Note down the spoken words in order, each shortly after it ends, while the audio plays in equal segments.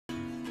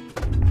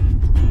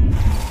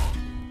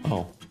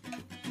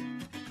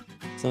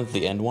Isn't that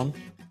the end one?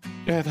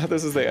 Yeah, I thought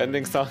this was the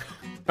ending song.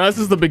 This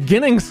is the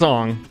beginning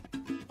song.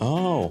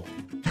 Oh.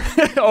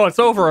 Oh, it's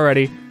over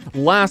already.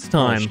 Last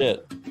time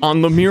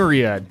on the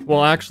Myriad.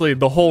 Well, actually,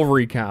 the whole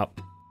recap.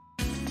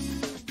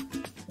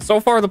 So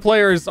far, the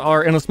players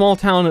are in a small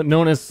town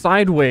known as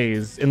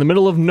Sideways, in the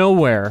middle of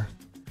nowhere.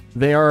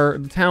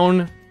 The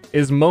town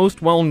is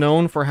most well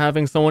known for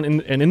having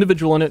an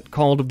individual in it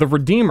called the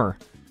Redeemer.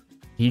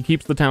 He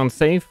keeps the town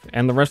safe,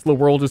 and the rest of the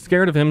world is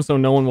scared of him, so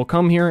no one will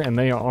come here, and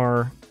they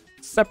are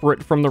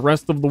separate from the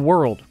rest of the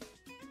world.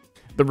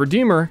 The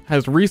Redeemer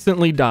has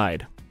recently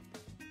died.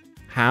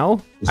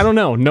 How? I don't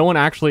know. No one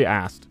actually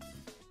asked.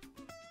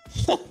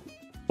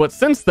 But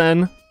since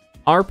then,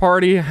 our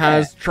party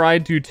has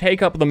tried to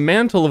take up the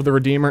mantle of the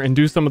Redeemer and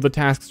do some of the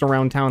tasks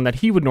around town that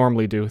he would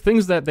normally do.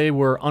 Things that they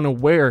were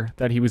unaware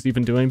that he was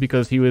even doing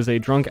because he was a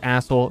drunk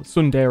asshole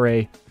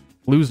tsundere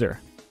loser.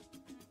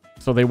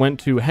 So they went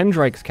to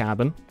Hendrike's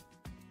cabin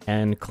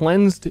and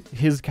cleansed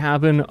his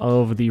cabin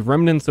of the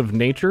remnants of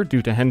nature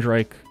due to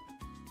Hendrike.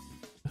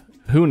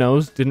 Who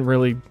knows? Didn't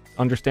really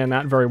understand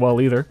that very well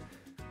either.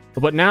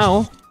 But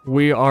now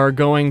we are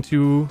going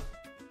to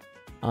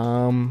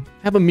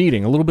have a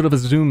meeting, a little bit of a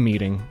Zoom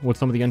meeting with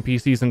some of the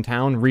NPCs in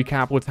town,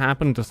 recap what's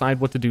happened, decide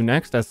what to do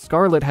next, as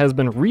Scarlet has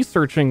been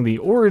researching the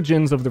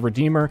origins of the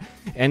Redeemer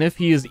and if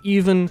he is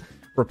even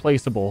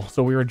replaceable.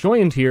 So we are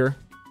joined here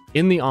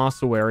in the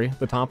ossuary,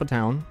 the top of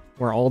town,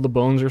 where all the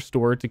bones are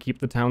stored to keep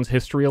the town's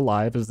history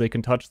alive as they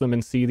can touch them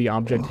and see the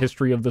object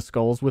history of the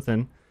skulls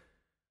within.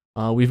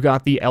 We've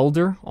got the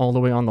Elder all the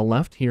way on the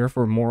left here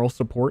for moral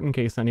support in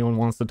case anyone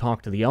wants to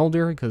talk to the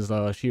Elder, because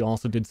she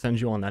also did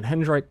send you on that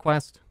Hendrike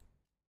quest.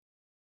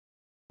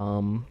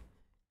 Would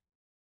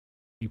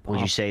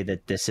you say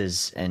that this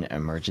is an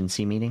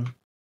emergency meeting?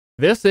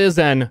 This is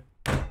an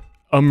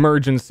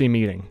emergency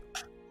meeting.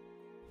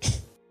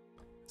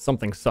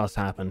 Something sus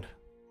happened.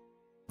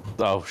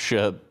 Oh,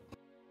 shit.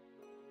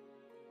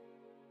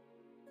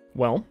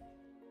 Well,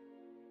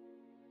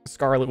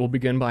 Scarlet will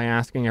begin by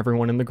asking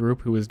everyone in the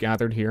group who is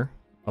gathered here,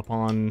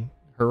 upon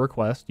her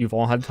request. You've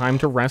all had time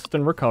to rest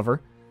and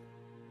recover.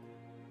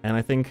 And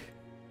I think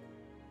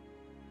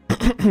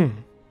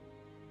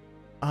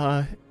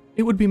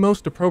it would be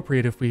most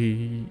appropriate if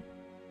you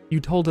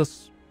told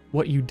us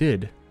what you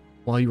did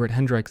while you were at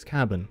Hendrike's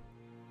cabin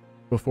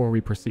before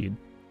we proceed.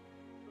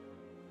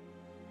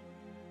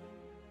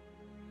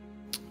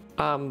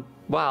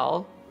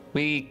 Well,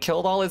 we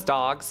killed all his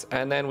dogs,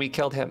 and then we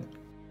killed him.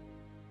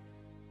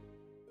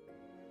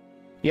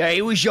 Yeah,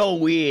 it was all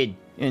weird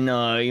and,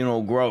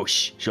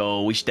 gross.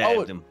 So we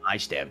stabbed him. I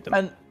stabbed him.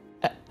 And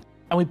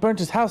we burnt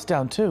his house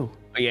down, too.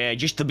 Yeah,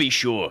 just to be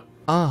sure.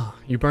 Ah,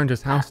 you burned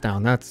his house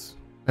down. That's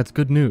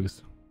good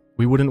news.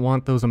 We wouldn't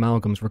want those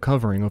amalgams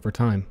recovering over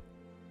time.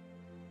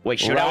 Wait,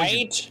 should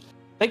Right?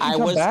 I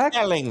was back?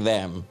 telling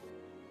them.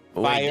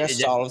 Fire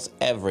solves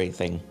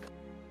everything.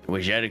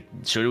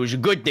 So it was a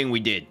good thing we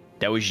did.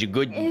 That was a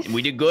good...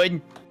 We did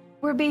good?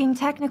 We're being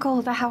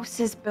technical. The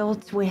house is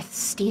built with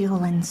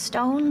steel and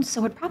stone,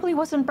 so it probably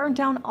wasn't burnt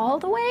down all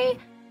the way.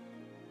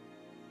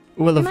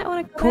 Well, You might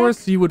wanna of go course,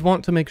 back. you would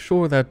want to make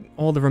sure that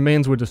all the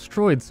remains were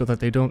destroyed so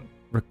that they don't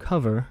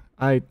recover.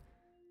 I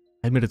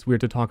admit it's weird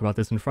to talk about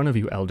this in front of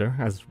you, Elder,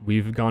 as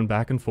we've gone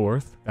back and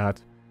forth,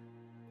 that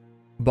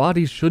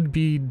bodies should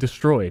be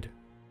destroyed.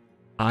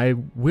 I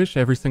wish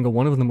every single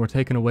one of them were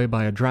taken away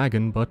by a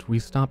dragon, but we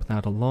stopped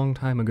that a long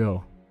time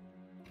ago.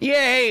 Yeah,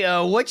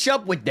 hey, what's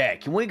up with that?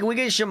 Can we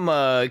get some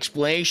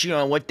explanation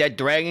on what that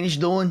dragon is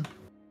doing?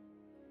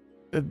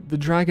 The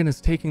dragon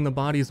is taking the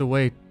bodies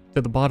away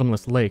to the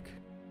bottomless lake,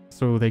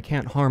 so they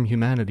can't harm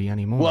humanity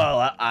anymore.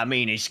 Well, I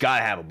mean, it's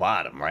gotta have a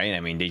bottom, right?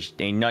 I mean, there's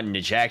ain't nothing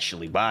that's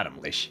actually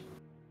bottomless.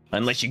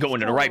 Unless you go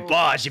into the right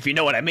bars, if you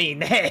know what I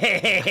mean.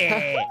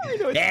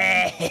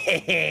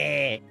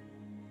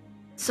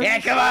 So Yeah,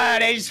 come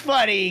on, it's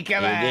funny,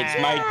 come on.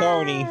 It's my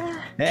Tony.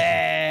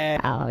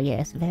 Oh,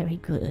 yes, very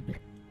good.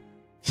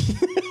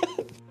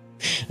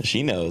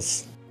 She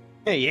knows.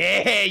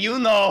 Yeah, you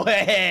know.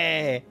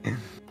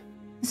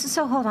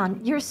 So hold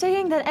on. You're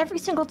saying that every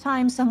single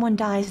time someone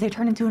dies, they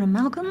turn into an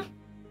amalgam?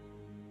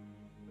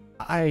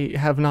 I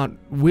have not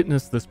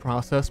witnessed this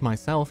process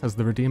myself, as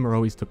the Redeemer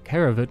always took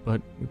care of it,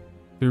 but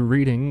through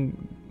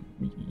reading,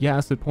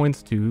 yes, it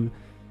points to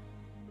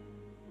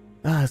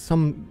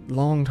some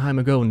long time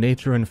ago,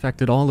 nature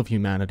infected all of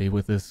humanity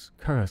with this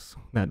curse,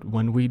 that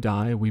when we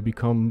die, we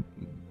become,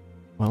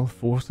 well,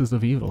 forces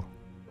of evil.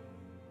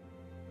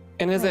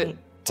 And is it Right.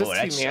 just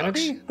that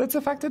humanity sucks. that's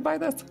affected by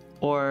this?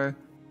 Or...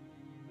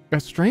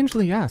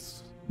 Strangely,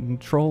 yes.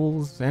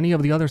 Trolls, any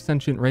of the other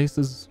sentient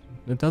races,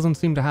 it doesn't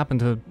seem to happen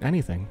to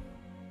anything.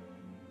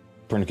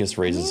 Copernicus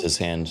raises his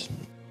hand.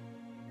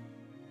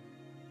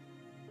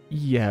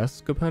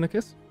 Yes,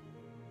 Copernicus?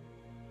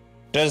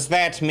 Does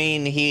that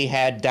mean he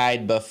had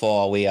died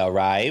before we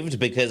arrived?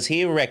 Because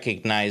he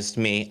recognized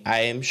me,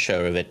 I am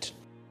sure of it.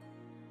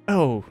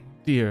 Oh,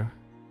 dear.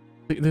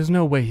 There's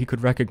no way he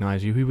could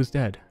recognize you. He was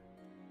dead.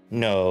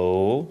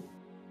 No.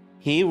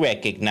 He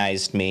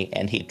recognized me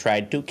and he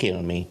tried to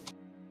kill me.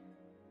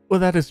 Well,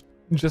 that is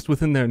just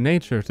within their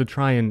nature to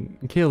try and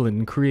kill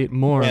and create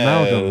more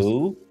amalgams.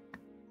 No.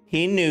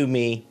 He knew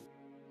me.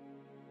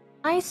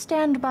 I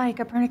stand by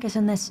Copernicus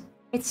in this.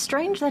 It's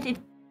strange that it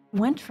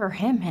went for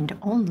him and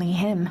only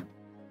him.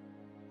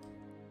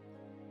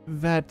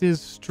 That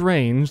is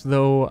strange,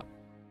 though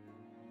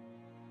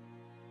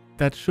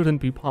that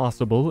shouldn't be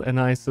possible, and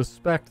I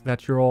suspect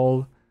that you're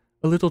all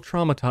a little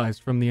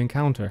traumatized from the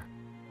encounter.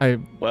 I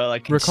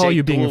can recall say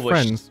you being two of us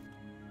friends.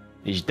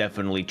 He's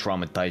definitely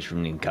traumatized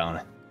from the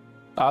encounter.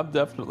 I'm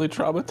definitely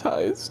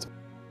traumatized.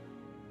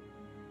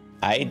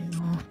 I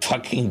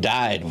fucking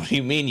died. What do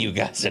you mean you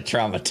guys are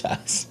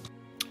traumatized?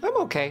 I'm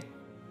okay.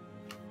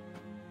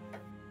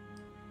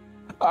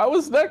 I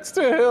was next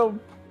to him.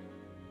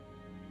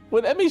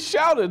 When Emmy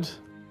shouted,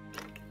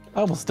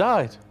 I almost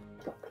died.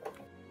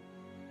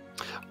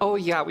 Oh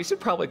yeah, we should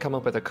probably come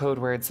up with a code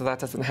word so that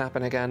doesn't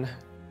happen again.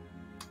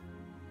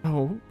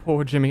 Oh,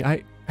 poor Jimmy.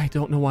 I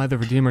don't know why the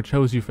Redeemer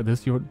chose you for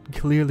this. You're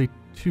clearly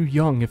too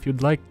young if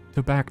you'd like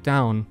to back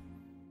down.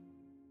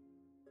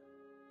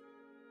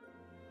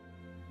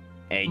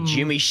 Hey,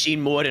 Jimmy's seen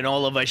more than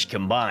all of us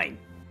combined.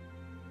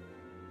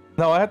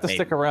 No, I have to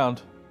stick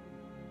around.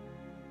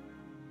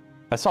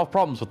 I solve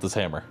problems with this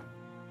hammer.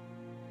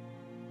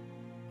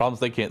 Problems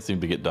they can't seem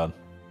to get done.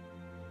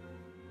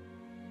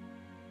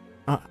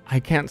 I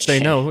can't say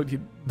no.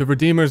 The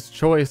Redeemer's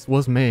choice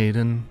was made,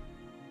 and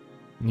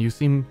you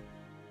seem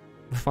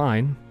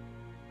fine.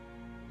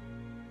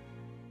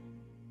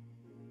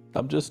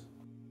 I'm just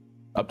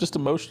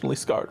emotionally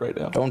scarred right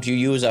now. Don't you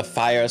use a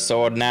fire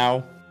sword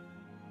now?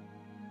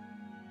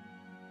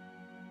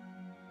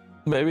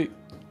 Maybe.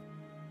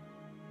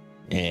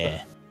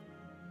 Yeah.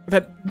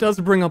 That does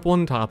bring up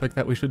one topic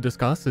that we should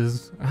discuss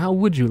is how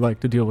would you like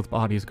to deal with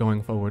bodies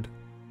going forward?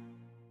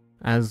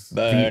 As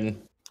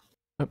Burn.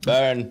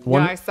 Burn.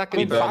 One, Yeah, I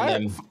second burn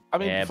that. them. I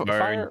mean, Yeah,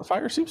 burn.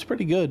 fire seems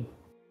pretty good.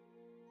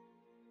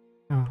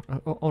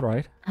 all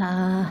right.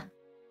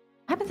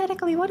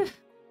 Hypothetically, what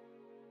if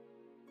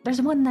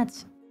there's one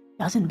that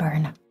doesn't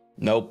burn?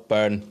 Nope,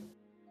 burn.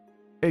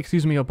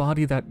 Excuse me, a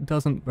body that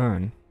doesn't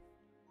burn.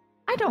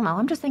 I don't know.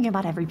 I'm just thinking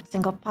about every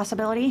single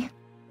possibility.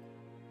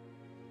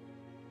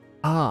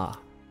 Ah.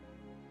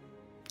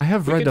 I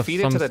have We read could of feed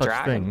it some to the such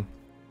dragon. thing.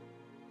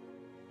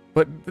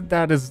 But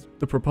that is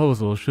the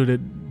proposal. Should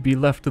it be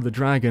left to the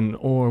dragon,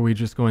 or are we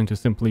just going to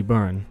simply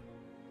burn?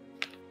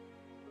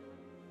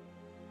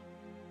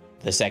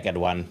 The second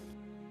one.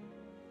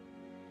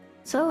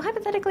 So,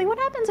 hypothetically, what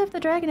happens if the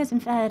dragon isn't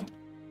fed?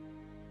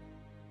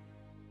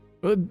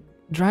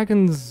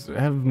 Dragons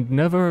have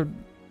never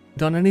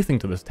done anything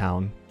to this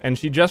town. And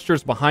she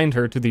gestures behind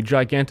her to the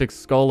gigantic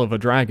skull of a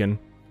dragon.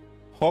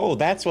 Oh,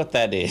 that's what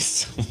that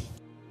is.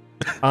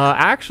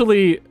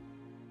 Actually,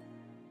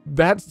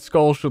 that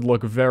skull should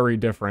look very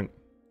different.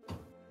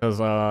 Because,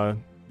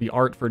 the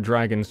art for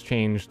dragons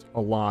changed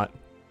a lot.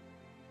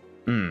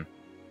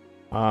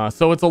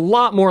 So it's a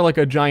lot more like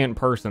a giant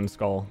person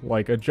skull.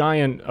 Like a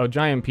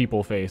giant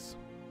people face.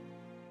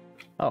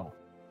 Oh.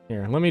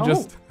 Here, let me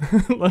just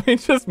let me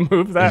just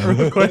move that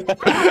real quick.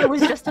 It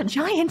was just a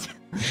giant.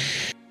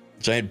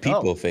 Giant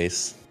people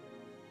face.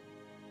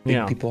 Make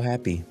Yeah. people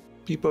happy.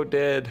 People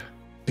dead.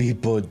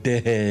 People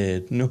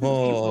dead. No.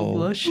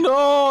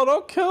 No,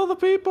 don't kill the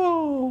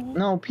people.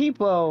 No,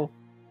 people.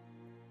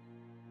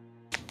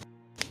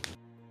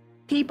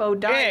 People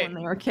die Hey. when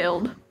they are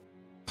killed.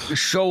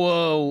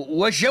 So,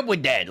 what's up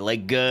with that?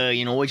 Like,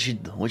 what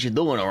you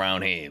doing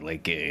around here?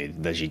 Like,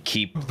 does it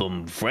keep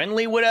them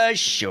friendly with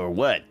us, or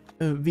what?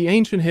 The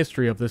ancient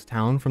history of this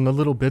town, from the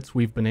little bits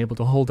we've been able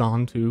to hold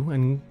on to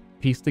and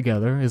piece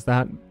together, is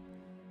that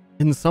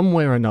in some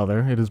way or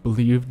another, it is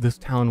believed this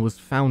town was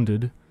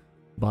founded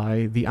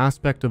by the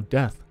aspect of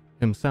Death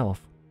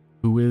himself,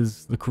 who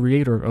is the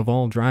creator of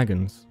all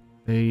dragons.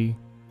 They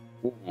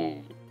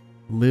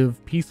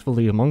live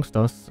peacefully amongst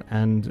us,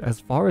 and as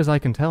far as I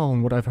can tell,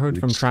 and what I've heard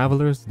from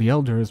travelers, the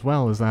Elder as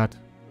well, is that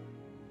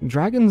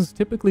dragons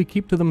typically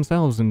keep to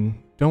themselves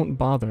and don't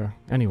bother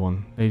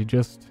anyone. They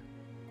just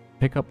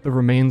pick up the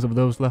remains of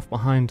those left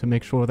behind to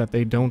make sure that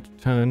they don't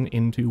turn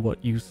into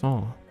what you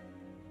saw.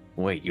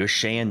 Wait, you're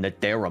saying that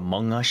they're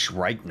among us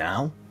right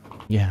now?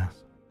 Yes.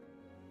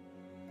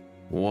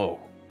 Whoa,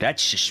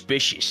 that's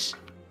suspicious.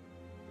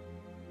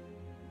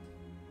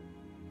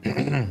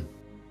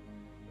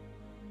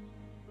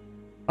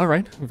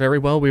 Alright, very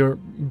well. We are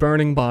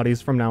burning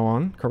bodies from now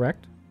on,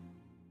 correct?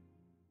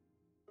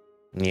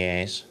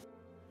 Yes.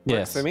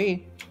 Works for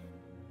me.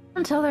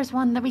 Until there's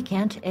one that we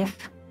can't,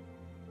 if.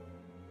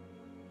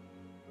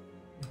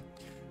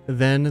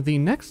 Then the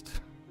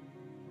next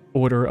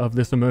order of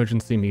this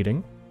emergency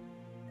meeting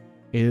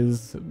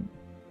is...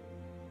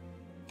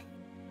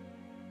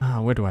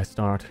 where do I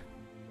start?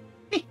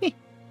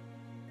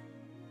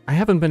 I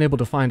haven't been able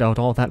to find out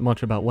all that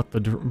much about what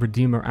the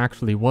Redeemer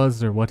actually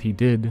was or what he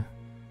did.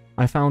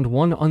 I found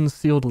one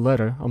unsealed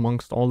letter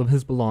amongst all of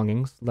his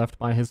belongings left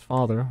by his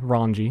father,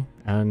 Ranji,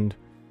 and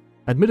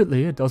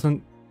admittedly it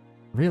doesn't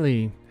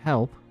really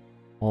help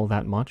all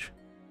that much.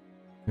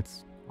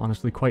 It's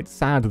honestly quite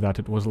sad that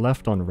it was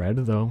left unread,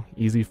 though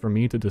easy for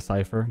me to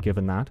decipher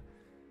given that.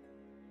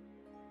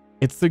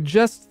 It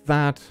suggests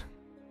that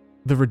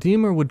the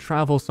Redeemer would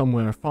travel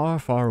somewhere far,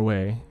 far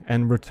away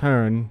and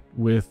return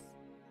with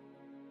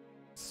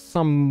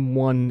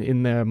someone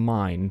in their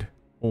mind,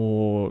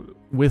 or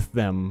with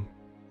them.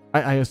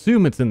 I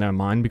assume it's in their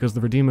mind because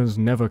the Redeemers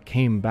never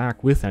came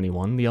back with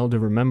anyone. The Elder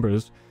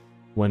remembers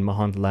when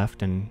Mahant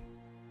left and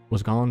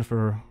was gone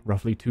for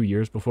roughly 2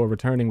 years before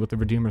returning with the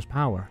Redeemer's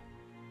power.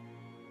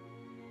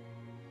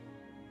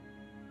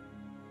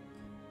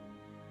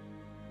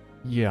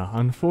 Yeah,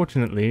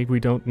 unfortunately,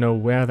 we don't know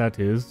where that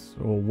is,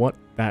 or what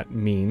that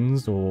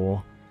means,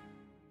 or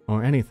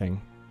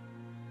anything.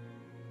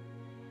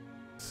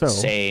 So,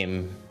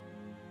 Same.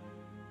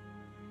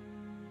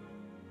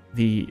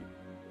 the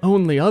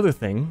only other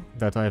thing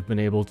that I've been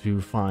able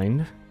to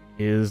find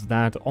is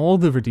that all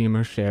the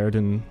Redeemers shared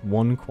in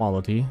one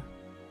quality,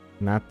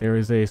 and that there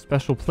is a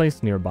special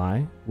place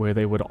nearby where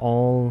they would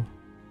all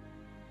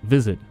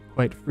visit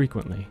quite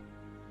frequently.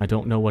 I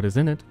don't know what is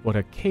in it, but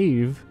a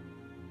cave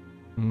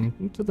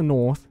to the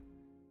north,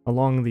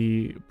 along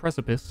the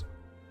precipice,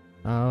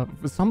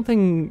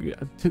 something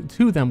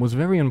to them was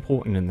very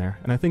important in there,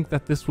 and I think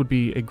that this would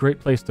be a great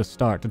place to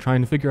start, to try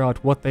and figure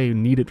out what they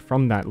needed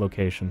from that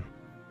location.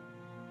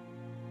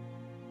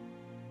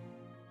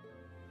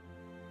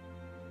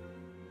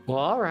 Well,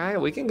 alright,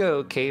 we can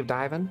go cave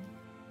diving.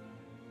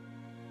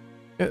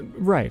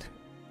 Right.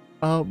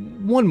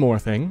 One more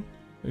thing.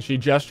 She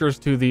gestures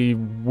to the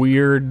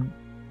weird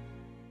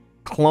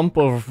clump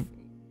of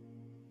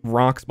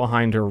rocks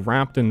behind her,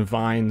 wrapped in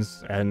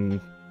vines,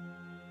 and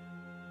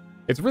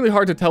it's really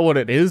hard to tell what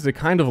it is. It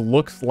kind of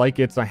looks like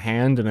it's a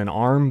hand and an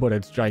arm, but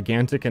it's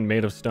gigantic and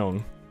made of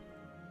stone.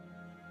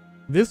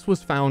 This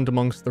was found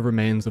amongst the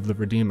remains of the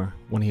Redeemer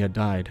when he had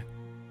died.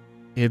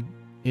 It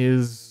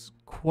is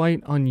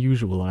quite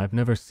unusual. I've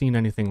never seen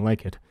anything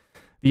like it.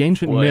 The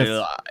ancient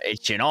myths...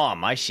 It's an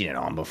arm. I've seen an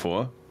arm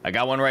before. I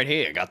got one right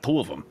here. I got 2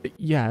 of them.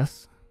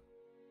 Yes.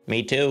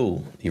 Me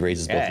too. He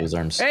raises both of his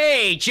arms.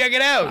 Hey, check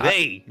it out.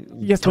 Hey.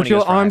 Yes, but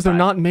your arms are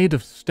not made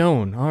of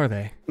stone, are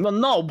they? Well,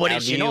 no, but How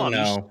it's do an you arm.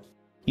 know?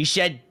 You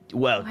said,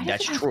 well, Why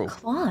that's does it true. have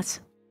claws?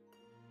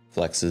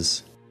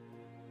 Flexes.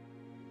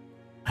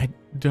 I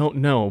don't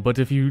know, but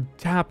if you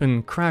tap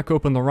and crack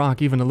open the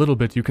rock even a little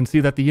bit, you can see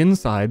that the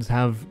insides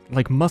have,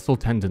 like, muscle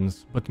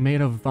tendons, but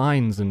made of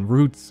vines and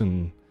roots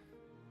and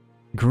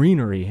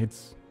greenery.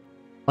 It's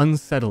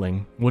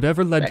unsettling.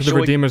 Whatever led to the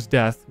Redeemer's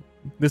death,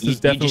 this is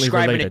definitely You're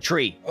describing related. a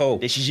tree. Oh.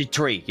 This is a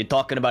tree. You're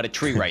talking about a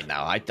tree right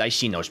now. I've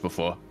seen those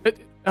before.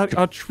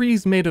 A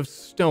tree's made of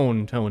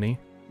stone, Tony.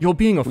 You're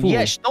being a fool.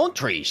 Yeah, stone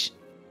trees.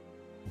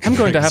 I'm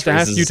going to have to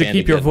ask you to Sand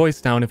keep your again. voice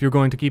down if you're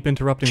going to keep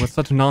interrupting with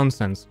such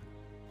nonsense.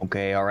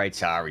 Okay, all right.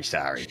 Sorry.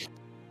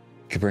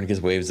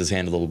 Copernicus waves his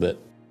hand a little bit,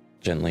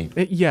 gently.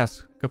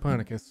 Yes,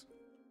 Copernicus.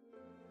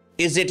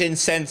 Is it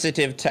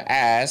insensitive to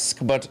ask,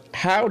 but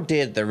how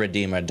did the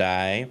Redeemer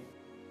die?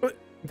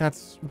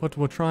 That's what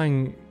we're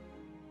trying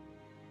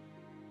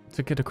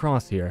to get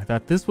across here.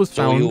 That this was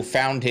So found... you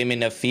found him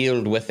in a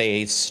field with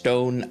a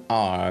stone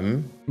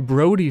arm.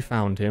 Brody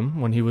found him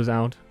when he was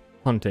out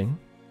hunting.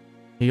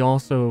 He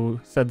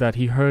also said that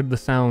he heard the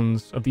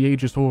sounds of the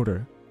Aegis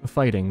Order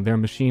fighting their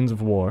machines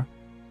of war.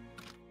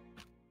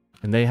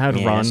 And they had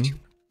Yes. run,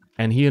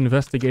 and he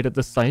investigated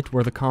the site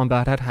where the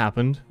combat had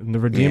happened, and the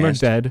Redeemer Yes.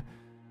 dead,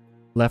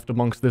 left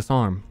amongst this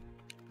arm.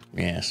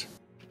 Yes.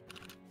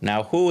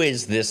 Now, who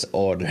is this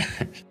order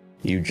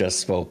you just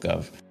spoke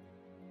of?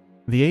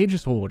 The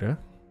Aegis Order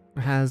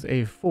has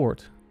a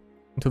fort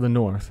to the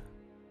north.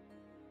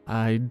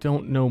 I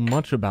don't know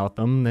much about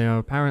them. They are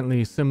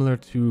apparently similar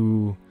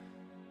to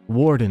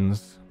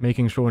wardens,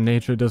 making sure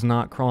nature does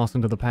not cross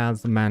into the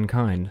paths of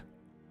mankind.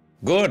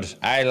 Good.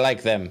 I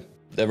like them.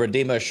 The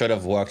Redeemer should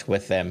have worked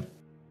with them.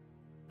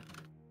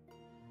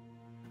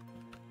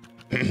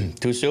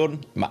 Too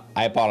soon?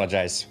 I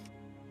apologize.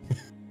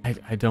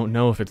 I don't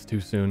know if it's too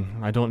soon.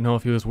 I don't know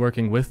if he was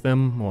working with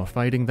them, or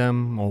fighting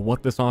them, or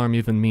what this arm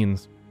even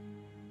means.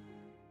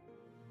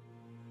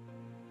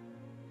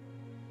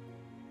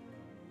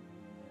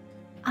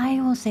 I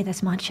will say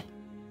this much.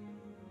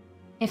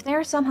 If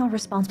they're somehow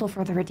responsible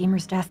for the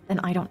Redeemer's death, then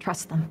I don't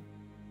trust them.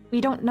 We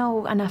don't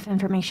know enough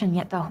information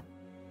yet, though.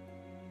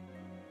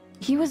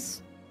 He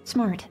was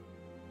smart.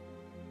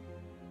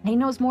 He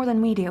knows more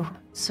than we do,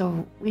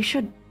 so we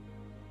should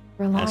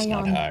rely That's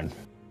not on... hard.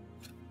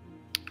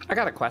 I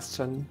got a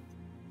question.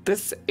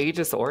 This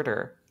Aegis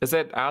Order, is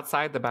it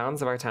outside the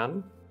bounds of our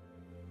town?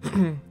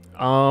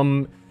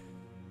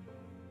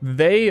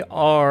 They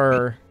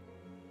are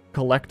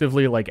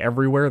collectively, like,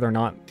 everywhere. They're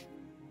not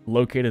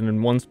located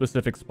in one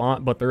specific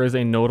spot, but there is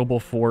a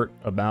notable fort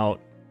about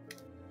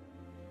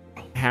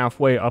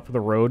halfway up the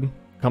road,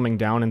 coming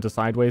down into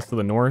sideways to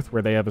the north,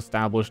 where they have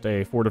established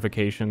a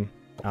fortification,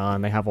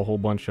 and they have a whole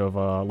bunch of,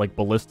 like,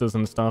 ballistas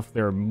and stuff.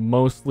 They're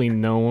mostly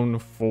known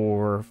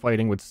for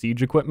fighting with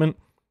siege equipment.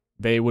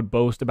 They would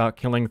boast about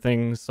killing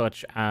things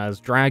such as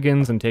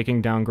dragons and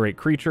taking down great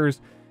creatures,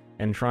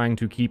 and trying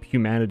to keep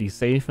humanity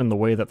safe in the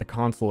way that the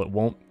consulate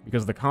won't,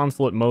 because the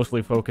consulate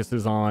mostly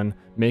focuses on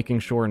making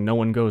sure no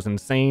one goes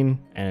insane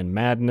and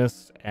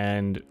madness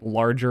and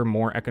larger,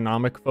 more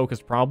economic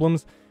focused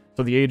problems.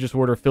 So the Aegis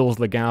Order fills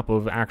the gap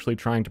of actually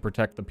trying to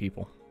protect the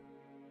people.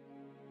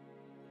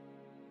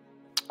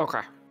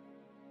 Okay.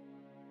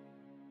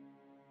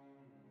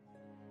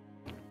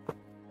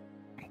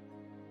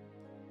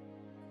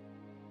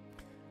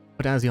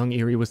 But as young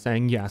Eerie was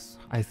saying, yes,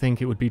 I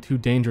think it would be too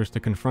dangerous to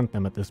confront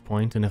them at this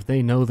point, and if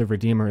they know the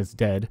Redeemer is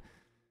dead,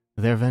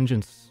 their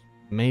vengeance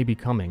may be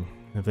coming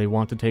if they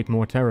want to take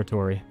more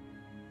territory.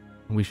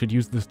 We should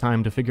use this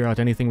time to figure out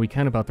anything we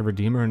can about the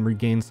Redeemer and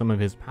regain some of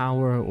his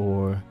power,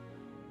 or...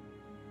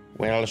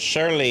 Well,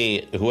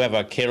 surely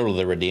whoever killed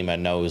the Redeemer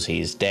knows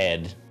he's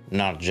dead,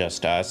 not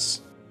just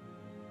us.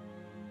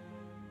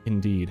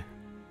 Indeed.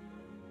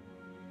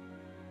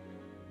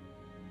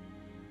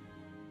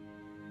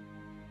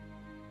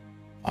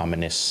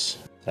 Ominous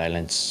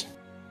silence.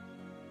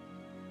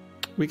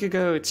 We could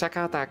go check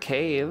out that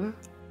cave.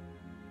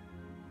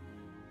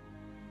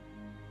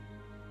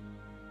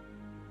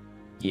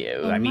 Yeah,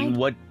 It I mean, might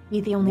what? Be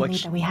the only lead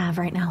what's- that we have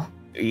right now.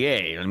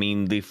 Yeah, I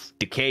mean, if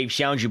the cave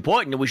sounds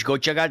important, then we should go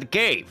check out the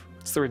cave.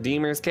 It's the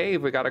Redeemer's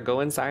cave. We gotta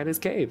go inside his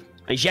cave.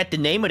 Is that the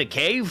name of the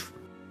cave?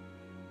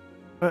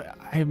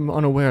 I'm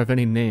unaware of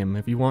any name.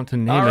 If you want to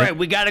name All right, it...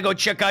 we gotta go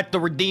check out the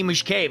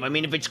Redeemer's cave. I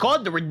mean, if it's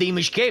called the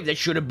Redeemer's cave, that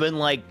should have been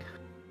like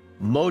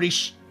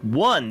Modish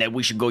 1 that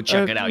we should go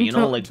check it out. You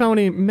know, like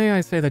Tony, may I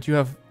say that you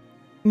have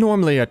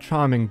normally a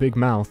charming big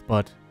mouth,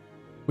 but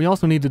we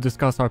also need to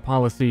discuss our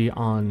policy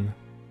on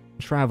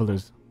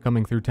travelers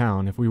coming through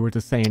town. If we were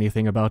to say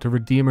anything about a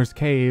Redeemer's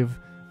cave,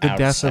 the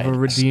death of a Outsiders.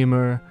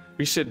 Redeemer...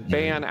 We should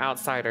ban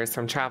outsiders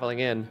from traveling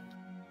in.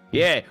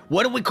 yeah,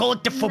 why don't we call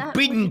it the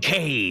Forbidden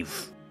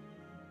Cave?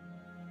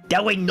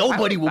 That way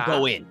nobody will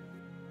go in.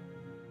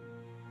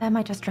 That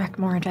might just attract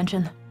more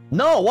attention.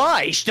 No,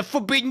 why? It's the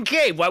Forbidden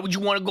Cave. Why would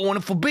you want to go in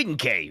a Forbidden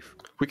Cave?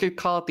 We could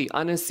call it the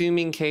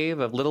unassuming cave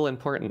of little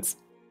importance.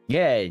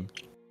 Yeah,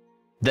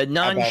 the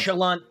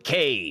Nonchalant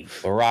Cave.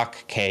 The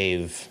Rock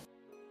Cave.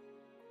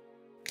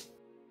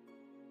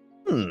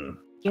 You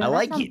I know,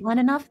 like that sounds it. blunt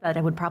enough that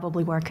it would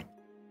probably work.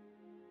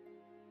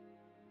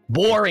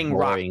 Boring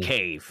Boring. Rock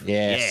Cave.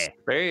 Yes.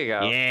 There you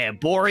go. Yeah,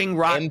 Boring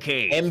Rock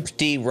Cave.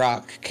 Empty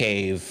Rock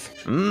Cave.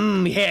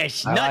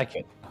 Yes, I not like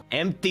it.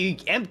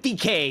 empty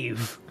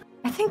cave.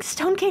 I think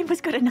Stone Cave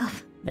was good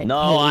enough. The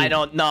No, I cave-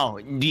 don't know.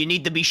 You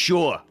need to be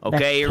sure,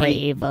 okay? The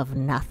cave of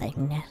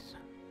nothingness.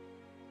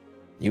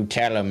 You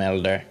tell him,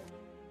 Elder.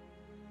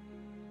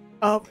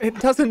 It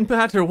doesn't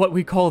matter what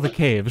we call the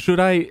cave. Should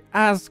I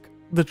ask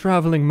the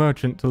traveling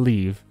merchant to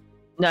leave?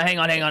 No, hang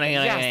on.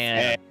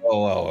 Hey,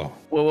 whoa.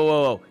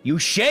 Whoa. You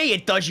say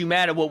it doesn't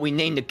matter what we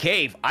name the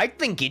cave. I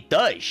think it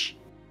does.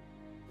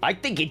 I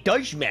think it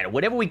does matter.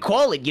 Whatever we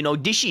call it, you know,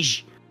 this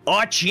is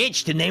our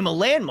chance to name a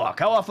landmark.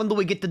 How often do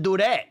we get to do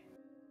that?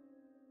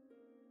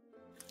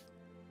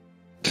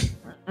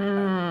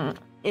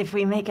 If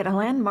we make it a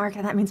landmark,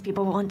 that means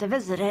people want to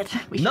visit it.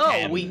 We should No,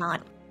 probably we-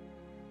 not.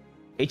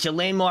 It's a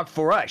landmark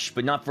for us,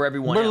 but not for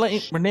everyone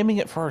else. We're naming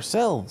it for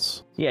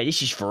ourselves. Yeah,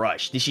 this is for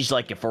us. This is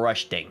like a for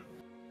us thing.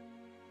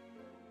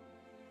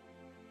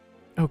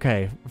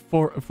 Okay,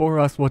 for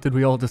us, what did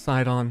we all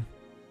decide on?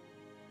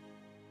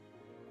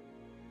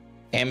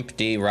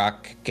 Empty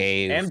Rock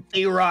Cave.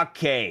 Empty Rock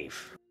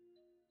Cave.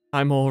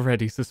 I'm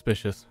already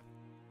suspicious.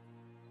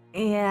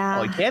 Yeah.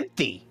 Oh, it's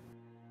empty.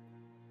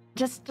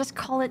 Just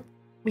call it.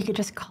 We could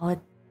just call it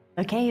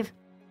a cave.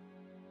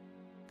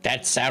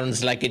 That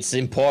sounds like it's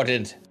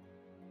important.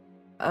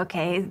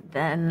 Okay,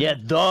 then. Yeah,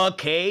 the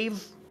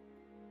cave.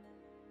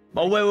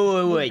 Oh,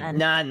 wait. Then-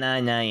 Nah,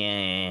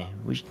 yeah.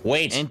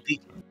 Wait. Empty.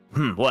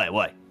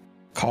 What?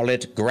 Call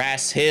it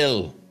Grass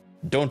Hill.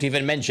 Don't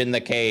even mention the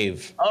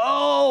cave.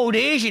 Oh,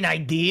 there's an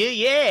idea,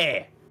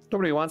 yeah.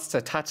 Nobody wants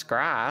to touch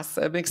grass.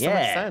 It makes so much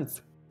Yeah.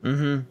 sense.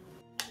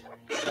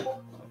 Mm-hmm.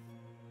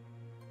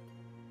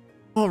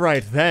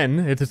 Alright then,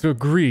 it is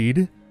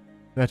agreed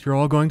that you're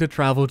all going to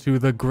travel to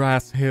the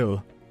Grass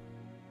Hill.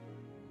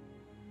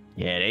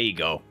 Yeah, there you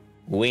go.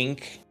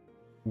 Wink.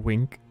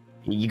 Wink.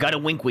 You gotta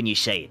wink when you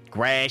say it.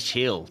 Grass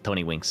Hill.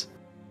 Tony winks.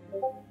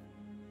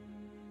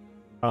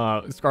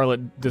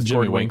 Scarlet Discord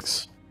Jimmy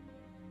winks.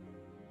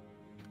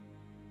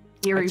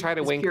 I try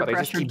to wink, but I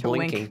just keep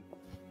blinking.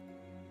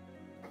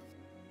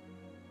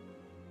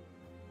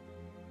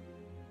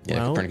 Yeah,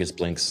 Well- Copernicus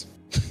blinks.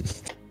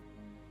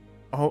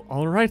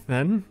 Alright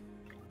then.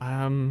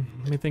 Let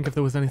me think if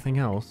there was anything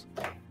else.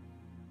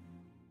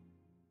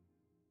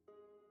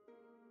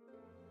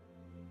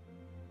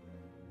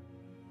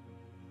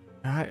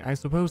 I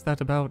suppose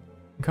that about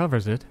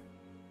covers it.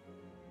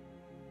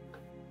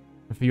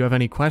 If you have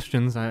any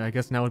questions, I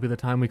guess now would be the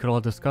time we could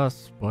all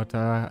discuss, but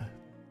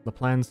the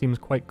plan seems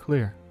quite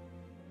clear.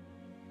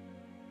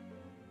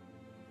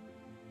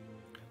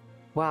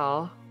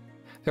 Well,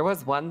 there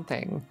was one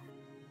thing.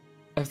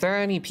 If there are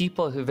any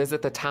people who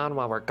visit the town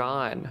while we're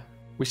gone,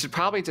 we should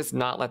probably just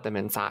not let them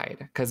inside,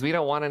 because we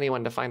don't want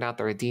anyone to find out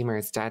the Redeemer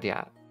is dead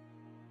yet.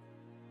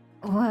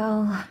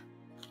 Well,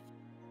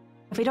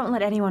 If we don't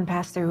let anyone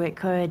pass through, it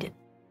could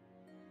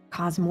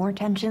cause more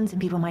tensions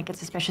and people might get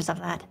suspicious of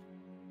that.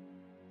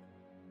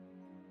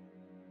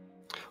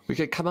 We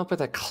could come up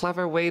with a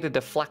clever way to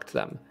deflect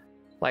them.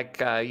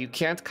 Like, you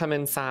can't come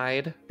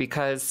inside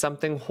because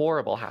something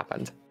horrible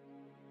happened.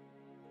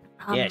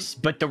 Yes,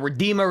 but the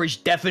Redeemer is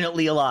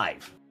definitely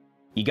alive.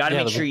 You gotta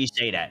make sure you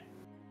say that.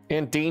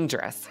 And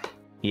dangerous.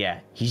 Yeah,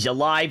 he's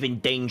alive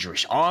and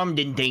dangerous. Armed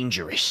and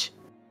dangerous.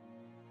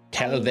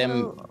 Tell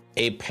them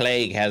a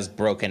plague has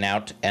broken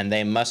out and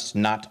they must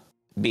not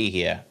be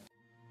here.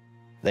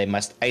 They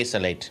must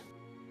isolate.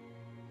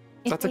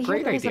 That's a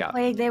great If idea. a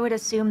plague, they would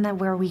assume that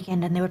we're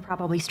weakened and they would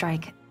probably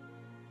strike.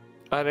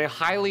 A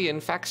highly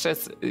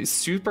infectious,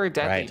 super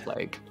deadly Right.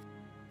 plague.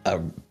 A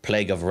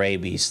plague of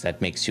rabies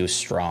that makes you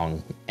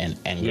strong and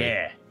angry.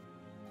 Yeah.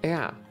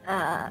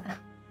 Yeah.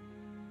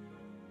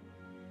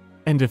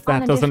 And if On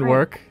that a doesn't different-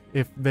 work,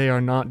 if they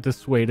are not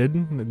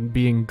dissuaded,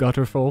 being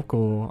gutter folk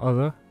or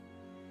other,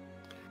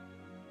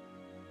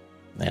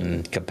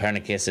 Then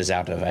Copernicus is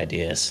out of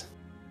ideas.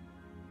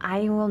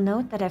 I will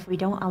note that if we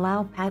don't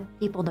allow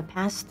people to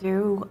pass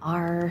through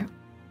our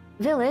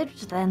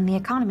village, then the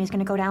economy is going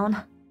to go down.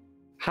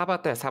 How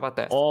about this?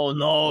 Oh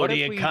no, What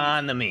the if we-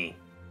 economy.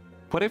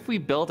 What if we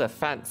build a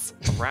fence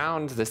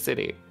around the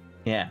city?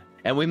 Yeah,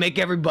 and we make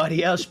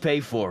everybody else pay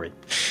for it.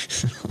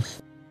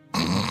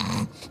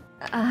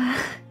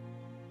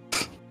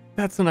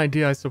 that's an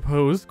idea, I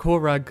suppose.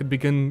 Korag could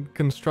begin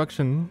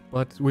construction,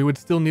 but we would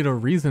still need a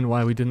reason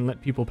why we didn't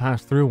let people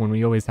pass through when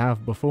we always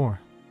have before.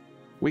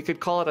 We could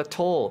call it a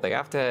toll. They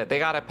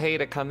gotta pay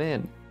to come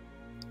in.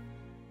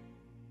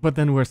 But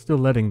then we're still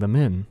letting them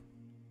in.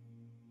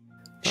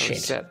 Oh,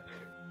 Shit.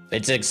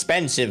 It's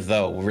expensive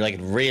though, like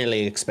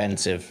really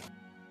expensive.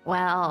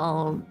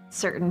 Well,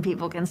 certain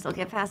people can still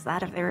get past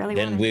that if they really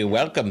Then want. we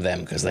welcome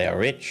them because they are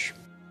rich.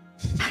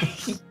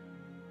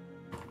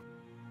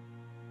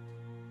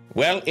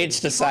 Well, it's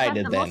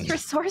decided the then. most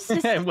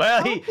resources.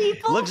 Well, to he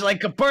people. looks like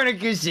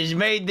Copernicus has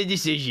made the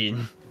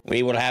decision.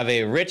 We will have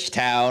a rich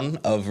town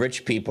of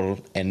rich people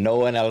and no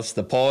one else.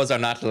 The poors are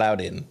not allowed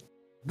in.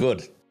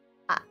 Good.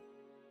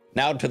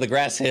 Now to the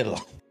grass hill.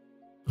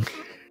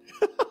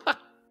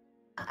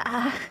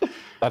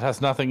 That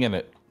has nothing in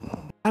it.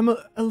 I'm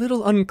a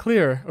little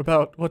unclear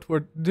about what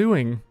we're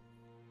doing.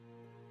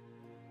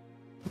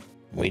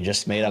 We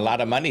just made a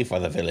lot of money for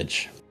the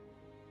village.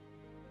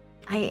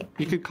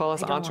 You could call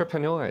us I don't-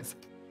 entrepreneurs.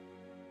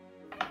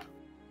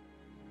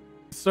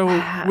 So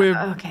we're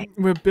okay.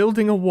 we're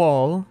building a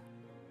wall,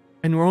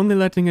 and we're only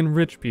letting in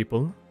rich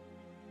people.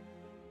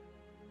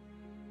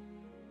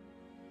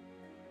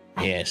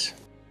 Yes.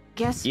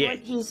 Guess Yeah. what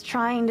he's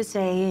trying to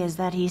say is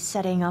that he's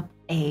setting up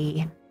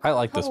a I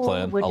like this toll,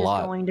 plan which a is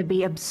lot. going to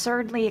be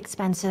absurdly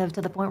expensive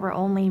to the point where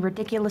only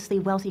ridiculously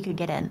wealthy could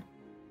get in.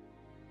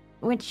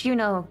 Which, you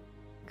know,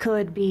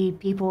 could be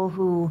people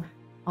who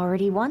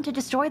already want to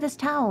destroy this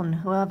town,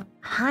 who have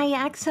high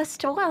access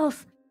to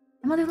wealth.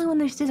 Am I the only one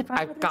who sees a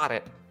problem I've with this? got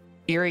it.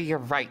 Erie, you're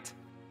right.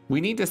 We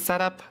need to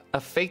set up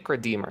a fake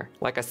redeemer,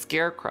 like a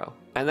scarecrow,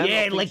 and then Yeah,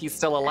 they'll think like- he's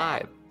still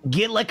alive.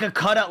 Get like a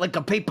cutout, like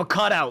a paper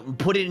cutout, and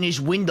put it in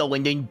his window,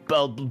 and then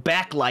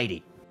backlight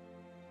it.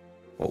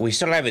 Well, we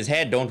still have his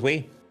head, don't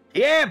we?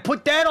 Yeah,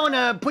 put that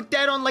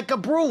on like a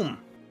broom.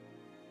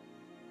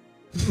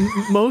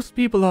 Most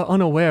people are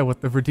unaware what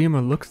the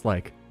Redeemer looks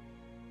like.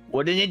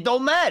 Well, then it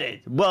don't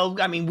matter. Well,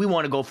 I mean, we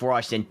want to go for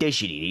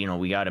authenticity. You know,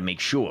 we got to make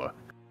sure.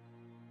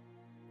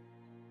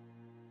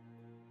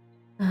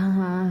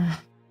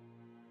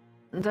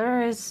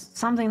 There is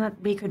something that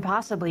we could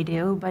possibly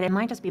do, but it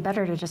might just be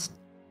better to just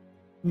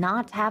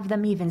not have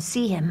them even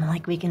see him.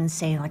 Like we can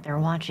say, like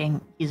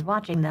he's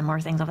watching them, or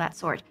things of that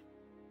sort.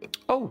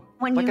 Oh,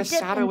 When like you a dip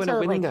shadow in a into,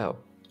 like- window.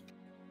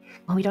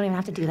 Well, we don't even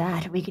have to do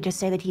that. We could just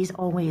say that he's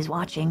always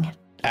watching.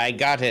 I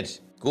got it.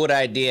 Good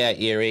idea,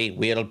 Erie.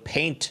 We'll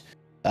paint,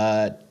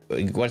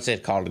 what's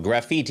it called?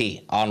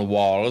 Graffiti on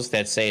walls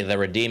that say the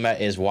Redeemer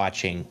is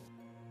watching.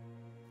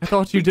 I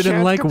thought you didn't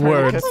Can't like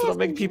Copernicus, words. It'll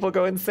make people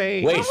go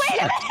insane. Wait.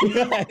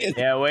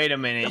 Yeah, wait a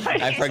minute.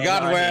 I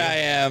forgot where I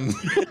am.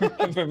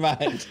 Never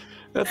mind.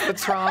 That's the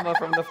trauma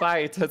from the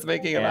fight that's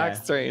making him Yeah.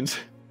 act strange.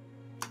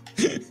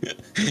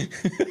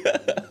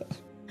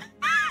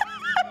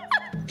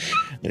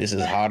 This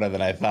is harder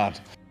than I thought.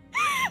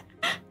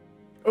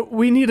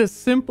 We need a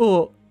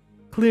simple,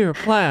 clear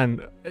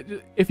plan.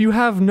 If you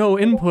have no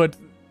input,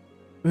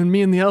 then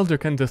me and the Elder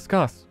can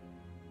discuss.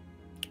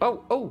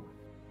 Oh.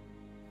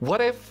 What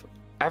if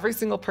every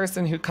single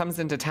person who comes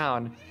into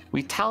town,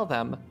 we tell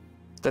them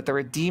that the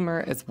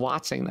Redeemer is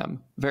watching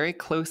them very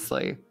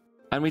closely,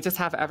 and we just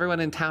have everyone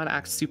in town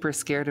act super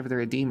scared of the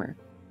Redeemer?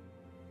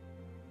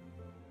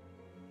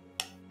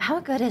 How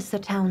good is the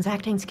town's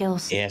acting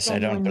skills? Yes, I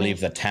don't Genuinely. believe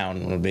the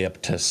town will be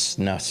up to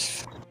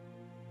snuff.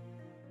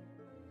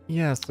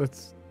 Yes,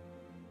 it's...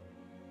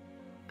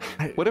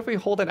 What if we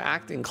hold an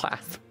acting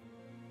class?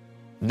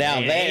 Now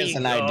There there's you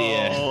an go.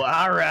 idea.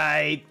 All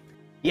right.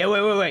 Yeah,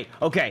 wait.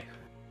 Okay.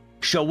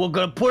 So we're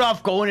gonna put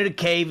off going to the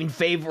cave in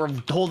favor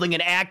of holding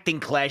an acting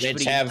class for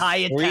Let's the have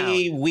entire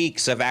 3 town.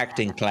 weeks of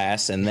acting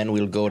class, and then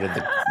we'll go to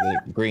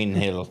the Green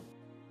Hill.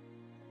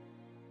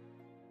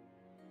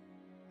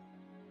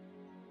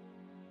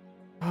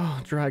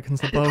 Oh,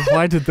 dragons above,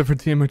 why did the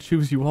Redeemer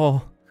choose you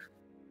all?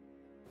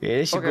 Yeah,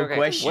 that's a good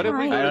question. What if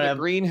we I go to don't the have-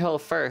 Green Hill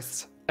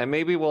first, and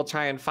maybe we'll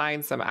try and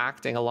find some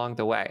acting along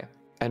the way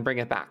and bring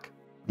it back?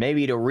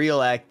 Maybe the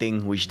real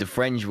acting was the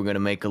friends we're gonna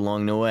make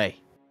along the way.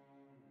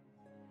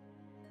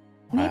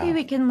 Maybe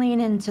we can lean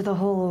into the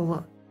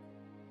whole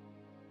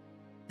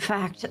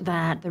fact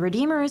that the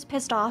Redeemer is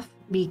pissed off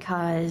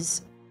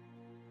because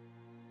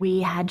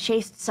we had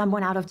chased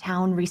someone out of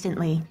town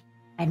recently,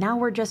 and now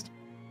we're just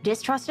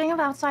distrusting of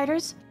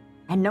outsiders,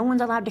 and no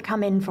one's allowed to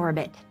come in for a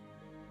bit.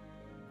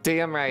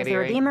 Damn right, The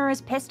Erie. Redeemer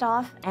is pissed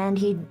off, and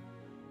he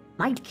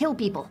might kill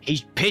people.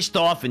 He's pissed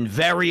off and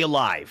very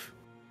alive.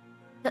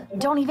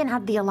 Don't even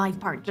add the alive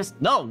part, just...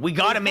 No, we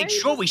gotta make very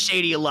sure we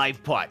say the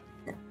alive part.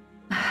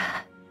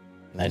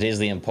 That is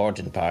the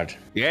important part.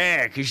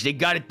 Yeah, because they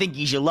gotta think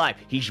he's alive.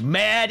 He's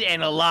mad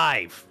and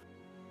alive.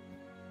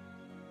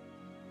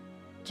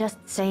 Just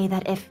say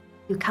that if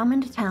you come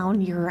into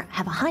town, you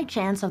have a high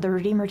chance of the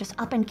Redeemer just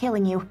up and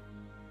killing you.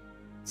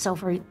 So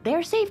for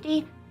their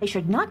safety, they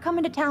should not come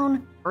into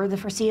town for the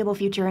foreseeable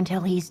future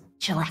until he's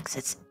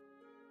chillaxes.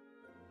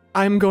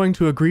 I'm going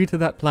to agree to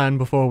that plan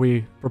before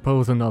we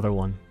propose another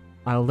one.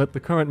 I'll let the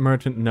current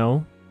merchant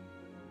know,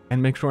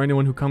 and make sure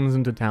anyone who comes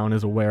into town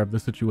is aware of the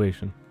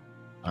situation.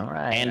 All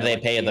right. And they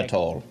pay the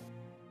toll.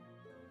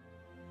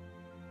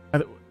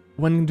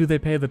 When do they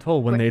pay the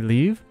toll? When they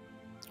leave?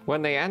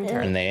 When they enter.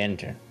 When they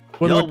enter.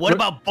 No, what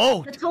about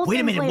both? The toll Wait a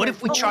comes minute, what later.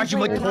 if we Toll charge him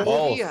comes a later.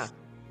 toll? Both.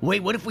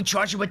 Wait, what if we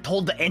charge him a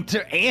toll to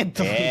enter and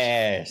to leave?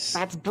 Yes.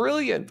 That's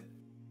brilliant.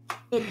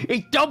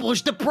 It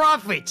doubles the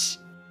profits.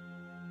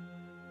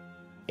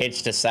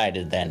 It's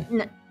decided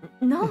then.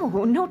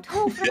 No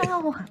toll for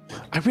now.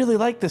 I really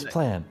like this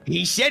plan.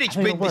 He said it's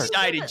I think been it'll work.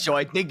 decided, so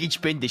I think it's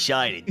been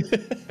decided.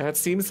 That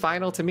seems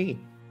final to me.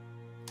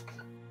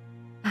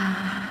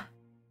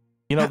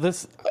 You know,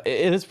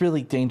 it is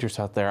really dangerous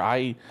out there.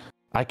 I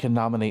can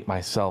nominate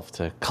myself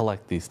to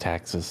collect these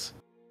taxes.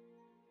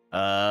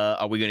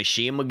 Are we gonna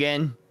see him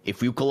again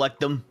if you collect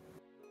them?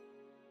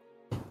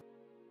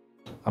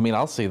 I mean,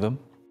 I'll see them.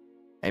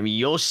 I mean,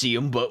 you'll see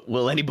him, but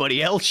will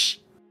anybody else?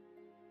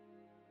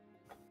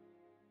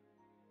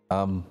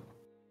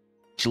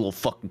 It's a little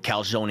fucking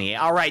calzone here.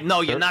 All right,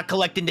 no, you're not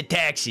collecting the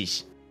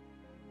taxes.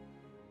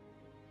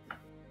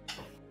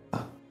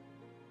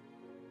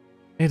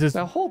 It is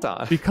Now hold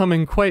on.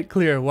 becoming quite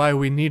clear why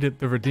we needed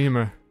the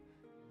Redeemer.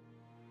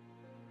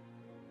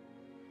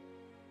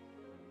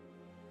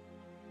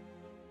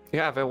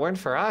 Yeah, if it weren't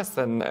for us,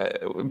 then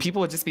people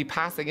would just be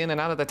passing in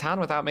and out of the town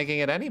without making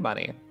it any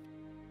money.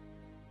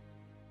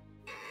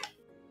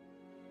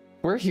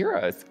 We're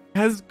heroes.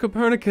 Has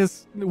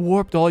Copernicus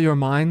warped all your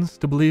minds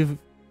to believe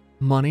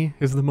money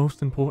is the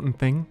most important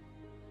thing?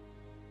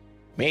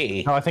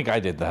 Me? No, I think I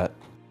did that.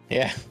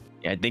 Yeah.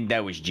 Yeah, I think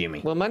that was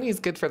Jimmy. Well, money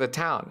is good for the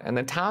town, and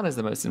the town is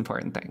the most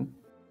important thing.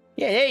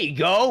 Yeah, there you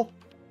go.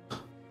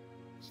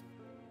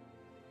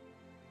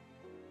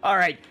 All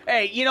right.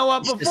 Hey, you know what?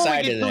 It's Before we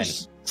decided get then. too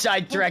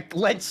sidetracked,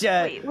 let's.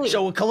 Wait.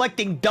 So we're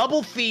collecting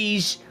double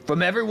fees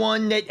from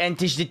everyone that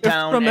enters the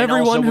town. From and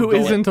everyone also who we're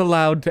going- isn't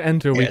allowed to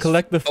enter, we Yes.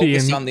 collect the fee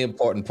Focus and on the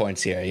important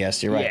points here.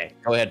 Yes, you're right. Yeah.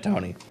 Go ahead,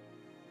 Tony.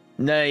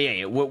 No,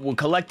 yeah. We're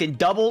collecting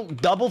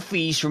double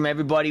fees from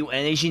everybody who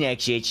enters and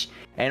exits,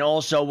 and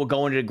also we're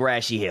going to the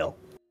grassy hill.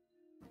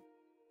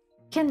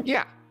 Can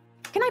Yeah.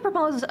 I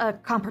propose a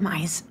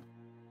compromise?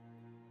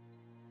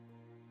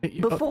 Oh,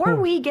 Before oh.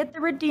 we get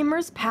the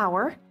Redeemer's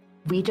power,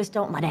 we just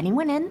don't let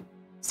anyone in.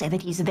 Say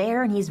that he's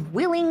there and he's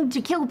willing to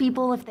kill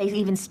people if they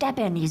even step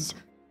in. He's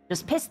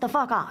just pissed the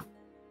fuck off.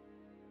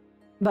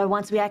 But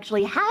once we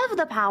actually have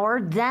the power,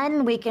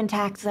 then we can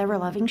tax the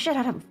ever-loving shit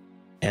out of...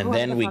 And Whoever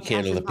then the we fuck kill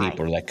passes the by.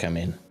 people that come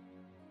in.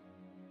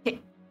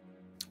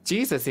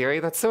 Jesus, Erie,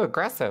 that's so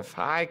aggressive.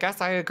 I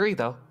guess I agree,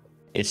 though.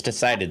 It's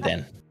decided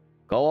then.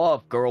 Go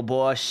off, girl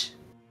boss.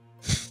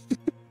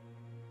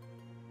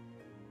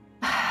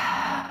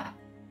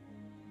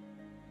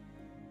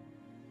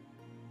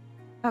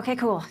 Okay,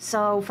 cool.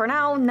 So for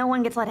now, no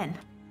one gets let in.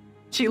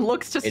 She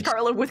looks to It's-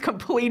 Scarlet with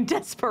complete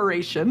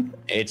desperation.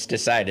 It's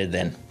decided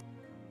then.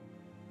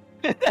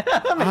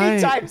 How many I-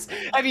 times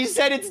have you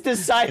said it's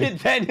decided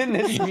then in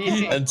this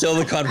meeting? Until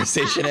the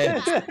conversation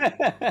ends.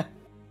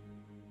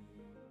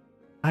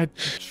 I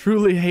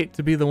truly hate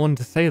to be the one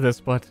to say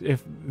this, but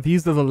if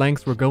these are the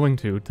lengths we're going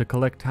to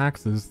collect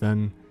taxes,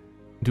 then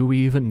do we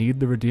even need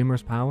the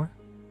Redeemer's power?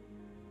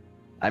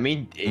 I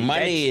mean,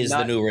 Money that's is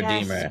not- the new Yes.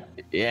 redeemer.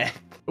 Yeah.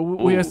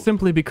 We Ooh. are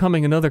simply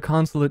becoming another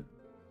consulate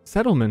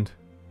settlement.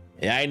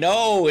 Yeah, I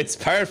know. It's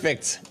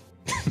perfect.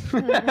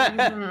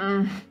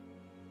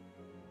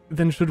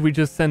 Then should we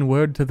just send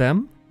word to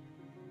them?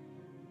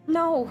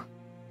 No,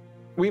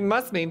 We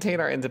must maintain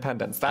our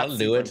independence. That's I'll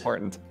do super it.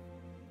 important.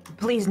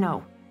 please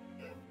no.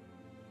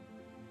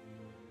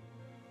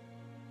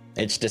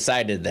 It's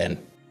decided then.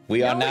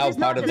 We are No, it now is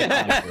not part of the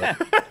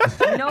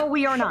council. No,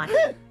 we are not.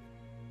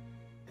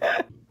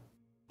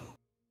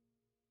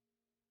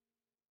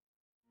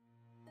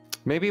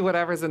 Maybe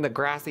whatever's in the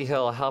grassy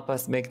hill will help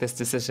us make this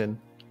decision.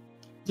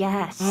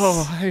 Yes.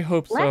 Oh, I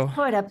hope so. Let's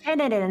put a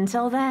pin in it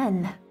until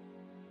then.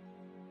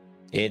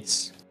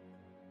 It's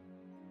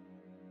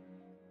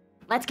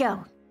Let's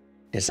go.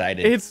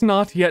 decided. It's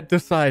not yet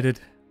decided.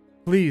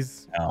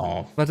 Please,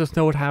 No. let us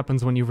know what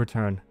happens when you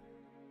return.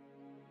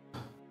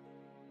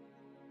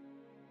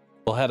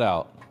 We'll head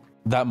out.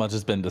 That much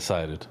has been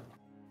decided.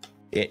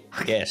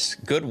 Yes.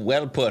 Good.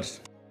 Well put.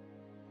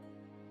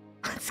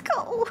 Let's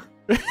go.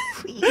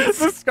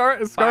 Please.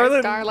 Scarlet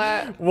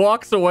Scarlet.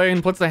 walks away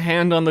and puts a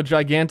hand on the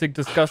gigantic,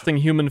 disgusting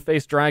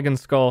human-faced dragon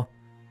skull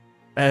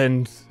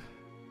and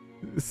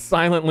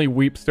silently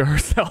weeps to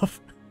herself.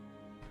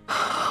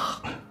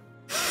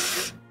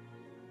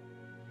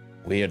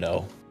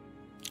 Weirdo.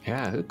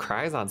 Yeah, who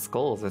cries on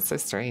skulls? It's so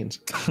strange.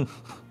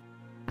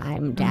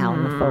 I'm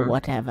down for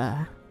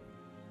whatever.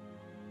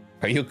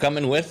 Are you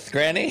coming with,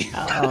 Granny?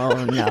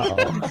 Oh no.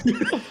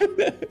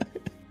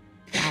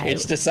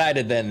 It's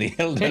decided then. The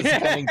Elder's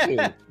coming too.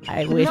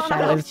 I wish No, no,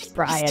 I no, was just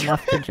spry don't.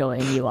 enough to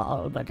join you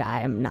all, but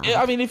I am not.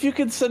 I mean, if you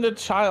could send a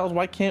child,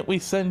 why can't we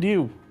send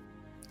you?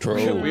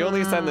 True. We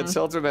only send the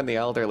children and the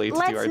elderly to do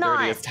Let's our not.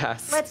 dirtiest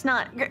tasks. Let's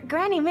not.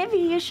 Granny, maybe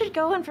you should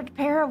go and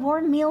prepare a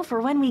warm meal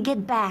for when we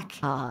get back.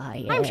 Ah,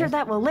 yes. I'm sure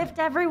that will lift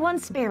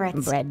everyone's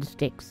spirits.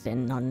 Breadsticks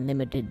and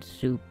unlimited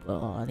soup,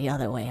 or the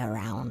other way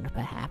around,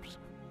 perhaps.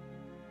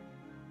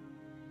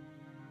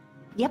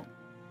 Yep.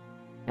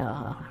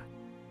 Oh,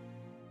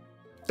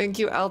 Thank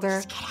you,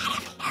 Elder. Just get out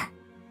of here.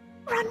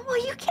 Run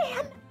while you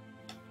can.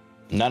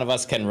 None of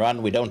us can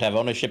run. We don't have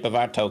ownership of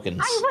our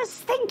tokens. I was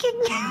thinking.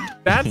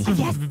 That's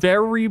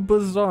very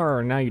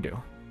bizarre. Now you do.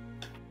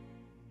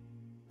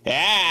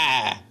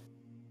 Yeah.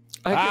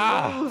 I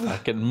can move. I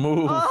can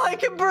move. Oh, I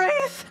can breathe.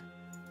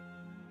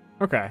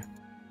 Okay.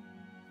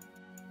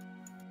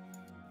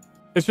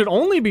 It should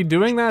only be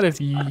doing that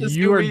if you are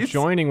Zoomies.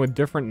 joining with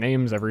different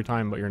names every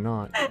time, but you're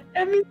not.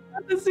 Emmy's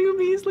got the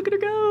zoomies. Look at her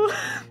go.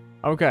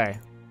 Okay.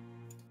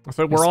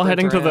 So we're all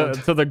heading to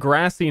the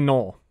grassy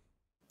knoll.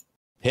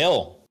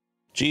 Hill.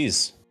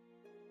 Jeez.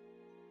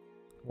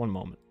 One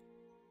moment.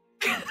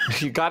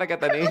 You gotta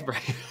get the name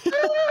right.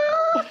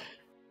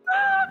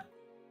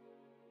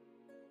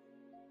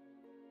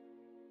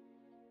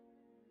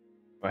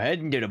 We're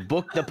heading to the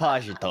book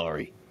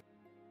depository.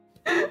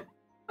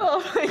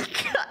 Oh my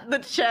god, the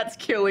chat's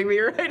killing me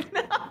right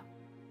now.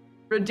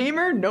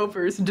 Redeemer,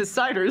 nopers,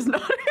 deciders,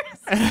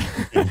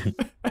 notters.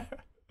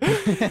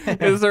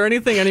 Is there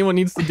anything anyone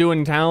needs to do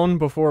in town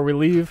before we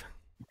leave?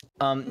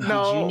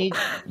 No.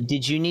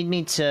 Did you need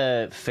me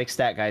to fix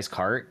that guy's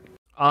cart?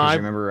 'Cause I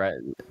remember, I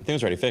think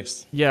it's already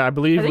fixed. yeah, I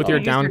believe I think with your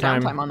you used your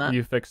downtime, downtime on that.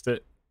 you fixed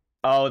it.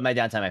 oh, with my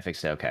downtime, I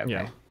fixed it. Okay.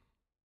 Yeah.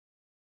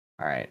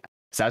 All right.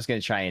 So I was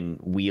gonna try and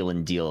wheel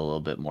and deal a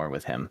little bit more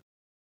with him.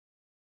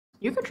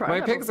 You could try. My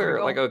that pigs before you are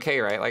go. like okay,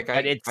 right? Like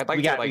But it's- I'd like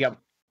we got- to we like got-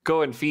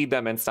 go and feed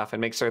them and stuff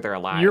and make sure they're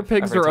alive. Your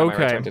pigs every are time I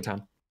return okay. to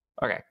town.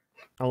 Okay.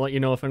 I'll let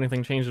you know if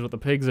anything changes with the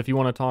pigs. If you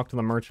want to talk to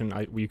the merchant,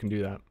 you can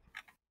do that.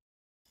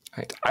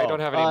 Right. I don't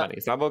have any money,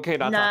 so I'm okay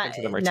not talking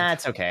to the merchant. Nah,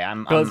 it's okay.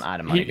 I'm Because out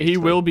of money. he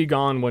will be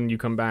gone when you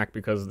come back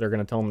because they're going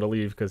to tell him to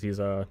leave because he's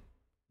a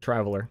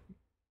traveler.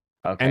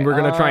 Okay. And we're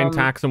going to try and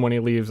tax him when he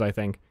leaves, I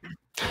think.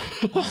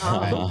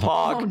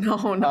 Oh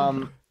no,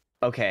 no.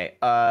 Okay.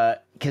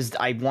 Because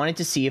I wanted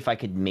to see if I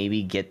could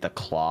maybe get the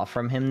claw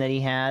from him that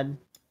he had.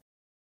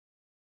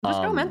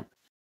 Just go, man.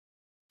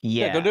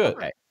 Yeah. go do it.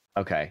 Okay.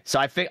 Okay. So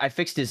I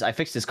fixed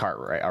his cart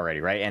already,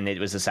 right? And it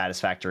was a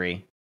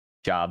satisfactory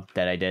job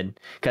that I did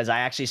because I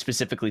actually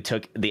specifically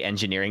took the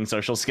engineering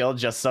social skill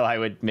just so I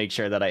would make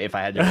sure that if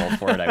I had to roll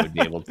for it, I would be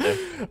able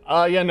to.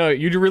 Yeah, no,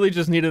 you really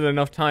just needed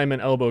enough time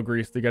and elbow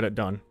grease to get it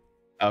done.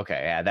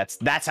 Okay, yeah,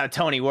 that's how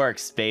Tony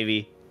works,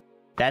 baby.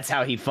 That's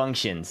how he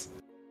functions.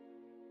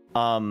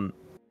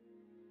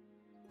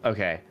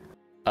 Okay.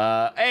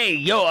 Hey,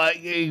 yo,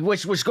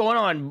 what's going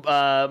on,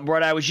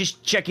 Brad? I was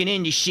just checking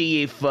in to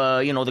see if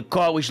the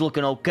car was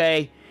looking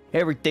okay.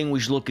 Everything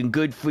was looking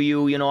good for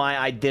you. You know,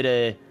 I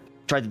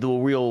tried to do a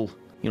real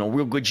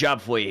good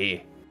job for you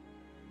here.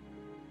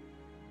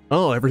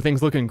 Oh,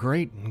 everything's looking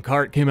great.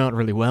 Cart came out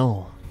really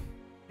well.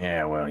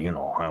 Yeah, well,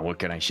 what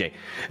can I say?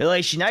 Hey,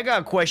 listen, I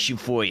got a question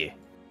for you.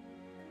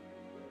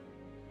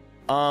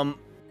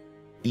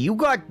 You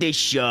got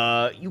this,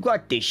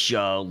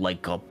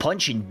 like a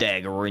punching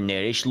dagger in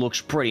there. This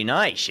looks pretty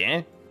nice,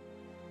 eh?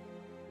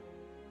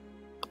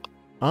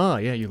 Ah,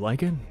 yeah, you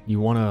like it? You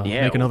want to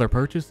Yeah, make well- another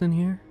purchase in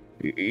here?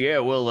 Yeah,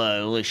 well,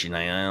 listen,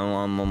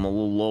 I'm a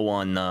little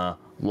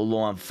low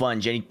on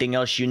funds. Anything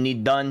else you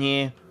need done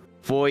here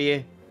for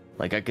you?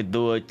 Like I could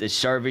do a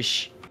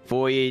service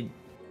for you?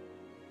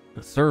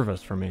 A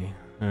service for me.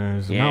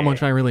 There's Yeah. not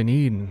much I really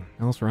need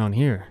else around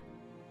here.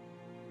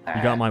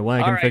 You got my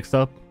wagon alright. fixed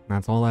up?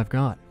 That's all I've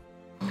got.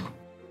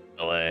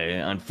 Well,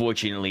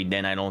 unfortunately,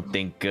 then I don't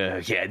think,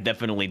 I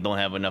definitely don't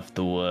have enough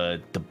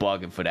to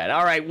bargain for that.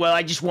 All right, well,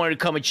 I just wanted to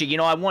come and check.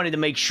 I wanted to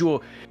make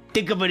sure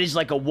think of it as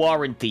like a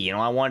warranty. You know,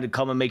 I wanted to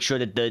come and make sure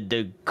that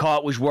the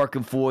cart was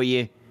working for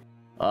you,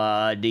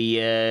 and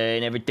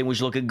everything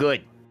was looking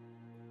good.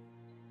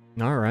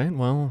 All right,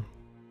 well,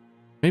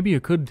 maybe you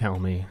could tell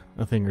me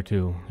a thing or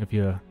two if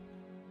you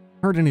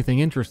heard anything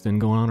interesting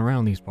going on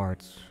around these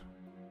parts.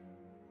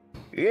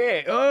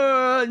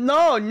 Yeah,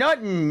 no,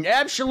 nothing.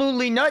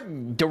 Absolutely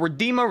nothing. The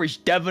Redeemer is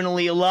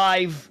definitely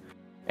alive,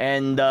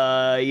 and,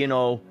 you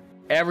know,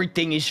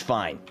 everything is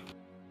fine.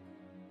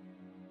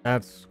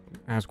 That's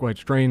quite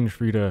strange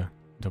for you to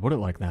put it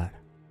like that.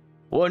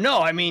 Well, no,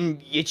 I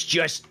mean, it's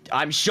just,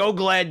 I'm so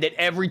glad that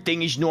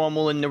everything is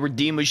normal and the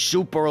Redeemer's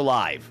super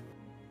alive.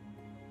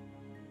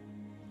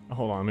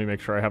 Hold on, let me make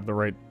sure I have the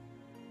right...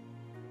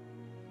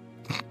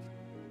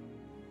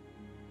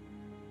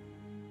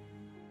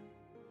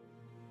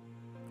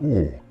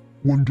 Oh,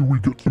 when do we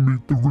get to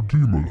meet the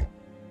Redeemer?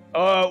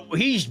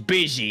 He's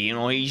busy, you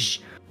know, he's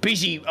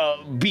busy,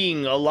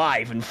 being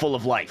alive and full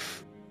of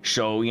life.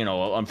 So, you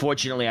know,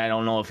 unfortunately, I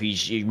don't know if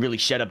he's really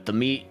set up to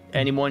meet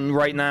anyone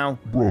right now.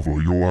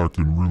 Brother, you're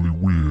acting really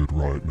weird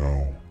right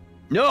now.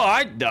 No,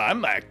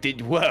 I'm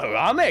acting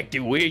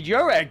weird.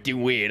 You're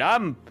acting weird.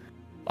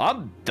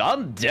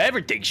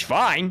 Everything's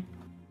fine.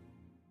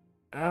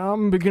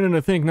 I'm beginning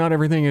to think not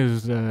everything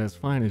is as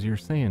fine as you're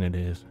saying it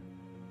is.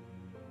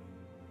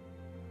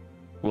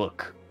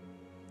 Look,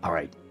 all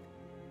right.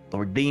 The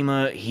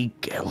Redeemer, he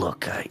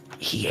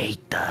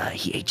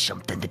ate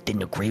something that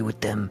didn't agree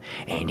with him,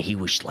 and he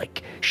was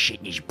like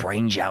shitting his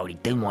brains out. He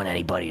didn't want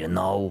anybody to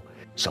know,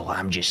 so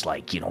I'm just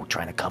like, you know,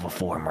 trying to cover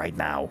for him right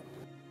now.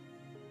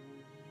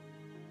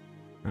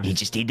 He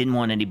didn't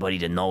want anybody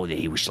to know that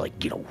he was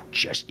like, you know,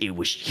 he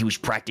was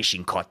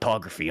practicing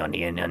cartography on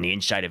the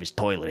inside of his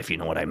toilet, if you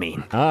know what I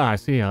mean. Ah, I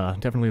see.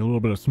 Definitely a little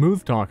bit of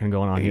smooth talking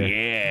going on here.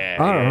 Yeah.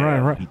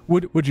 All right.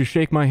 Would you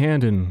shake my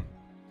hand and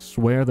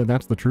swear that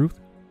that's the truth?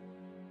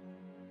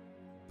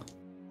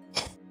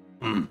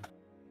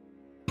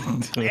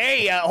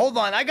 Hey, hold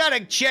on. I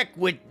gotta check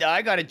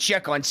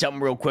on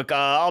something real quick.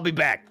 I'll be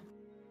back.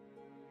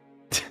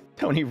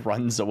 Tony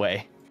runs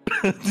away.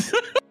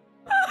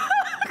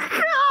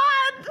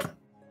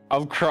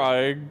 I'm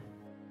crying.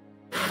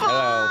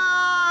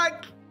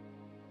 Fuck!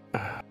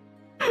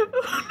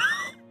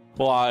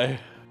 Why?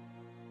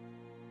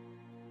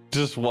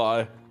 Just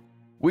why?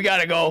 We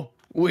gotta go.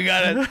 We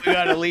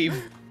gotta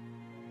leave.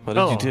 What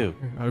did you do?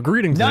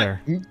 Greetings there.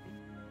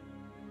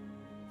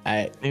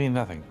 Maybe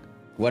nothing.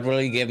 What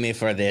will you give me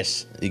for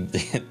this? He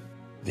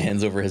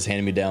hands over his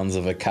hand-me-downs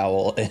of a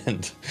cowl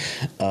and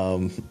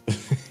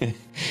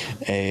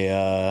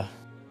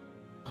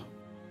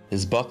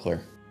his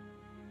buckler.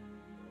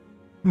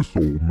 This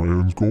old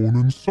man's going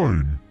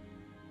insane.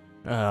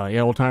 Yeah,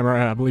 old timer,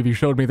 I believe you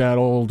showed me that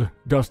old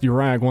dusty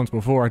rag once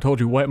before. I told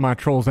you wipe my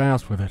troll's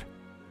ass with it.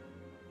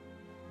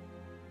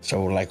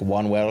 So, like,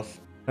 one wealth?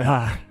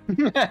 Could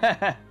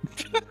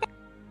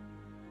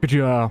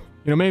you,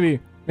 maybe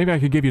I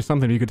could give you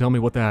something if you could tell me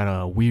what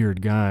that,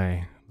 weird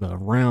guy, the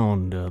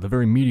round, the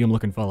very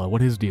medium-looking fella,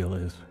 what his deal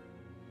is.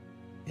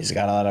 He's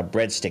got a lot of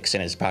breadsticks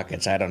in his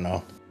pockets, I don't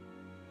know.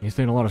 He's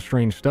saying a lot of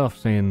strange stuff,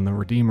 saying the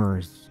Redeemer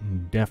is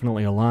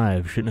definitely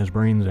alive, shitting his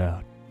brains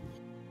out.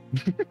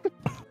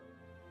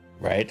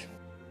 Right?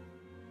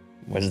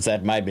 What is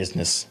that my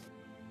business?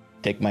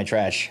 Take my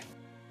trash.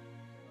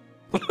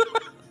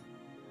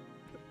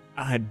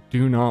 I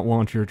do not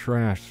want your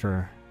trash,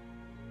 sir.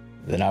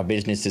 Then our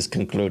business is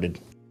concluded.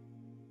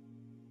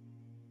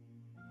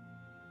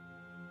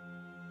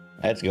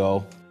 Let's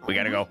go. We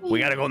gotta go. We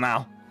gotta go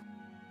now.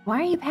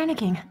 Why are you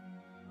panicking?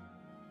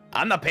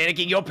 I'm not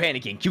panicking. You're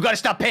panicking. You gotta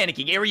stop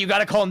panicking. Ari, you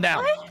gotta calm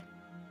down. What?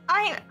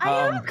 I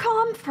am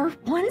calm for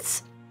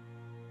once.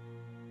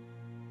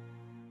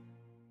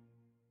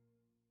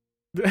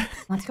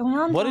 What's going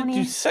on, What Tony? did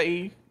you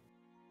say?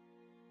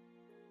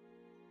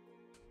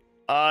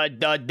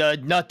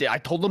 Nothing. I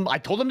told him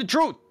the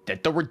truth.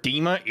 That the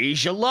Redeemer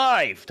is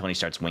alive. Tony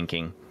starts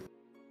winking.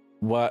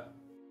 What?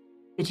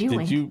 Did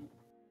you?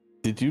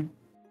 Did you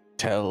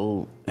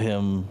tell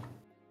him?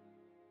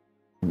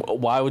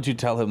 Why would you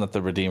tell him that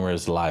the Redeemer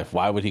is alive?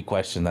 Why would he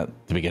question that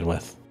to begin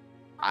with?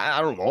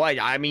 I don't know.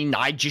 I mean,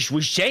 I just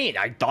was saying.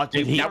 I thought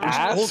Did he that was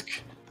ask?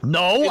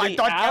 No, Did I he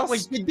thought that ask?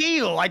 was the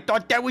deal. I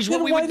thought that was what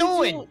Then we why were did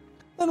doing.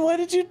 Then why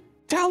did you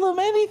tell him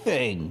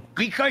anything?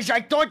 Because I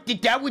thought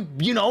that would,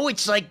 you know,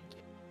 it's like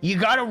you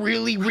gotta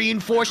really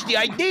reinforce the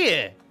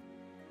idea.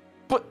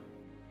 But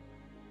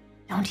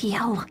Don't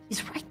yell.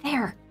 He's right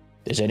there.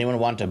 Does anyone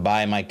want to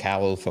buy my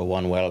cowl for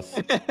one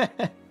wealth?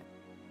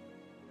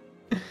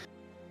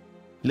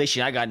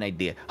 Listen, I got an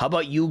idea. How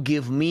about you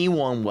give me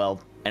one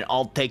wealth and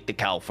I'll take the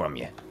cowl from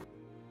you?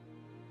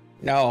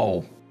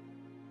 No.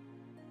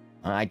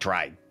 I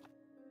tried.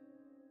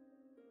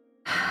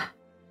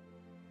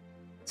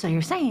 So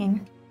you're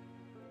saying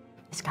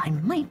this guy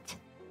might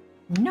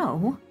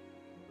know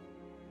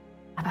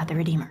about the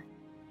Redeemer?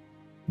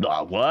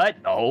 What?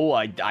 Oh,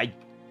 I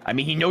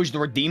mean, he knows the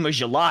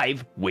Redeemer's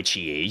alive, which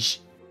he is.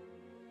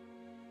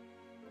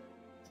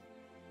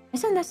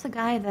 Isn't this the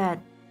guy that...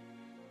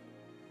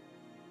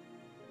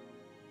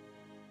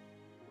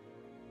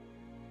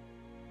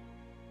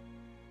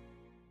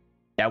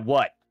 That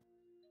what?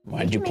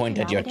 Why'd you point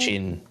at your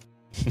chin?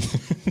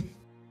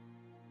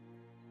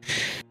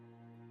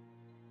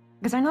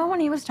 Because I know when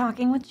he was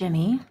talking with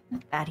Jimmy,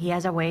 that he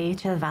has a way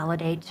to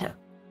validate.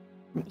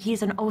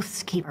 He's an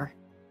oaths keeper.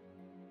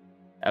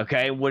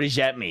 Okay, what does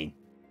that mean?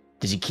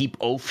 Does he keep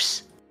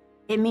oaths?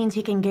 It means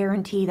he can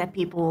guarantee that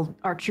people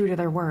are true to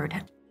their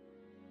word.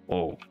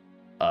 Oh.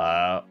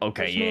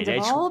 Okay, Which yeah, means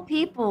that's... of all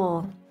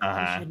people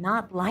you should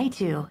not lie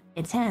to,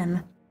 it's him.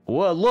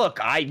 Well, look,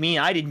 I mean,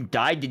 I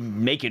didn't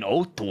make an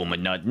oath to him or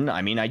nothing.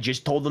 I mean, I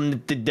just told him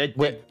that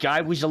that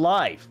guy was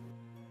alive.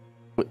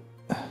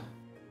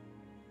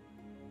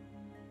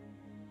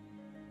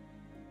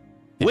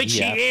 Which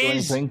he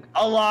is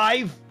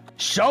alive.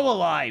 So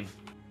alive.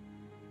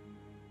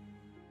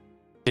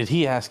 Did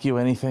he ask you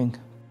anything?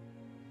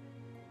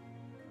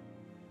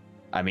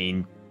 I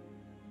mean,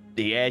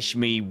 he asked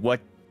me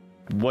what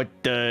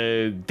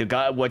the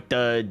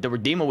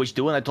Redeemer was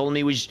doing. I told him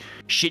he was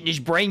shitting his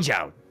brains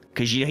out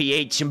because he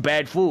ate some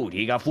bad food.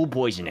 He got food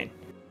poisoning.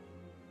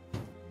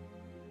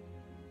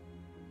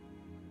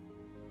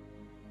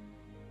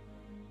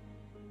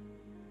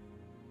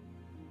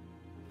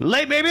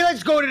 Maybe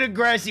let's go to the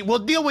grassy. We'll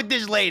deal with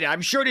this later.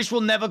 I'm sure this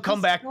will never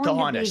come back to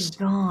haunt us. He's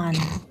gone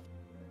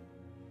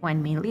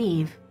when we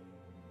leave.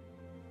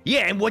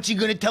 Yeah, and what's he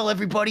gonna tell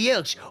everybody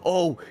else?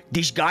 Oh,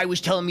 this guy was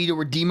telling me the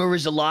Redeemer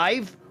is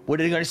alive? What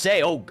are they gonna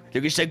say? Oh,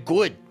 they're gonna say,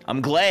 good, I'm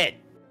glad.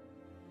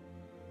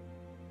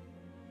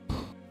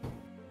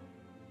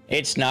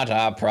 It's not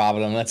our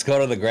problem. Let's go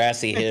to the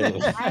grassy hill.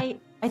 I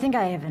think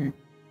I haven't.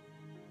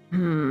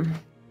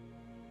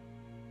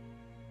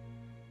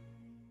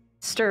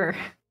 Ster.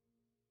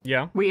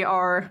 Yeah? We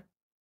are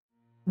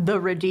the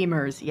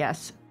Redeemers,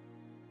 yes.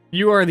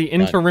 You are the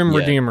interim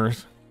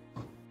redeemers.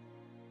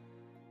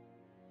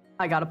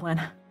 I got a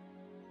plan.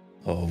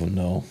 Oh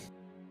no.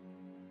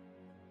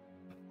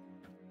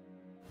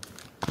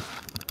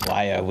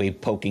 Why are we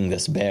poking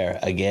this bear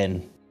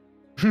again?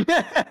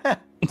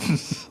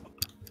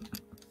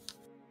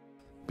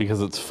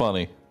 Because it's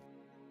funny.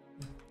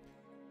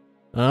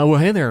 Well,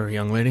 hey there,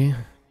 young lady.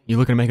 You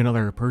looking to make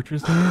another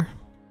purchase there?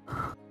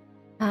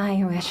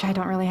 I wish. I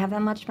don't really have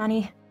that much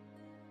money.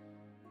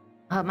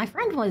 My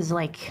friend was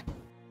like...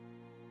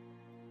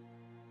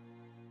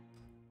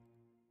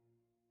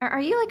 Are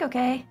you like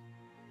okay?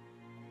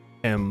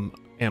 Am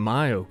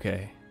I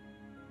okay?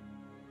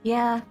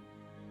 Yeah.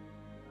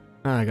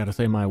 I gotta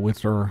say my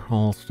wits are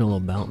all still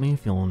about me.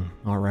 Feeling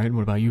alright.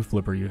 What about you,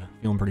 Flipper? You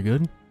feeling pretty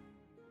good?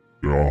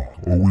 Yeah,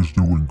 always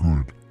doing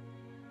good.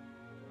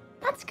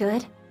 That's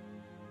good.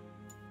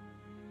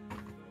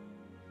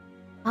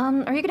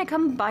 Are you gonna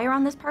come by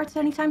around this parts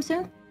anytime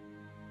soon?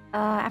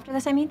 After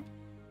this, I mean?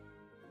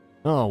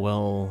 Oh,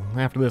 well,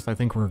 after this I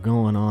think we're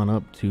going on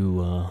up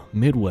to,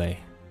 Midway.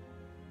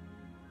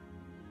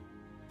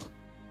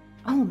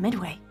 Oh,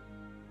 Midway.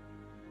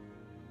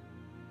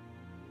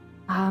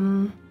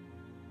 Do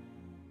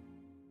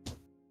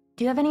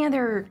you have any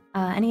other,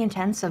 any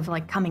intents of,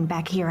 like, coming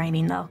back here, I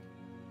mean, though?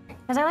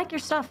 Because I like your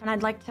stuff, and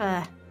I'd like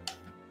to...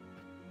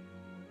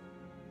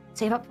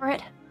 save up for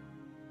it?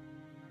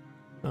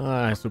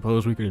 I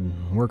suppose we could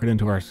work it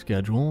into our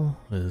schedule.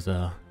 There's,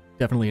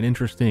 definitely an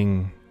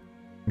interesting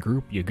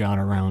group you got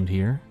around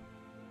here.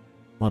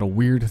 A lot of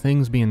weird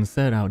things being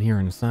said out here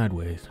in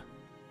Sideways.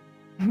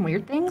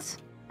 Weird things?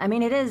 I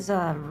mean, it is,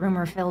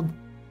 rumor-filled,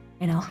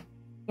 you know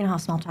how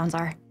small towns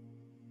are.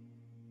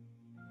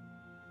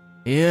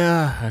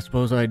 Yeah, I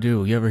suppose I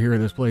do. You ever hear of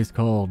this place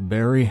called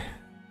Barry?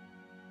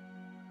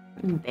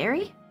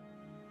 Barry?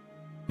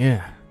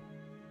 Yeah.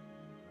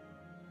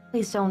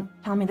 Please don't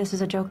tell me this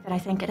is a joke that I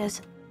think it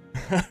is.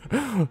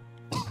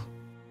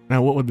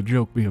 Now, what would the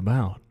joke be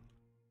about?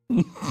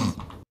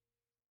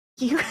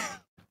 You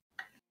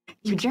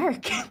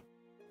jerk.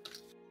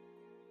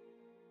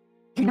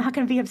 You're not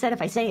gonna be upset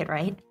if I say it,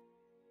 right?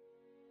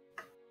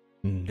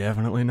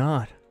 Definitely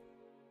not.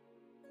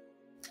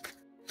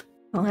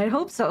 Well, I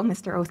hope so,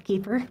 Mr.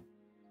 Oathkeeper.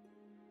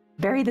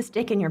 Bury the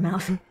stick in your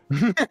mouth.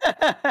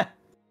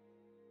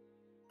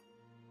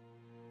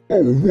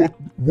 Oh,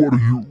 what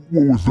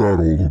was that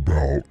all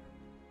about?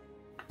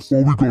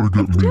 Well, we gotta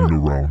get mean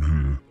around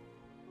here.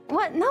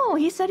 What? No,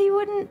 he said he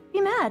wouldn't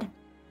be mad.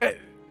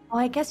 Oh,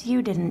 I guess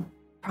you didn't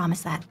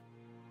promise that.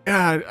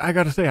 Yeah, I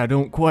gotta say, I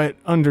don't quite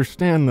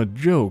understand the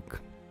joke.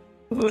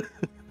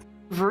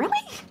 Really?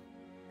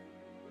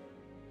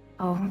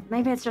 Oh,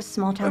 maybe it's just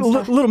small town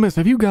stuff. Little miss,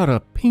 have you got a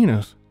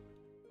penis?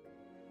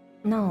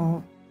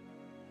 No.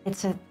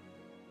 It's a...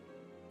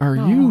 Are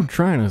you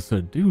trying to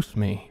seduce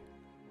me?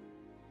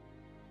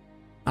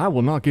 I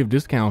will not give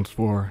discounts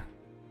for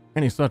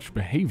any such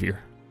behavior.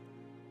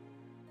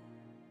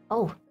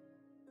 Oh.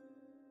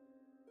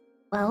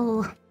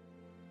 Well,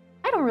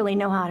 I don't really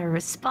know how to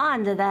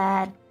respond to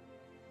that.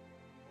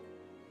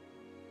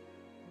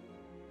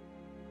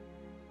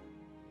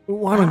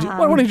 Why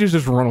don't you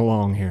just run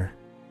along here?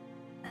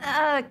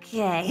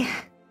 Okay.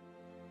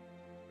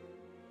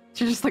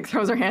 She just like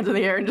throws her hands in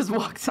the air and just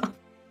walks off.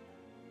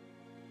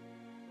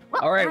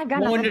 Well, all right, I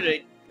got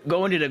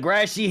going to the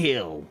grassy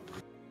hill.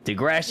 The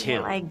grass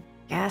hill. I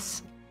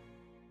guess.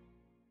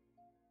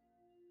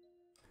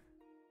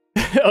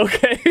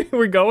 Okay,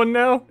 we're going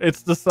now?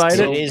 It's decided?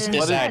 It is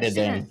decided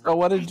then. So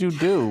what did you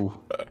do?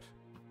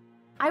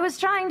 I was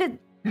trying to.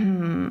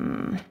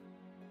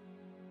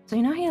 So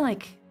you know how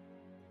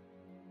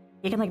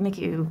he can make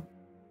you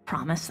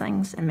promise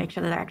things and make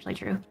sure that they're actually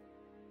true.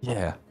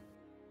 Yeah.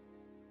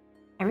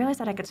 I realized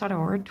that I could sort of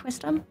word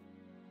twist him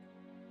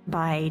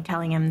by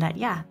telling him that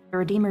the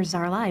Redeemers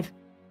are alive,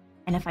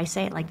 and if I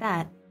say it like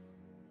that,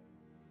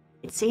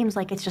 it seems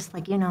like it's just a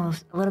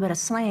little bit of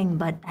slang,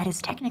 but that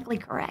is technically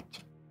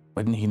correct.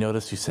 Wouldn't he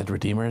notice you said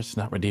Redeemers,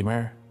 not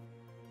Redeemer?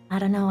 I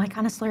don't know. I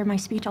kind of slur my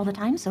speech all the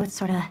time, so it's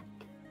sort of, I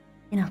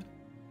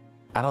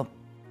don't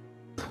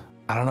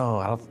know.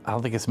 I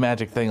don't think his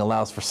magic thing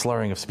allows for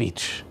slurring of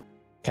speech.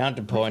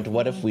 Counterpoint,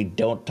 what if we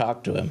don't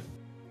talk to him?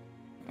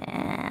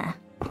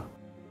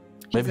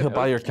 Maybe he'll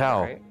buy your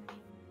cow. Right?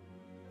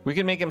 We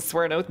can make him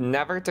swear an oath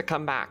never to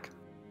come back.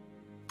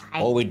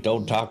 Or we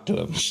don't talk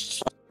to him.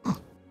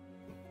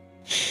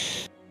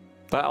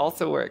 That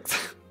also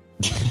works.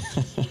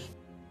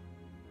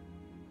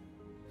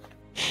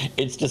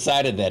 It's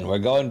decided then. We're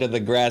going to the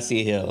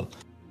grassy hill.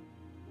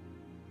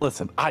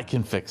 Listen, I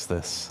can fix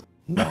this.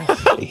 No,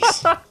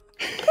 please.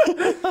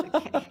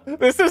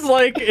 This is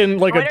like in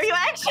What are you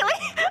actually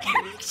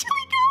going?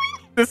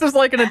 This is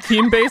like in a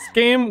team-based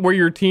game where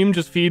your team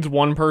just feeds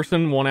one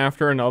person one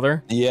after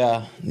another.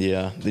 Yeah.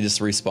 They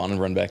just respawn and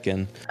run back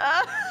in.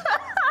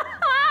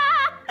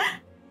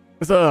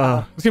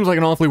 It seems like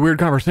an awfully weird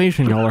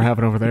conversation y'all are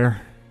having over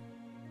there.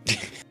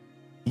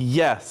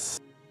 Yes,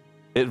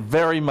 it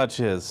very much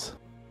is.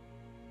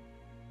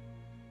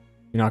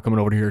 You're not coming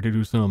over here to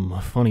do some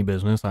funny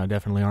business. I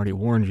definitely already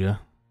warned you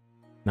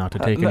not to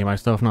take any of my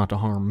stuff, not to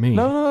harm me.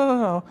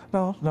 No.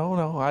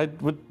 I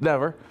would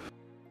never.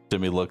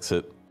 Jimmy looks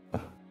at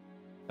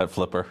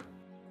Flipper.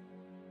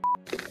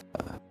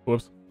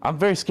 Whoops. I'm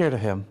very scared of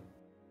him.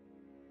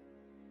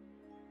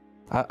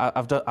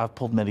 I've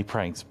pulled many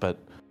pranks, but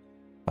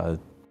I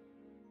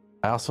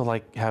also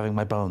like having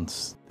my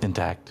bones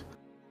intact.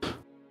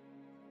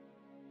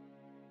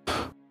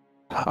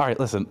 All right,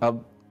 listen.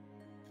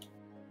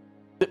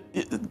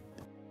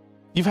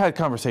 You've had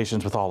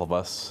conversations with all of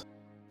us,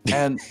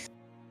 and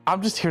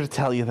I'm just here to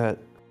tell you that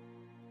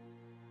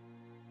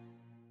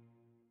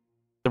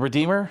the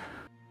Redeemer,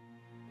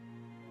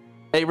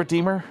 a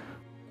Redeemer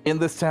in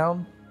this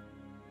town,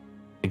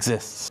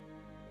 exists,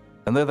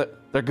 and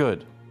they're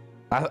good.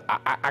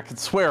 I can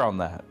swear on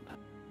that.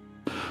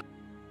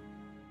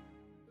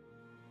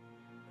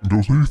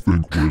 Does he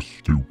think we're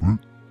stupid?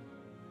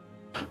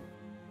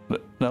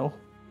 No.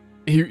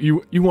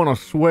 You want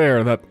to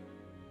swear that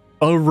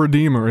a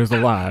Redeemer is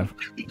alive?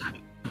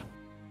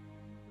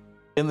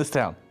 In this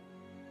town.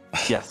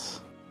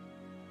 Yes.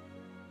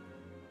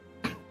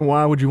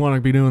 Why would you want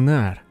to be doing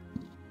that?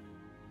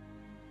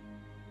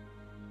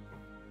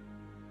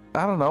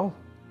 I don't know.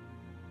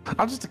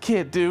 I'm just a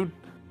kid, dude.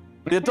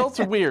 The adults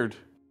are weird.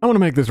 I want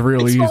to make this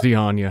real easy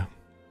on you.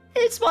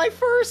 It's my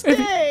first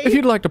day. If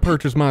you'd like to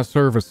purchase my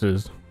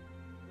services,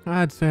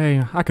 I'd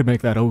say I could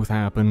make that oath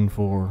happen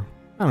for,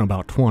 I don't know,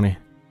 about 20.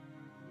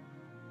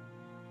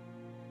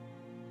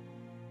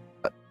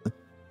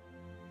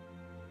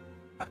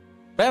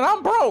 Man,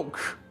 I'm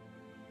broke.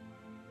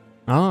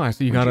 Oh, I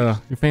see you got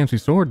your fancy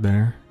sword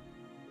there.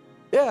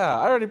 Yeah,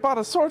 I already bought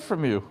a sword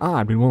from you.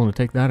 I'd be willing to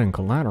take that in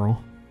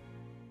collateral.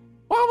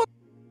 Why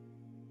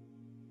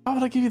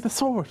would I give you the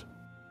sword?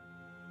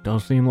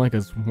 Does seem like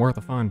it's worth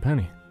a fine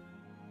penny.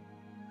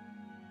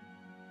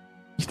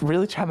 You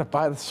really trying to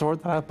buy the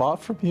sword that I bought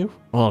from you?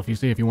 Well, if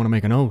you want to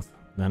make an oath,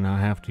 then I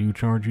have to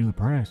charge you the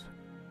price.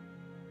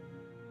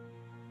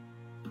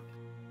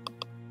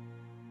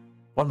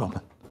 One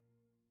moment.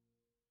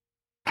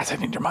 Guys, I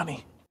need your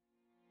money.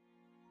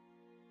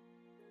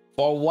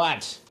 For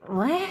what?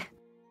 What?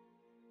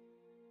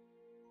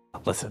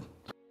 Listen.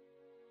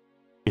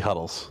 He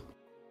huddles.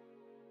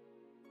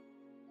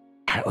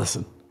 All right,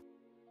 listen.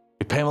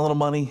 We pay him a little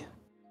money.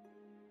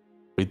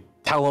 We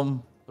tell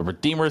him the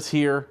Redeemer's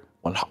here.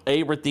 When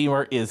a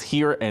Redeemer is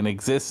here and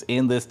exists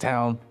in this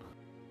town,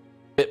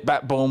 bit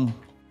bat boom,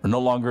 we're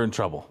no longer in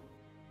trouble.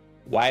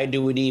 Why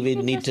do we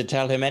even need to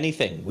tell him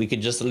anything? We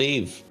could just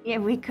leave. Yeah,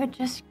 we could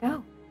just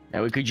go.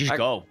 Yeah, we could just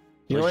go.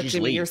 You know Let's what, just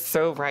Jimmy? leave. You're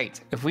so right.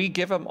 If we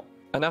give him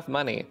enough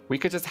money, we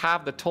could just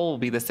have the toll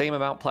be the same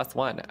amount plus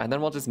 1, and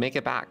then we'll just make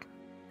it back.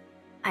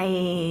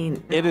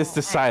 It is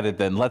decided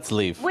then. Let's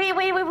leave. Wait.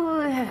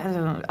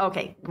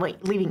 Okay,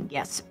 wait, leaving,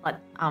 yes, but,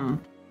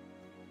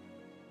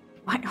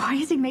 why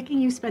is he making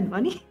you spend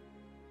money?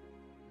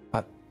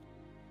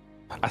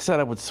 I said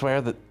I would swear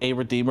that a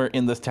Redeemer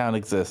in this town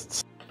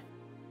exists.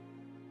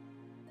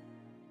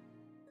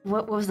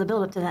 What was the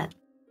build-up to that?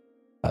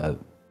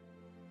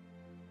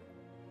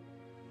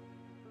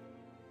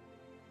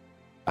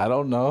 I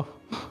don't know.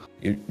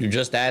 You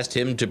just asked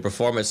him to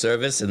perform a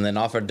service and then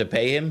offered to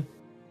pay him?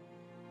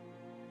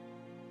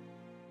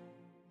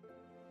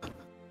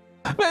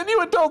 Man,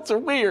 you adults are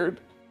weird.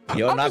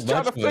 You're I'm not just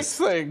trying much to of a fix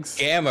things.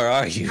 scammer,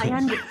 are you?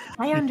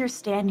 I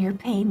understand your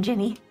pain,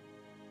 Jimmy.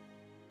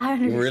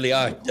 You really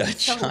are a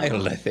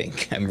child, I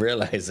think. I'm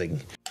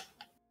realizing.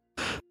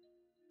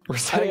 We're I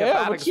setting a am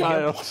bad a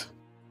example. child.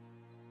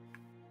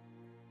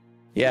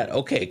 Yeah,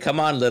 okay, come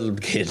on, little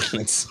kid.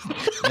 Let's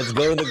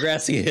go to the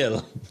grassy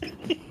hill.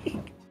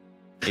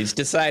 It's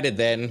decided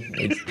then.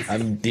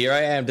 Here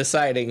I am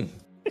deciding.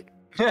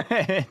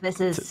 This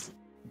is.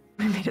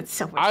 I made it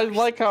so much I worse.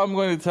 like how I'm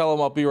going to tell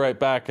him I'll be right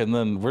back, and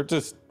then we're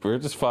just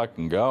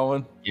fucking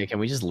going. Yeah, can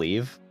we just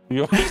leave?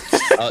 You-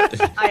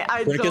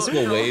 I Marcus don't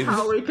will know wave.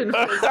 how we can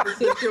fix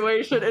the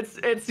situation. It's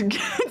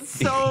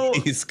so.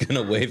 He's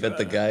gonna wave at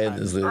the guy in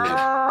his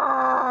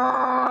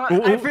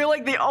I feel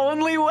like the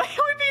only way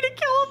would be to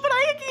kill him, but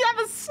I have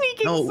a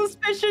sneaking No.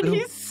 suspicion No.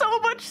 he's so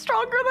much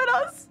stronger than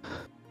us.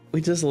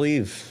 We just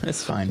leave.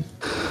 It's fine.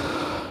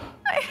 I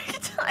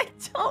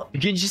don't. You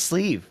can just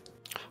leave.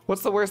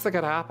 What's the worst that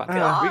could happen?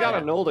 God. We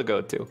got a knoll to go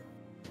to.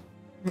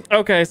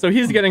 Okay, so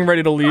he's getting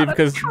ready to leave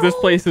because this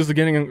place is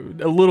getting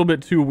a little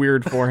bit too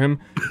weird for him.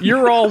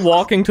 You're all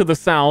walking to the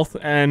south,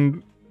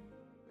 and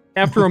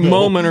after a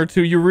moment or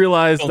two, you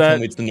realize Don't tell that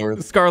me it's the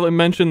north. Scarlet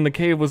mentioned the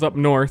cave was up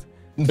north.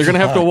 They're gonna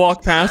have to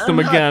walk past him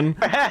again.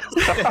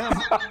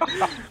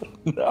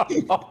 No.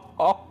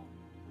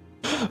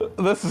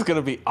 This is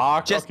gonna be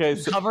awkward. Just Okay,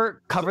 so,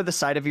 cover the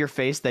side of your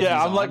face that yeah,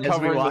 he's I'm like on as we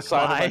covering the walk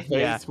side by. of my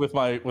face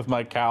Yeah. with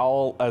my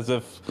cowl as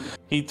if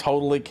he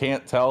totally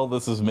can't tell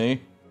this is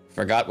me.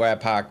 Forgot where I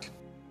parked.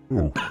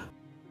 Oh.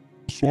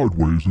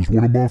 Sideways is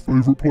one of my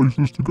favorite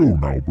places to go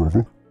now,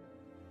 brother.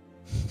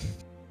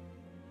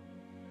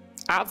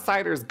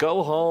 Outsiders,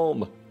 go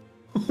home.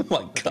 Oh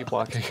my god. Keep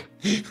walking.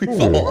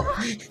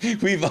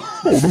 We've all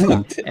Oh, no,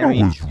 fucked it. that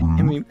was rude.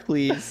 I mean,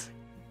 please.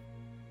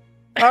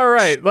 All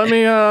right, let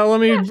me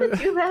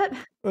Do that.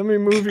 let me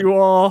move you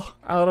all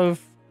out of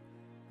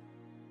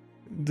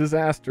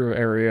disaster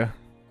area.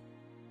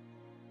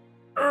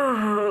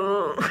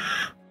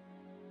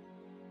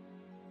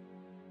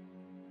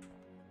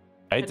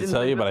 I hate to didn't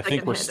tell you, think but the I think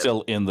second we're hand.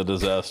 still in the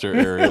disaster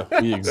area.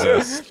 We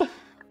exist. We're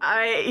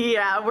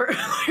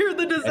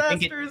the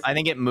disasters. I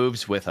think it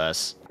moves with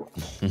us.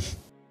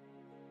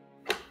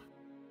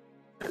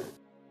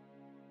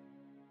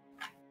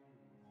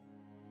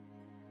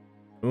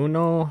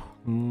 Uno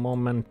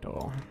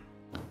momento.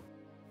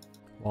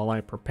 While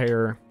I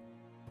prepare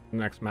the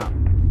next map.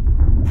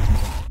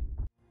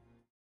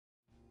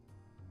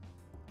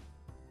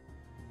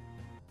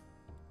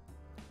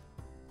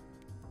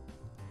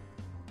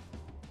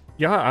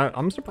 Yeah,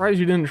 I'm surprised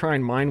you didn't try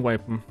and mind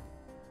wipe him.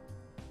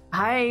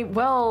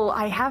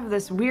 I have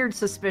this weird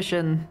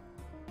suspicion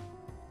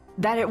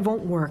that it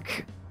won't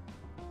work.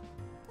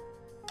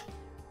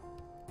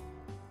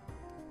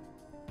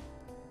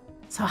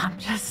 So I'm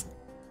just.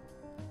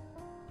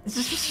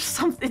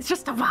 It's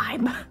just a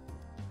vibe.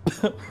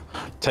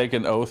 Take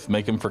an oath,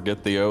 make him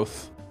forget the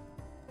oath.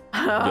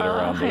 Get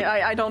around it.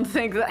 I don't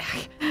think that.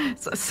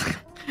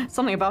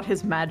 Something about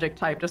his magic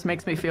type just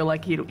makes me feel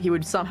like he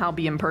would somehow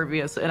be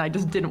impervious, and I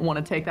just didn't want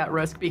to take that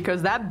risk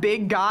because that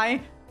big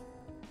guy.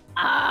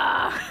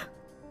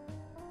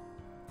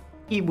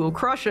 He will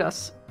crush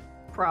us.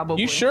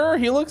 Probably. You sure?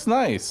 He looks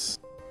nice.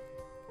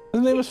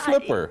 His name is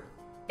Flipper.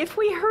 If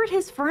we hurt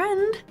his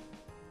friend,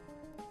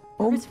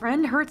 his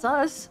friend hurts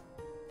us.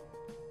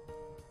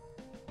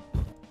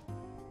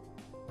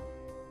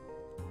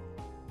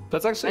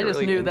 That's actually I a just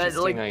really knew that,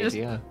 interesting like, just-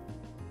 idea.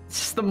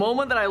 Just the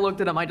moment that I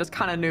looked at him, I just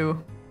kind of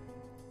knew.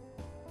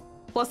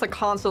 Plus, the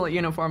consulate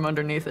uniform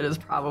underneath it is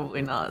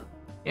probably not,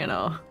 you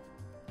know.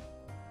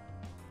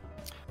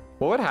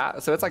 What would happen?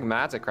 So it's like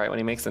magic, right? When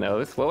he makes an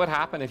oath, what would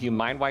happen if you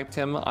mind wiped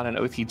him on an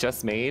oath he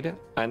just made,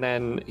 and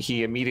then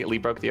he immediately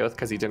broke the oath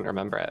because he didn't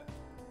remember it?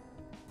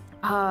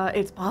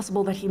 It's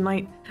possible that he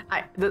might.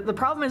 The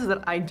problem is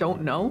that I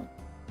don't know,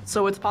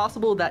 so it's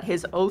possible that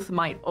his oath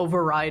might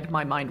override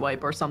my mind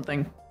wipe or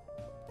something.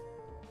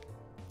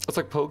 It's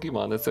like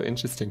Pokemon. That's so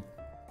interesting.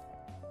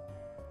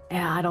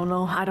 Yeah, I don't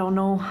know.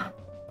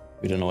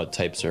 We don't know what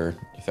types are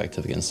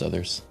effective against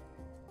others.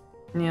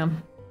 Yeah.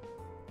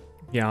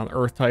 Yeah,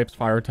 earth types,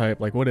 fire type,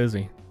 like what is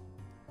he?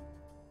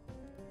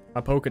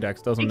 A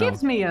Pokedex doesn't He know.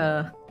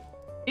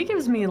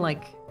 gives me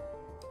like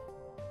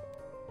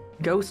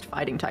ghost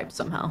fighting type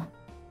somehow.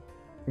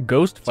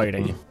 Ghost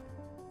fighting.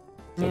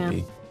 Yeah.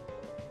 Okay.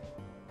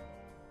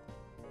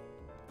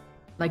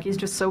 Like he's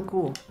just so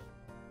cool.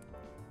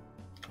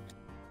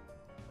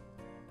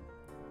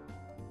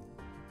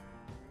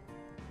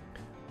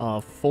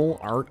 Full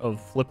art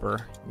of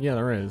Flipper. Yeah,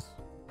 there is.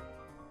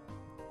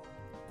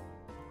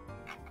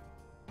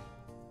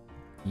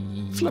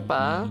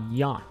 Flipper?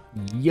 Yeah.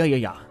 Yeah.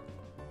 Yeah.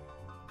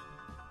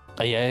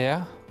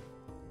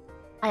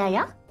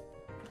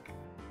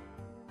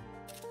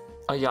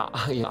 Oh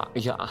yeah,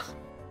 yeah.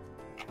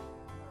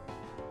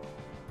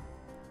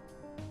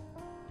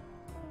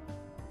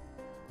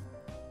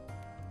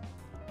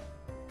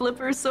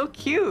 Flipper's so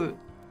cute.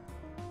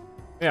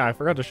 Yeah, I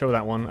forgot to show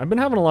that one. I've been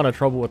having a lot of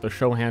trouble with the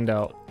show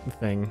handout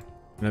thing,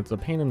 and it's a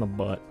pain in the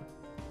butt.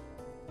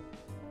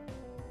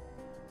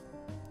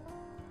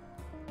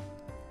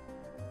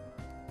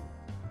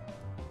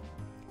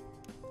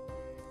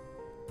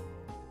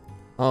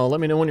 Let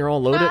me know when you're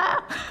all loaded.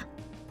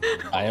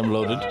 I am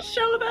loaded.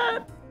 Show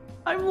that.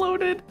 I'm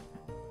loaded.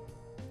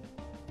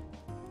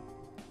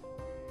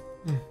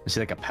 I see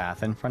like a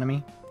path in front of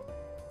me.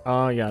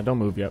 Yeah, don't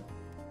move yet.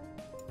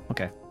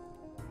 Okay.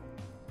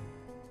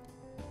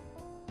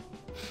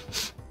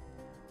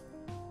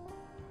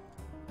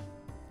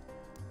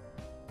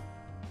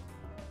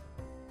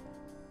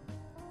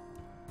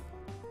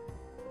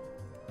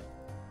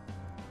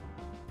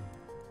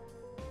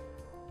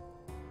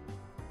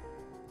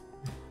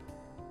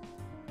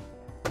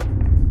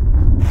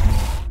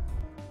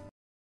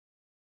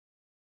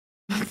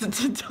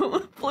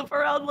 Don't flip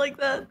around like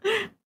that.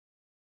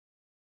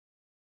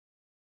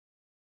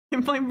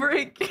 It might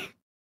break.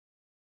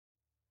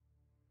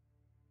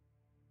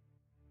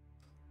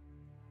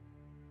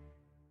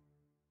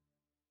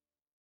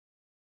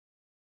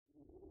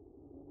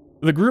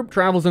 The group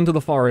travels into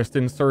the forest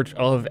in search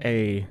of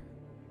a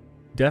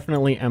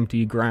definitely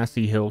empty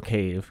grassy hill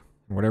cave,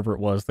 or whatever it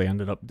was they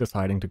ended up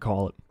deciding to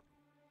call it.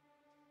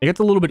 It gets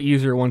a little bit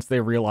easier once they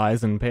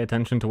realize and pay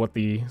attention to what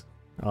the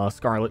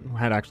Scarlet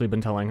had actually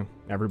been telling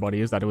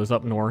everybody, is that it was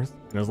up north,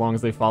 and as long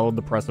as they followed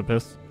the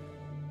precipice,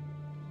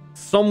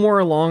 somewhere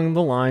along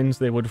the lines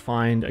they would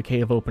find a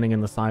cave opening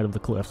in the side of the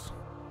cliffs.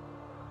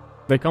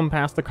 They come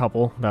past a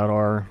couple that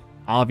are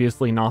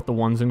obviously not the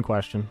ones in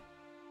question,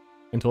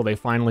 until they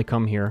finally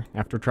come here,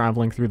 after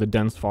traveling through the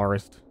dense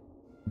forest,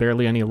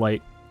 barely any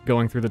light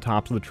going through the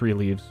tops of the tree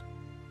leaves,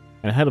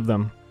 and ahead of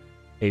them,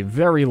 a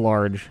very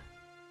large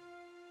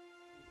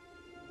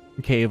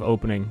cave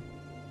opening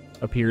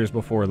appears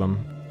before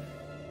them.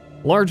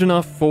 Large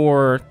enough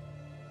for...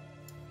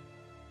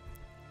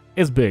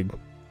 It's big.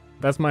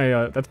 That's my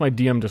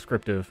DM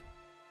descriptive.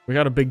 We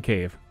got a big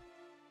cave.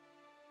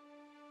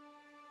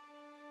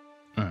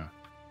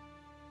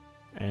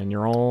 And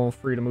you're all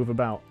free to move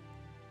about.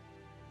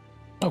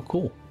 Oh,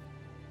 cool.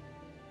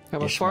 Now,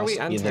 This before we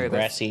must be enter the this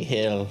grassy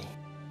hill.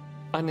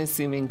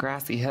 unassuming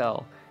grassy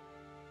hill,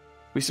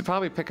 we should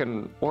probably pick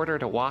an order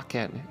to walk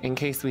in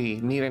case we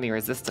meet any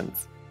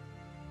resistance.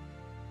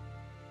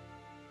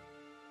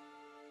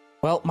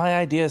 Well, my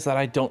idea is that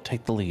I don't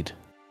take the lead.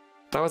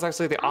 That was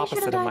actually the I should've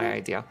opposite of my done it.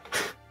 idea.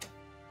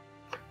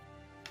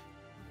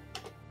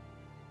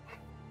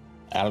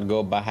 I'll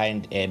go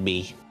behind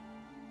Abby.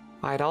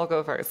 Alright, I'll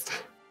go first.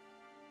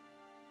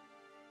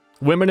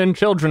 Women and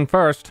children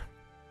first.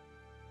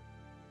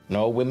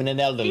 No women and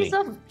elderly.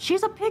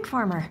 She's a pig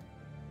farmer.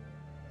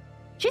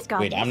 She's got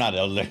Wait, this. I'm not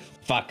elder.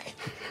 Fuck.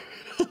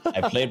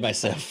 I played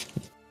myself.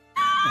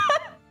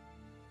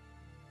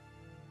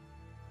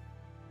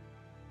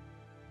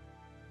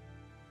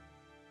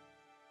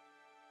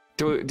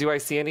 Do I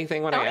see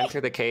anything when I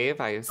enter the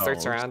cave? I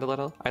search Oh. around a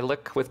little. I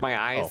look with my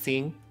eyes, Oh.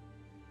 seeing.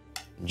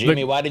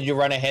 Jimmy, why did you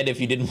run ahead if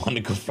you didn't want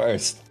to go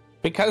first?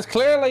 Because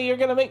clearly you're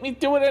gonna make me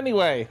do it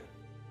anyway.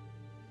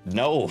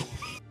 No.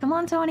 Come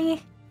on,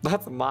 Tony.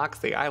 That's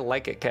Moxie. I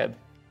like it, kid.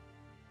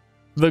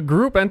 The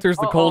group enters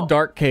the cold,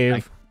 dark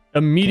cave,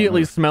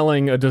 immediately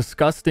smelling a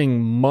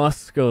disgusting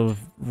musk of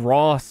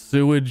raw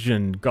sewage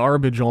and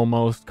garbage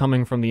almost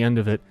coming from the end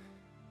of it.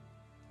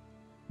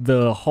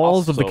 The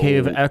halls of the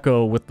cave Also-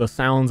 echo with the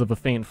sounds of a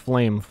faint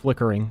flame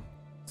flickering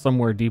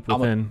somewhere deep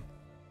within.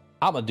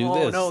 I'm gonna do Oh,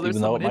 this, no, there's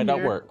even though someone it might in not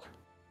here. work.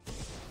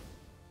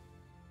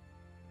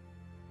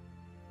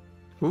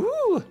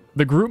 Ooh,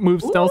 The group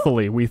moves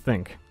stealthily, we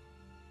think.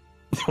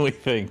 We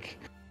think.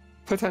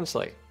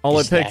 potentially. All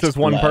Is it takes that is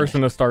one blood?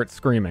 person to start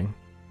screaming.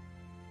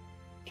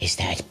 Is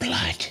that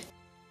blood?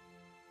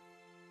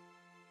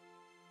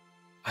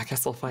 I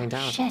guess we'll find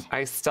out. Shit.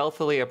 I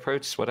stealthily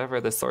approached whatever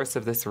the source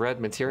of this red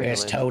material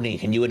Where's is. Tony?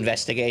 Can you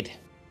investigate?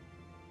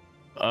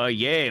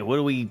 Yeah. What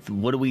do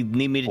we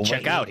need me to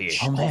check out here?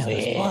 Oh man, Over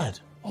there's here. blood.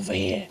 Over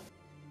here.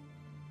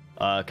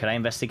 Can I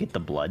investigate the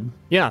blood?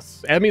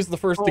 Yes, Emmy's the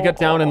first to get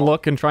down and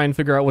look and try and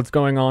figure out what's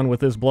going on with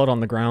this blood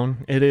on the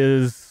ground. It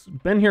is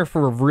been here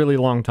for a really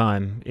long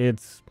time.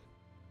 It's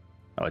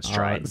Oh, it's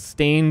dried.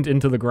 stained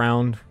into the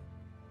ground.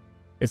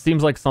 It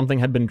seems like something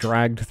had been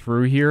dragged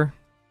through here,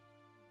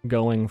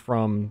 going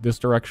from this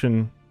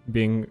direction,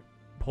 being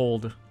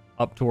pulled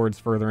up towards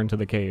further into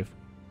the cave.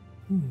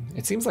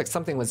 It seems like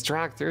something was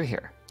dragged through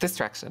here. This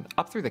direction,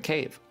 up through the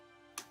cave.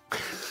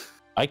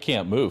 I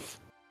can't move.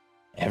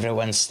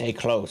 Everyone stay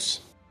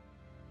close.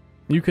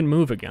 You can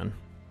move again.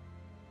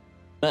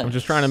 I'm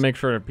just trying to make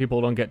sure that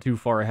people don't get too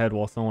far ahead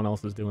while someone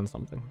else is doing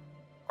something.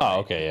 Oh,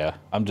 okay, yeah.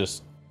 I'm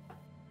just.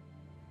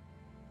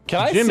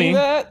 Can I Jimmy. see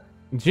that?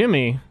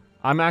 Jimmy,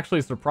 I'm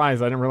actually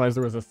surprised. I didn't realize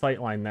there was a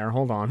sight line there.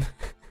 Hold on.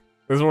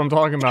 This is what I'm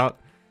talking about.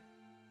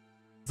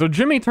 So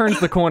Jimmy turns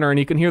the corner and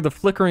he can hear the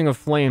flickering of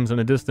flames in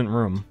a distant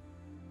room.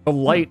 The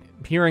light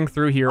peering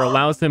through here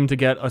allows him to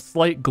get a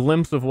slight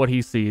glimpse of what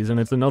he sees, and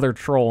it's another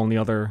troll in the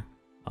other,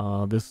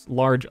 this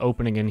large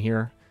opening in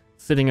here,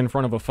 sitting in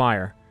front of a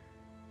fire.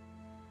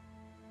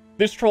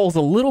 This troll's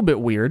a little bit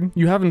weird.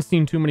 You haven't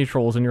seen too many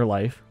trolls in your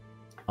life,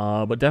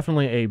 but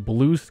definitely a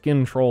blue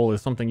skin troll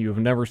is something you have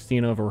never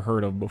seen of or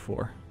heard of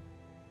before.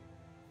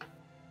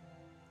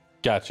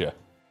 Gotcha.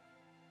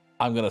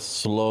 I'm gonna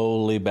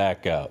slowly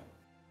back out.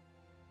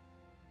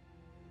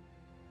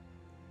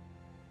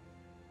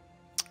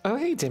 Oh,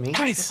 hey, Jimmy.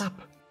 Guys! What's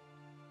up?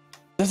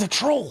 There's a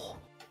troll.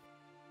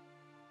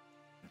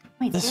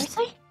 Wait, This-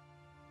 seriously?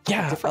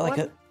 Yeah, I different like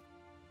one? it.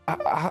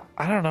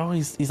 I don't know.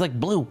 He's like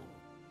blue.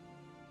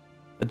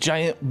 A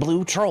giant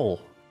blue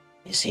troll.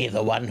 Is he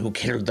the one who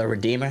killed the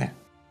Redeemer?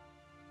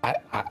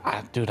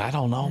 Dude, I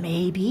don't know.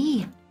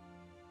 Maybe.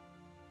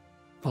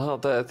 Well,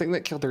 the thing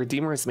that killed the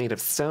Redeemer is made of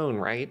stone,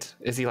 right?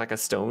 Is he like a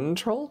stone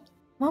troll?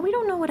 Well, we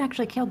don't know what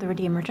actually killed the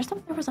Redeemer, just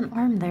that there was an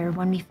arm there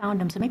when we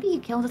found him, so maybe he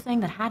killed a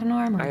thing that had an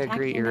arm or I attacked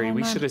agree, him that Erie. had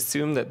We an arm. should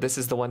assume that this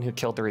is the one who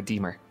killed the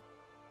Redeemer.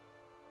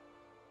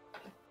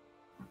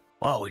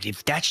 Oh,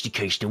 if that's the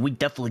case, then we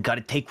definitely got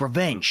to take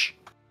revenge.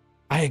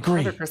 I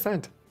agree.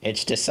 100%.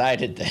 It's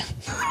decided then.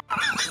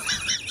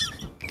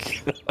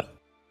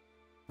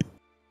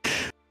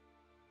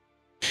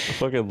 I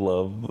fucking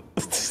love.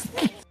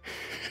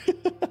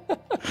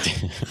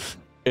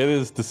 It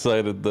is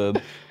decided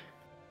then.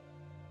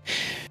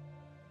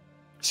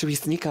 Should we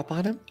sneak up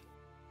on him?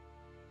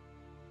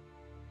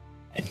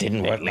 It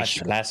didn't work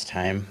much last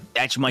time.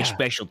 That's my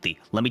specialty.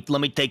 Let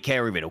me take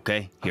care of it,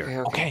 okay?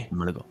 Here. Okay. I'm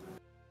gonna go.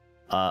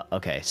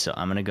 Okay, so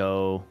I'm gonna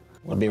go.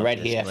 We'll be right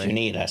this here if way. you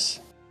need us.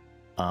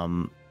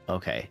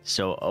 Okay,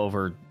 so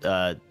over,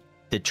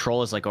 the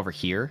troll is like over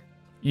here.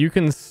 You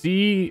can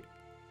see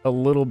a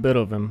little bit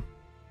of him.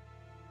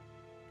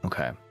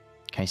 Okay.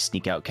 Can I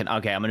sneak out?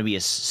 Okay, I'm gonna be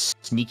as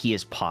sneaky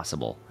as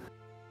possible.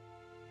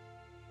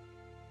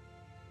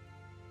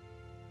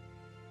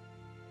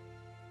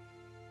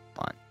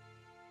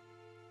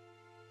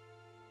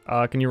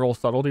 Can you roll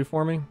subtlety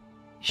for me?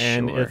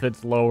 And Sure. if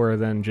it's lower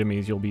than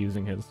Jimmy's, you'll be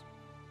using his.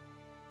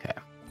 Okay.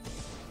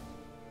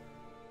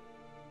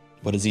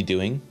 What is he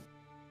doing?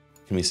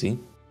 Can we see?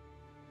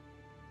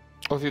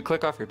 Well, if you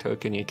click off your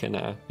token, you can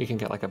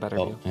get like a better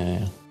Oh, view.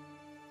 yeah.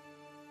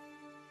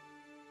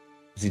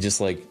 Is he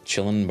just like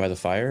chilling by the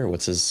fire? Or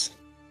what's his?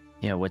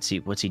 Yeah, what's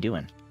he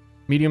doing?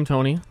 Medium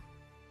Tony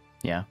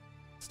Yeah.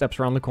 steps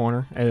around the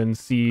corner and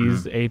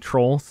sees a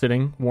troll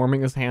sitting,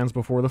 warming his hands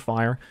before the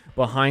fire.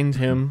 Behind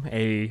him,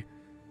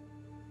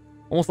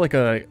 almost like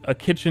a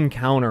kitchen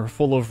counter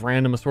full of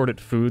random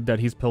assorted food that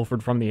he's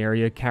pilfered from the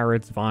area: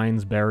 carrots,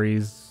 vines,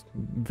 berries,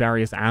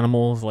 various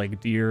animals like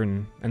deer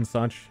and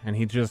such. And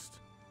he just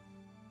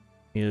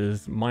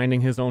is minding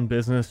his own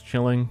business,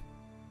 chilling,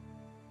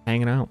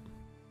 hanging out.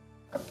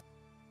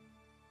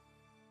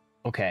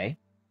 Okay.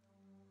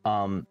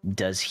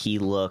 Does he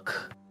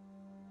look?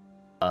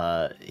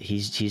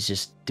 He's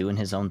just doing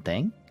his own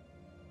thing.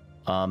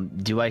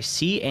 Do I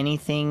see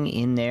anything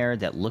in there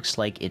that looks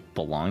like it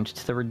belonged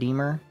to the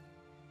Redeemer?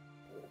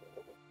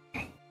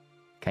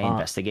 Can I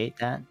investigate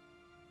that?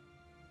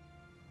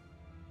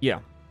 Yeah.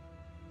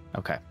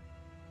 Okay.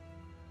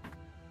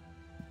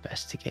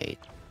 Investigate.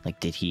 Like,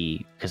 did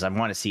he? Because I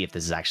want to see if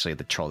this is actually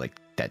the troll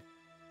that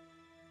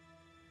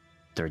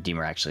the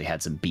Redeemer actually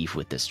had some beef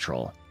with this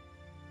troll.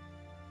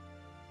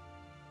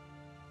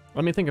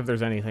 Let me think if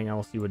there's anything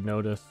else you would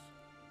notice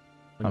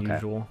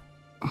unusual.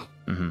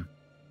 Mm-hmm.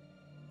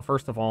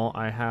 First of all,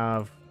 I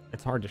have...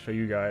 It's hard to show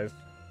you guys.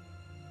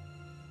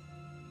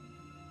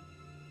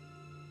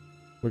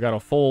 We got a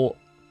full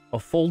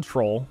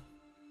troll.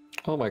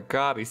 Oh my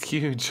god, he's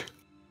huge.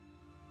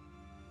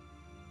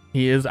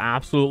 He is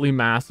absolutely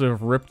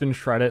massive, ripped and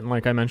shredded, and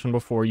like I mentioned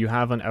before, you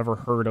haven't ever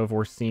heard of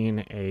or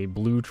seen a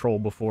blue troll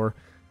before.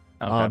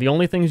 Okay. The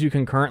only things you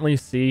can currently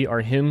see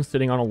are him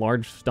sitting on a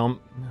large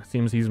stump.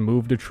 Seems he's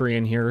moved a tree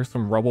in here,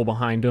 some rubble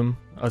behind him,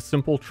 a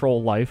simple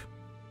troll life,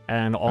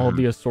 and all of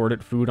the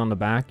assorted food on the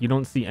back. You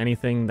don't see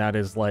anything that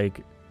is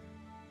like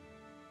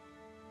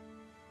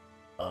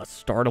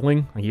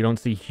startling. You don't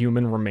see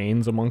human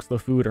remains amongst the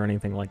food or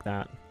anything like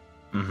that.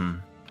 Mm-hmm.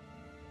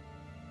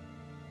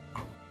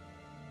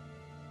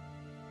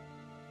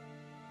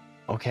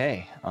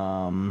 Okay.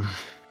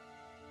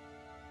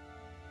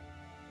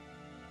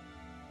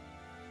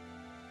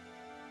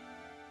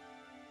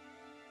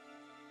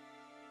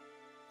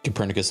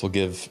 Copernicus will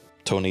give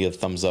Tony a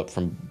thumbs up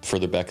from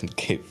further back in the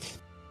cave.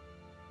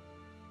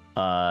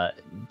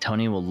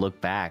 Tony will look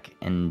back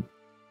and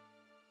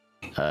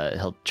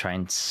he'll try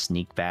and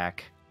sneak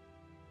back.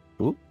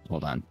 Oop,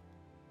 hold on.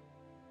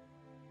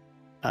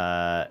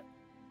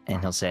 And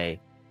he'll say,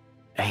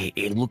 "Hey,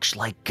 it looks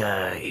like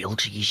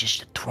he's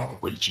just a troll.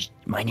 He's just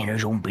minding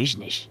his own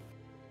business."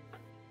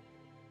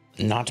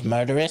 Not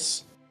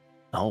murderous?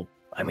 No,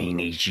 I mean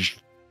he's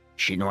just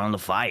sitting around the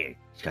fire.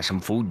 He's got some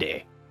food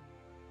there.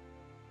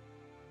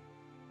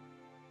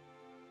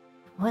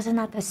 Wasn't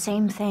that the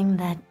same thing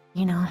that,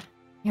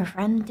 your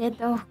friend did,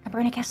 though,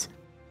 Copernicus?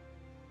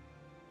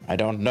 I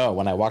don't know.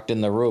 When I walked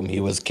in the room, he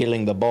was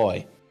killing the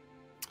boy.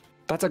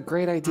 That's a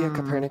great idea,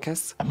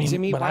 Copernicus. I mean,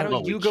 Jimmy, but why I don't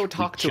know you we go should-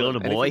 talk we to kill him? the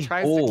And if boy? he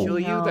tries to kill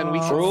you, then we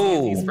can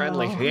see if he's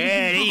friendly. Yeah,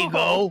 there you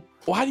go.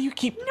 Why do you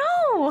keep?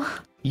 No!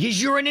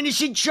 You're an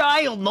innocent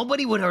child.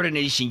 Nobody would hurt an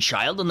innocent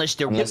child unless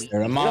they're Unless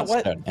they're a know what?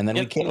 monster. And then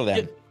we kill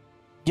them.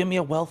 Give me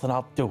a wealth and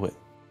I'll do it.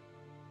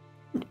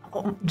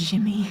 Oh,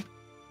 Jimmy.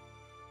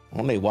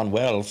 Only one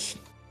wealth.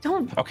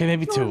 Don't. Okay,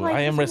 maybe Your two. life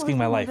I am is risking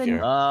my worth more life than-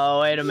 here. Oh,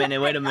 wait a minute.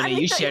 I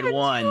You thought said you had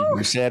one. two.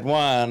 You said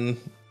one.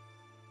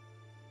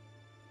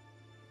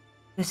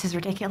 This is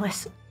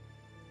ridiculous.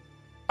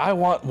 I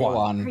want Go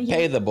one. on.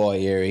 Pay the boy,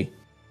 Erie.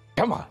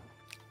 Come on.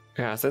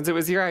 Yeah, since it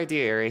was your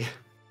idea, Erie.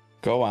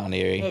 Go on,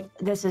 Erie.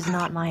 This is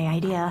not my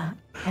idea,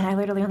 and I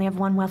literally only have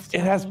one wealth.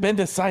 It has been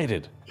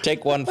decided.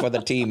 Take one for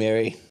the team,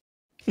 Erie.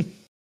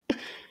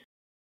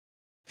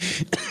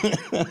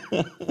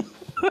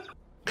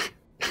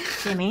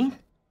 Jimmy,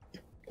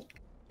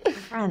 we're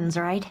friends,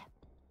 right?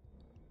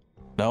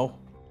 No.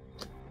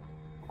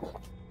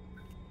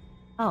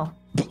 Oh.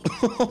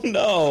 Oh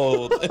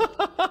no.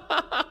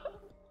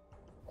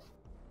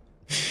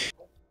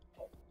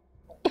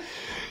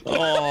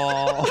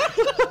 Oh.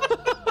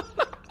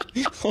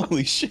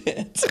 Holy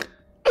shit.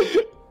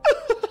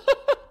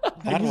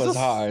 That was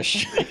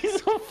harsh.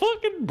 He's a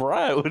fucking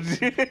bro,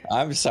 dude.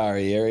 I'm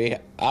sorry, Erie.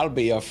 I'll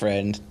be your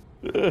friend.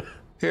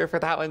 Here for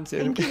that one,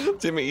 Jimmy.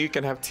 Jimmy, you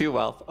can have 2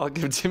 wealth. I'll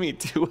give Jimmy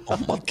 2 wealth. Oh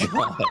my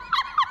god.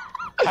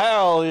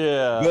 Hell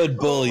yeah. Good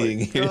bullying.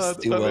 God, Here's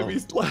two that made of me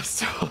laugh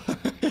so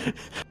hard.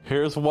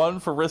 Here's one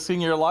for risking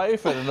your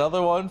life and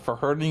another one for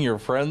hurting your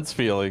friend's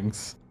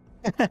feelings.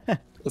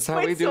 That's how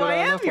we Wait, do so it I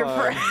on am the your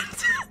farm. friend.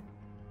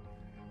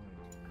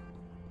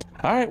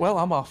 All right, well,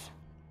 I'm off.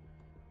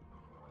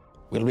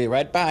 We'll be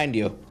right behind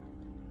you.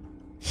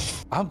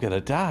 I'm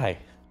gonna die.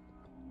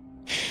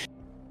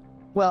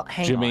 Well,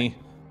 hang Jimmy, on.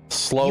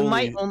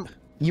 slowly.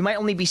 You might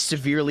only be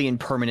severely and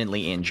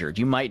permanently injured.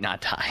 You might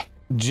not die.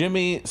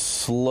 Jimmy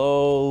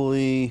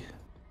slowly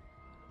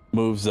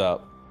moves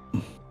up.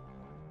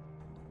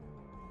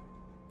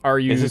 Are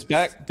you Is this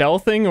back?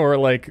 stealthing or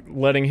like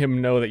letting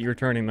him know that you're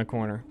turning the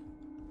corner?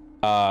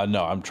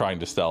 No, I'm trying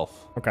to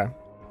stealth. Okay.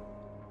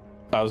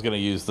 I was gonna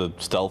use the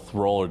stealth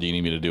roll, or do you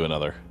need me to do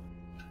another?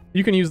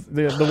 You can use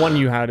the one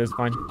you had is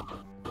fine.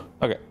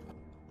 Okay.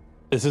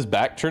 Is his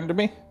back turned to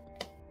me?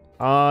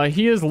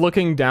 He is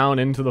looking down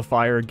into the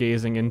fire,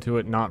 gazing into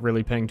it, not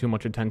really paying too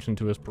much attention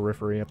to his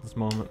periphery at this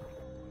moment.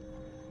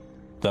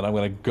 Then I'm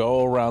gonna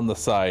go around the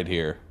side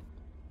here.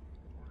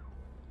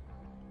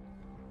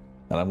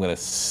 And I'm gonna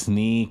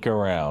sneak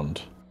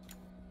around.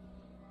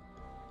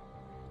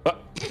 Hey,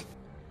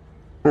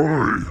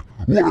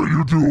 what are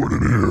you doing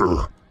in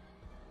here?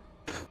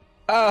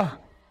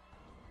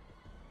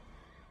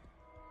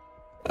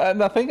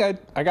 Nothing.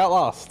 I got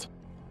lost.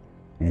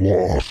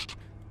 Lost?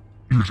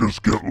 You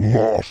just get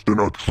lost in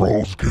a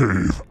troll's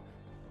cave.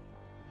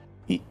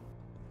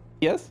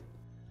 Yes?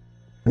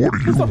 What do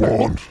you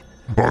want?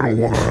 I don't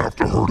want to have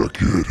to hurt a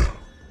kid.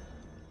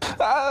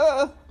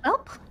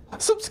 Nope.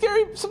 Some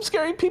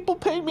scary people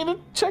paid me to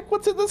check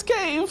what's in this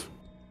cave.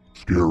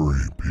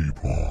 Scary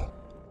people.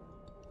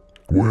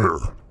 Where?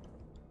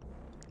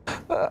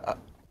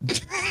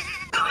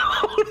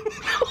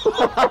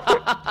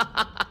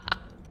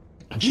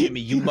 Jimmy,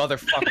 you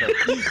motherfucker.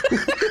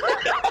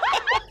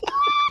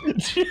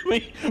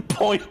 Jimmy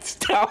points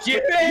down.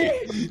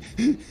 Jimmy!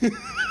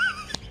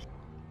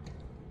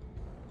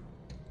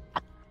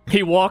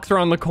 He walks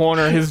around the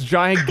corner, his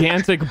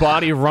gigantic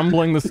body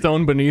rumbling the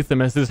stone beneath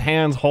him as his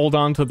hands hold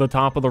on to the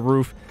top of the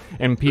roof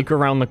and peek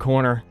around the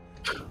corner,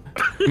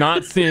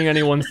 not seeing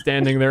anyone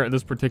standing there at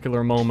this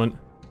particular moment.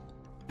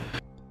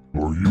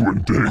 Are you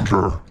in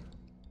danger?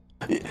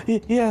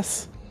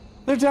 Yes,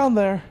 they're down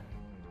there.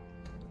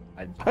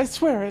 I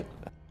swear it.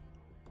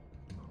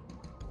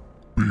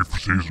 Beef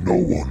sees no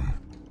one.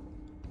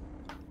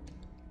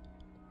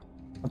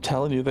 I'm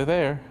telling you, they're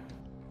there.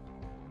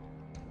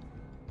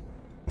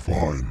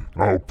 Fine,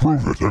 I'll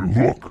prove it and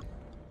look.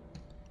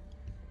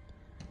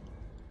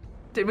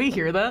 Did we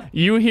hear that?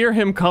 You hear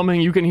him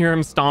coming, you can hear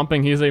him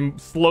stomping. He's a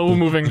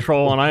slow-moving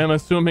troll, and I am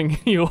assuming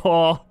you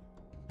all...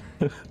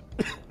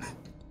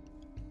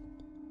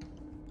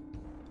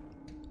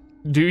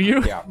 Do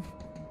you? Yeah.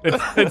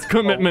 It's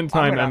commitment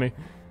time, Emmy.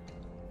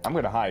 I'm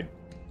gonna hide.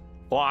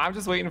 Well, I'm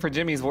just waiting for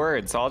Jimmy's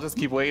word, so I'll just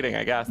keep waiting,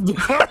 I guess.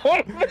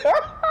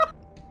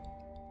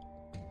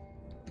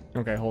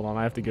 Okay, hold on.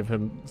 I have to give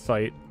him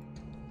sight.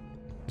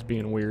 It's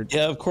being weird.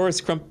 Yeah, of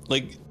course,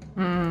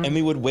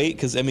 Emmy would wait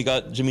because Emmy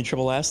got Jimmy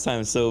trouble last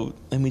time, so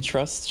Emmy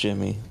trusts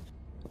Jimmy.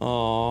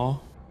 Aww.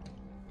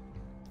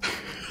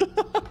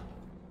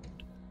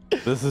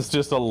 This is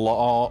just a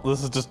law.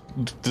 This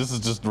is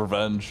just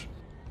revenge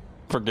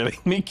for getting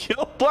me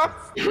killed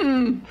last.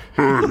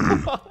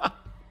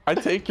 I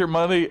take your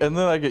money and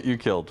then I get you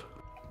killed.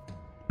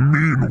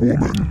 Mean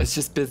woman. It's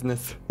just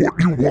business. What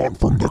do you want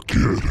from the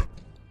kid?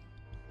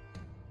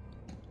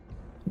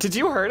 Did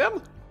you hurt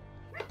him?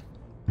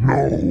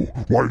 No.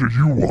 Why did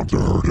you want to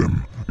hurt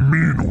him?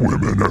 Mean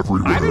women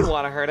everywhere. I didn't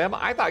want to hurt him.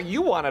 I thought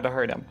you wanted to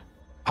hurt him.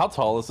 How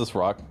tall is this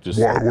rock? Just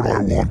Why would I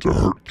want to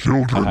hurt I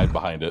children? hide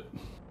behind it.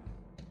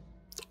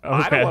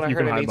 Okay, I don't want to you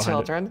hurt can hide any behind it.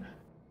 children.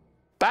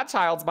 That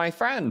child's my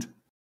friend.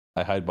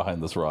 I hide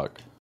behind this rock.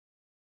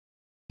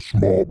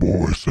 Small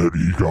boy said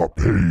he got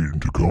paid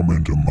to come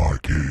into my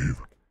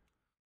cave.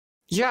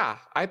 Yeah,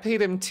 I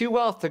paid him 2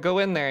 wealth to go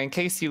in there in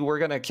case you were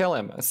going to kill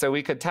him, so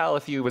we could tell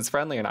if he was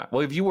friendly or not.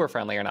 Well, if you were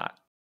friendly or not.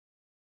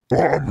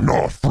 I'm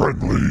not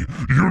friendly.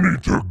 You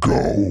need to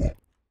go.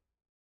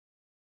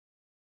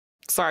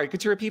 Sorry,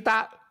 could you repeat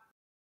that?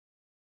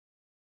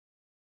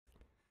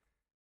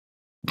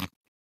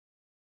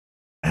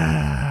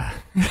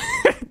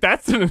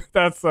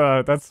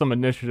 That's some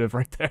initiative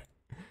right there.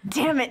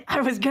 Damn it!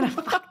 I was gonna.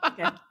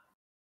 Okay.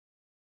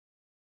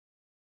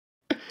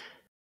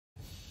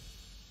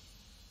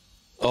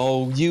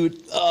 Oh, you.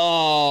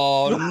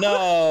 Oh,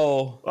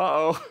 no.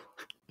 Uh-oh.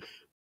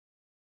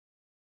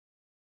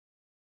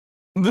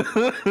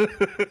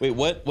 Wait,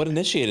 what? What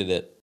initiated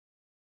it?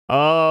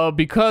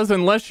 Because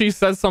unless she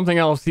says something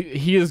else,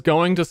 he is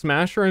going to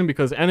smash her, and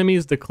because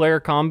enemies declare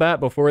combat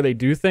before they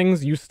do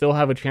things, you still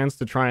have a chance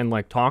to try and,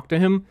 like, talk to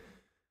him.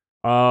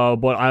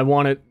 But I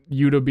wanted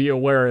you to be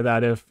aware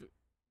that if,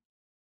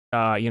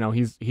 you know,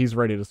 he's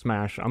ready to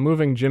smash. I'm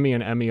moving Jimmy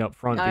and Emmy up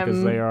front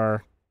because they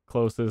are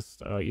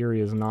closest.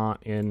 Erie is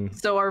not in.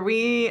 So are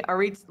we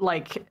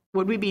like,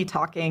 would we be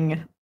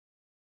talking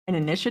in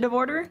initiative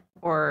order,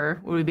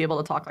 or would we be able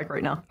to talk like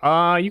right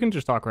now? You can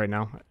just talk right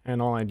now, and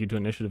I'll add you to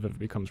initiative if it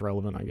becomes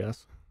relevant, I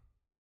guess.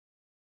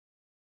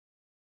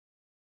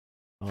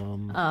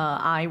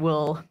 I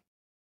will.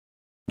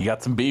 You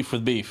got some beef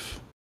with beef.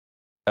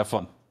 Have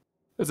fun.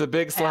 It's a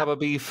big slab of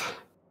beef.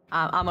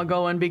 I'm a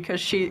going because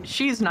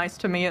she's nice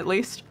to me at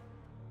least.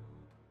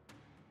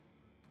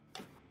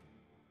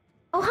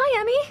 Oh, hi,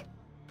 Emmy.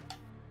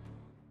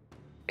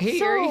 Hey,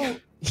 Erie.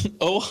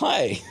 Oh,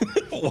 hi.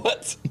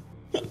 What?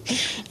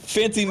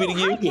 Fancy meeting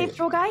you. Hi, Cave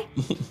Troll Guy.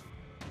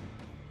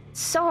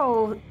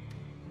 So,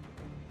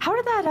 how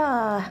did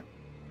that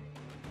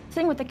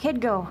thing with the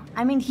kid go?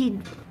 I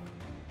mean,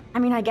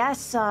 I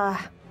guess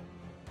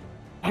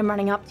him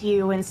running up to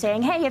you and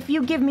saying, "Hey, if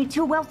you give me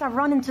 2 wealth, I'll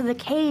run into the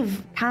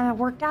cave," kind of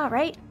worked out,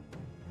 right?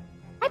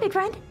 Hi, big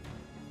friend.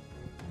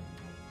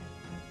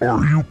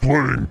 Are you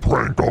playing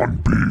prank on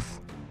beef?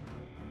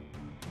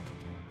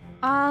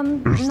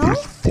 Is No?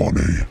 this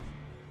funny?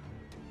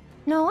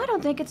 No, I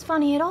don't think it's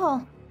funny at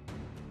all.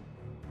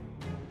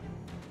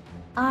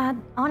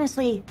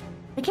 Honestly,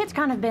 the kid's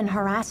kind of been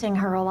harassing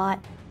her a lot.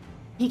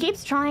 He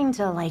keeps trying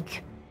to,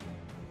 like,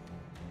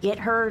 get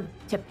her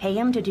to pay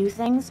him to do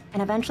things,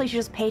 and eventually she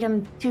just paid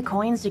him 2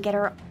 coins to get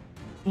her,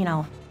 you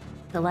know,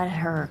 to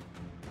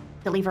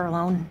leave her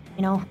alone,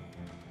 you know?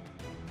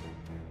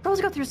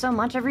 Girls go through so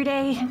much every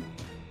day,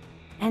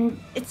 and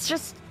it's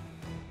just...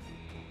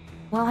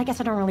 Well, I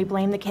guess I don't really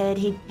blame the kid.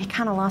 He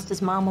kind of lost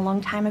his mom a long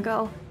time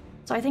ago,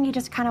 so I think he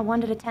just kind of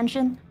wanted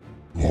attention.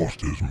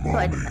 Lost his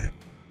mommy.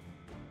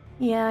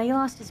 Yeah, he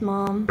lost his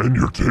mom. And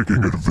you're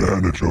taking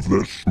advantage of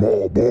this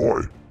small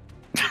boy.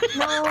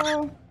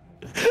 No,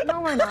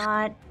 we're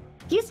not.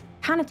 He's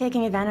kind of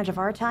taking advantage of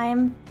our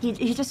time.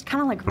 He just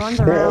kind of like runs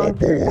Small around,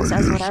 boy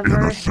says is whatever.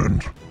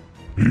 innocent.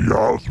 He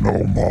has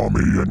no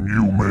mommy and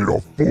you made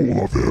a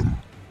fool of him.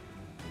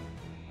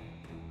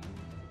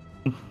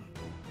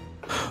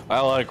 I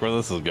like where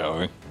this is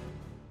going.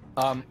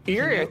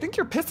 Erie, I think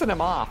you're pissing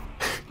him off.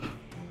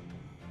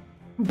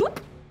 Boop.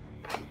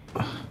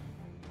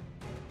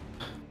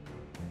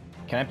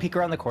 Can I peek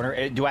around the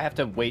corner? Do I have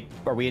to wait?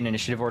 Are we in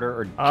initiative order,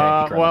 or can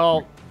I peek around Well,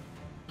 the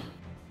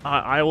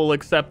corner? I will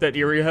accept that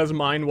Erie has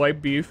mind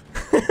wipe beef.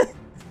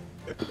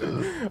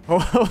 Oh,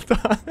 hold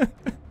on.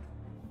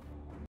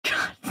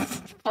 God,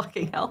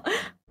 fucking hell.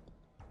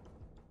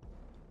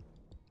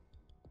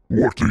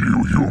 What do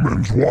you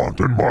humans want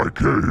in my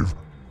cave?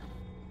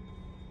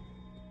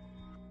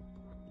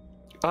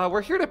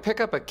 We're here to pick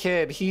up a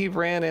kid. He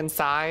ran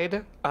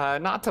inside.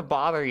 Not to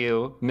bother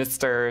you,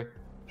 Mr.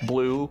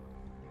 Blue.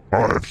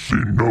 I've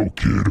seen no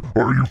kid.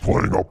 Are you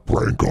playing a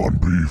prank on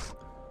beef?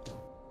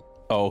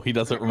 Oh, he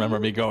doesn't remember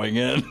me going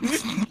in.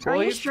 Are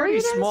you he's sure pretty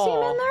you didn't small. see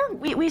him in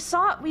there?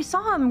 We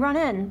saw him run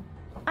in.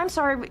 I'm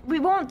sorry, we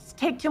won't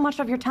take too much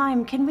of your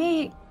time. Can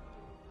we?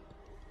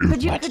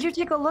 Could you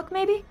take a look,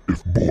 maybe?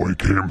 If boy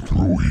came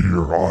through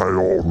here, I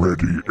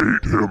already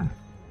ate him.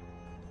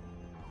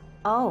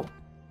 Oh.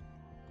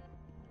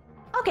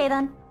 Okay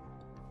then.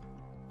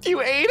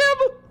 You ate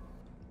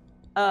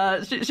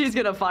him? She's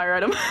gonna fire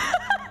at him.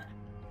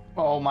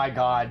 Oh my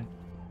god.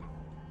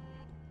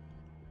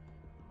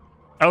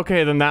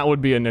 Okay, then that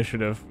would be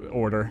initiative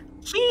order.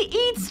 He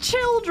eats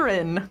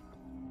children.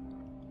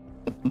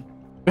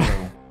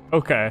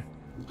 Okay.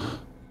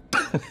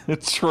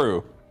 It's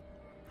true.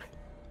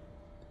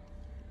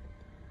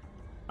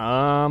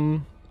 Let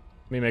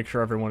me make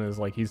sure everyone is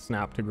like, he's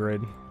snapped to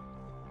grid.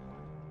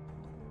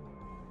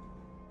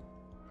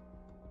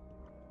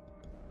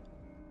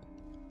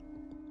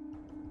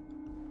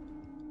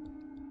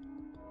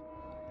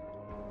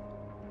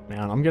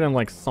 Man, I'm getting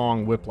like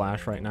song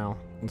whiplash right now.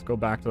 Let's go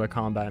back to the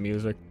combat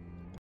music.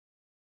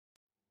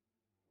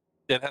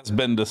 It has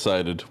been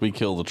decided. We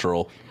kill the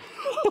troll.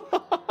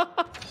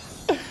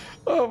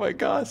 Oh my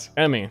gosh.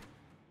 Emmy,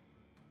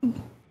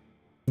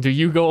 do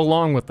you go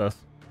along with this?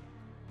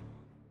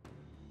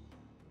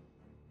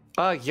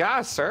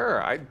 Yeah,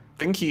 sure. I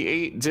think he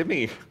ate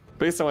Jimmy,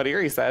 based on what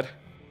Erie said.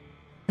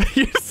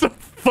 You're so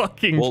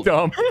fucking Well-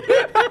 dumb.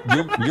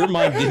 Your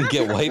mind didn't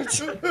get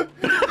wiped.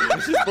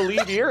 Just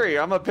believe Erie.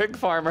 I'm a pig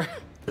farmer.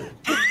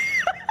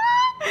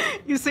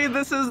 You see,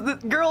 this is the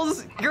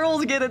girls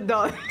get it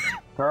done.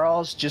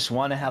 Girls just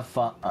want to have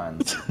fun.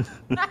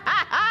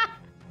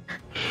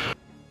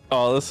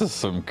 Oh, this is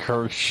some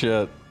cursed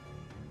shit.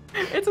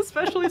 It's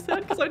especially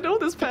sad because I know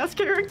this past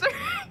character.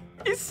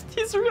 He's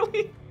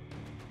really.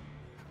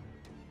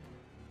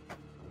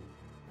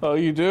 Oh,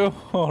 you do?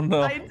 Oh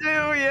no. I do,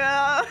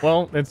 yeah.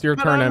 Well, it's your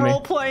But turn, I'm Emmy.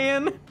 role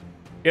playing.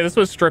 Yeah, this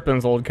was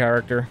Strippin's old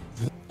character.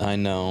 I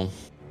know.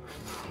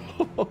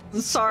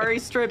 Sorry,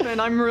 Strippin.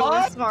 I'm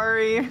really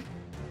sorry.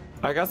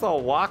 I guess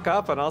I'll walk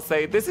up and I'll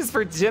say, "This is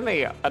for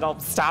Jimmy," and I'll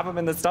stab him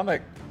in the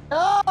stomach.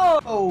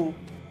 No!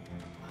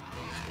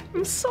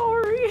 I'm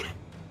sorry.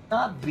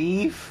 Not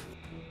beef.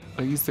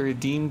 I'll use the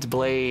redeemed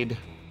blade,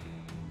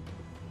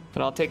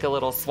 and I'll take a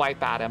little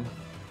swipe at him.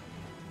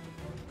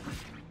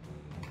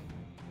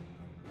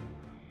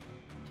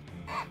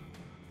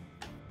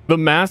 The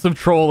massive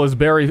troll is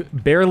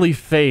barely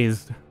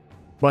phased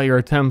by your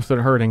attempts at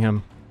hurting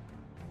him.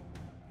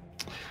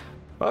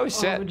 Oh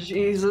shit. Oh,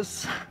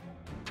 Jesus.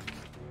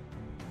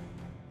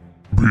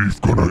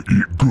 Beef gonna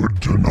eat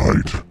good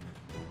tonight.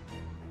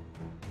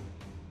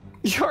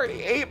 You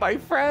already ate my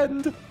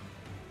friend.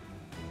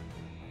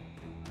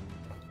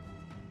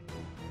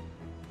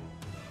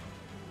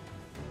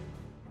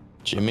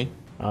 Jimmy?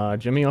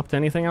 Jimmy, up to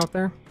anything out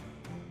there?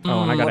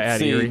 Oh, and I gotta Let's add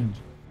see. Eerie.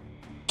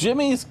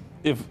 Jimmy's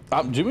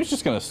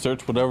just gonna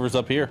search whatever's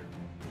up here.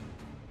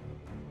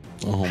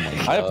 Oh my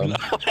I have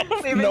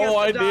god. Leaving no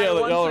us to die idea that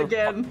y'all once are.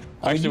 again.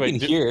 Actually, You wait.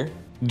 can hear.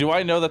 Do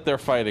I know that they're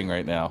fighting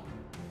right now?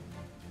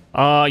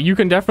 You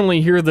can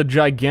definitely hear the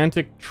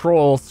gigantic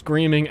troll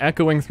screaming,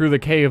 echoing through the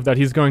cave that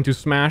he's going to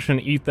smash and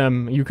eat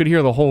them. You could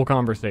hear the whole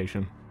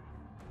conversation.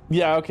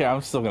 Yeah. Okay.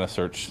 I'm still gonna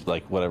search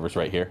like whatever's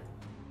right here.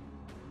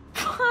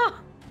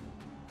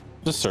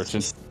 Just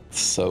searching.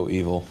 So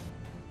evil.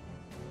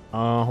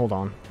 Hold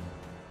on.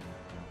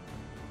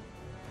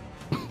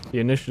 The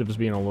initiative is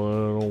being a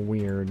little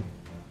weird.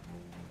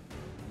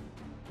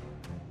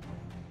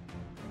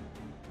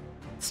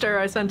 Ster,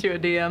 I sent you a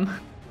DM.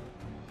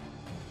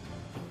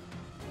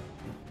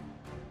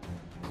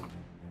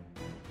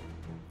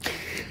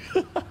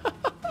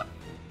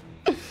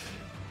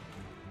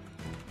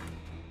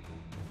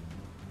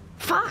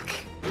 Fuck!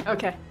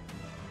 Okay.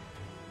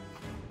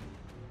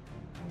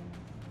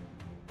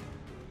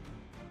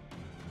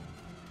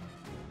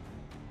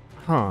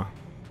 Huh.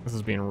 This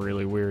is being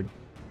really weird.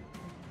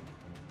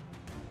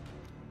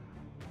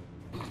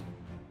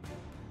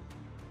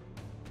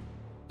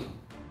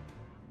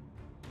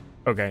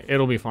 Okay,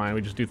 it'll be fine.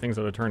 We just do things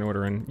out of turn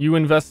order, and you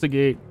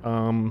investigate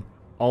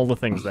all the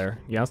things there.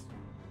 Yes.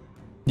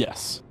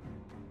 Yes.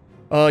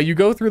 You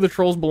go through the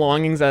troll's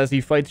belongings as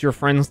he fights your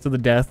friends to the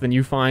death, and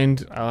you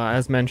find,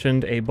 as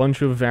mentioned, a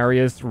bunch of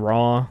various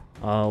raw,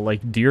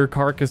 like deer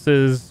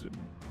carcasses,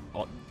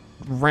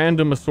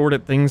 random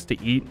assorted things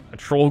to eat. A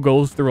troll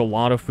goes through a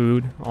lot of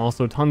food,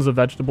 also tons of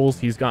vegetables.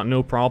 He's got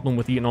no problem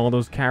with eating all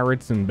those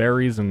carrots and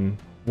berries and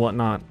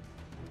whatnot.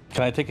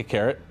 Can I take a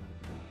carrot?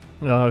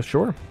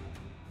 Sure.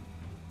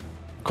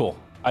 Cool.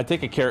 I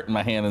take a carrot in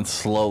my hand and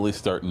slowly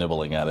start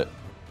nibbling at it.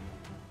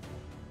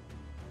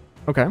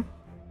 Okay.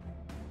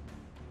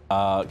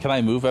 Can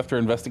I move after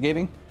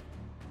investigating?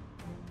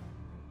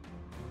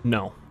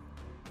 No.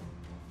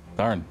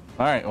 Darn.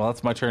 All right. Well,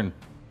 that's my turn.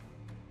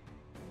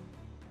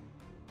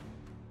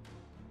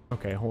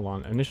 Okay, hold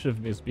on.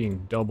 Initiative is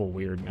being double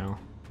weird now.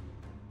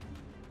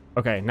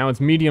 Okay, now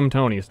it's Medium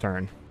Tony's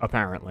turn,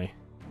 apparently.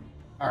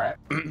 All right.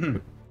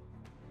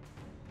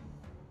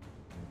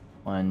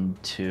 1,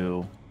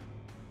 2,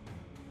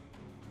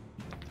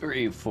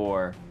 3,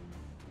 4,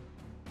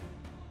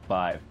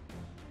 5.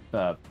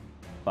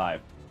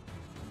 5.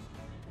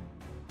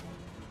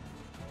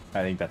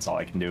 I think that's all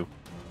I can do.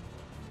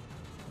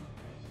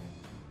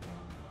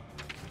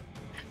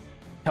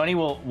 Tony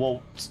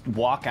will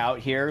walk out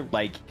here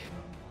like...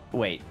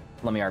 Wait,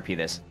 let me RP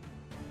this.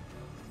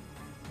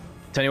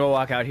 Tony will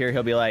walk out here,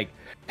 he'll be like,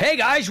 "Hey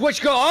guys, what's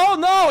go? Oh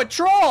no, a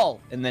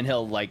troll!" And then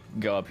he'll like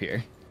go up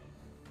here.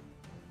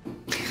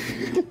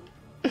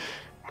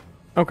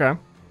 Okay.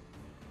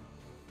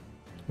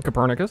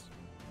 Copernicus?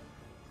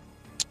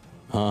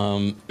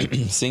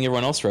 Seeing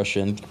everyone else rush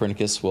in,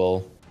 Copernicus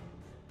will...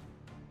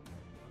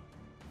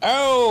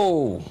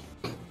 Oh!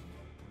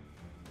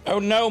 Oh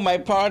no, my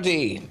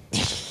party!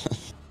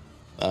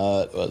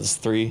 It was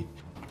 3,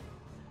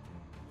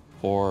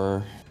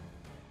 4,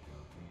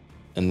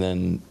 and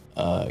then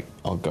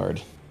I'll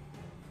guard.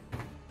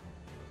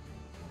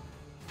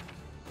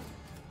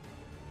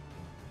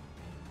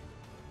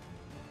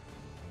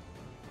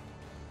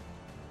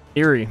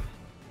 Eerie.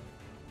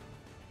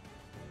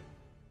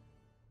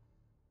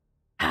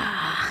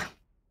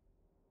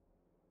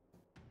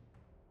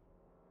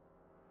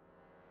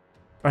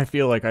 I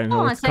feel like I know Hold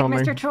on a what's sec, coming.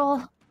 Mr. Troll.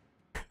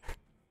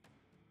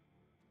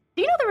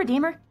 Do you know the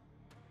Redeemer?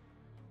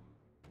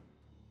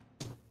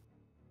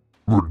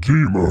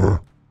 Redeemer?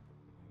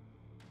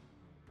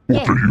 What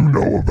Yeah. do you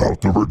know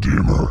about the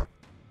Redeemer?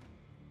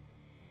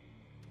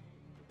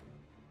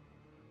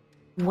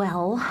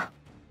 Well,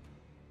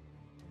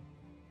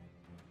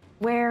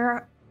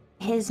 we're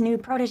his new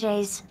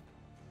proteges.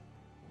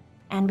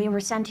 And we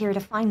were sent here to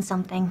find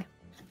something.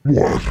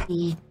 What?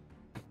 The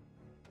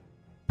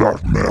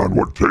That man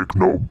would take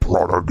no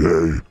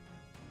protege.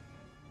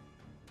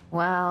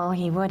 Well,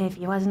 he would if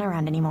he wasn't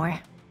around anymore.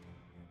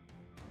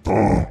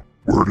 Where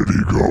did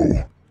he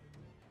go?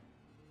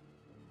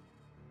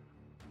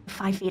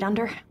 5 feet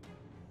under.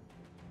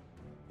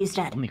 He's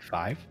dead. Only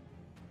 5?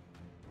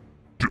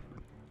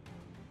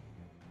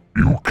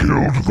 You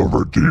killed the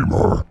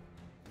Redeemer.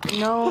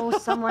 No,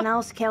 someone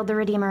else killed the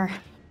Redeemer.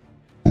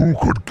 Who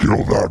could kill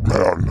that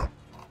man?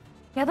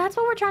 Yeah, that's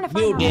what we're trying to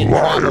find You out. did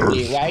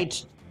probably,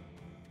 right?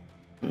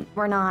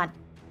 We're not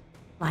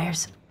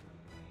liars.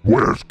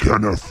 Where's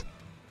Kenneth?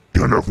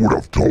 Kenneth would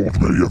have told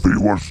me if he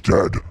was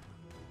dead.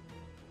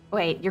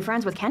 Wait, you're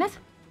friends with Kenneth?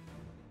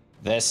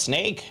 The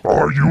snake?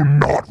 Are you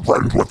not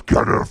friends with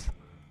Kenneth?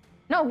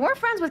 No, we're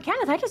friends with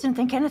Kenneth. I just didn't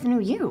think Kenneth knew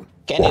you.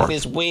 Kenneth What?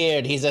 is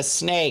weird. He's a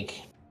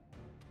snake.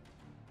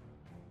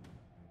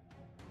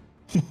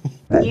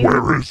 Well,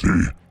 where is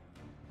he?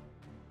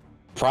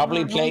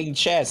 Probably playing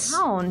chess.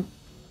 Town.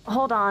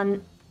 Hold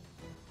on.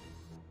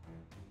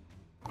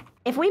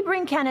 If we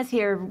bring Kenneth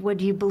here,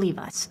 would you believe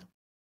us?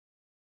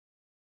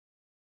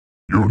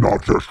 You're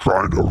not just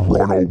trying to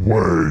run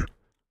away.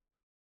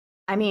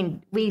 I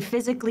mean, we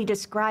physically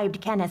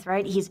described Kenneth,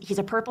 right? He's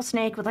a purple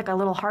snake with like a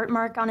little heart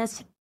mark on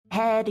his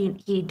head.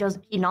 He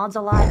nods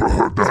a lot.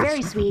 He's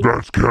very sweet.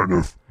 That's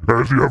Kenneth.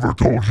 Has he ever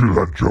told you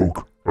that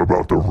joke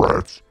about the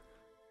rats?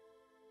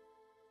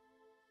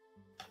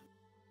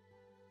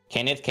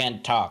 Kenneth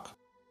can't talk.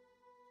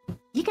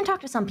 He can talk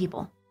to some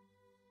people.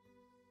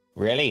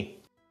 Really?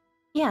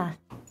 Yeah.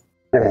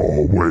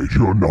 Oh, wait,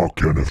 you're not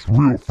Kenneth's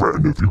real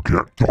friend if you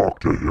can't talk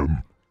to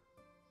him.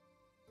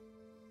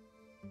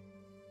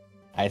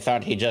 I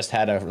thought he just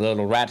had a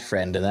little rat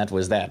friend, and that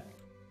was that.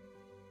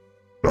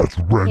 That's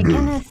Yeah, Reneth.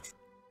 Kenneth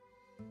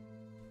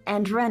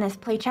and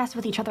Reneth play chess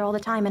with each other all the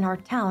time in our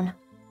town.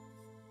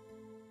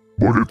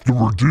 But if the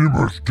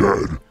Redeemer's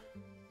dead,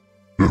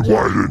 then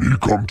why didn't he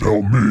come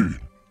tell me?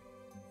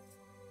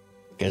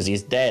 Because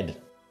he's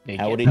dead. They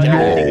How get would he paid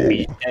tell to you?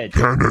 be dead.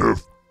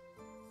 Kenneth,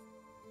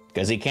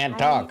 Because he can't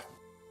talk.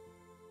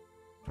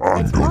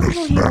 I'm It's gonna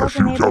possible he smash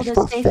wasn't you able just to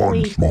for fun,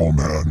 safely- small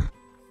man.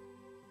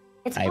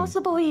 It's I'm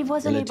possible he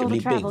wasn't able to relatively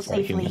travel big for a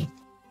safely.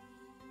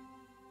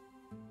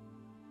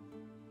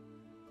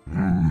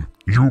 human.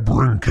 You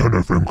bring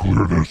Kenneth and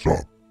clear this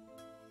up.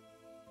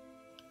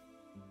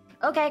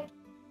 Okay.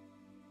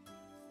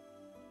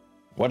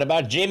 What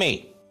about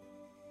Jimmy?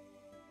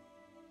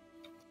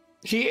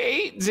 He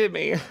ate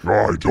Jimmy.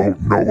 I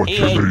don't know what He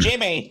you ate mean.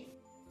 Jimmy!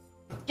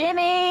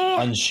 Jimmy!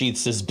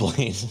 Unsheaths his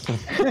blade.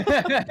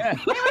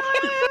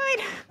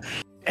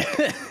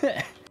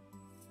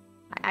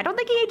 I don't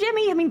think he ate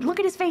Jimmy. I mean, look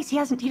at his face. He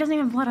doesn't even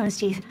have blood on his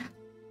teeth.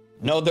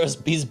 No,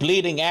 he's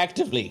bleeding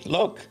actively.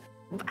 Look.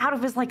 Out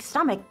of his, like,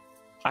 stomach.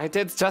 I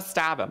did just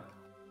stab him.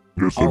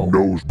 It's Oh. a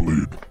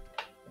nosebleed.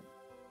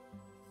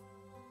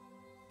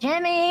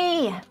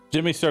 Jimmy!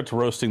 Jimmy starts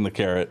roasting the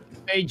carrot.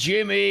 Hey,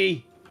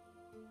 Jimmy.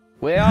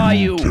 Where are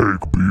you?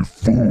 Take me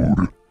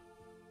food.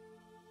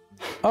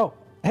 Oh,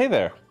 hey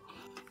there.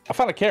 I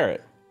found a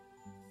carrot.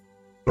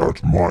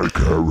 That's my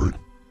carrot.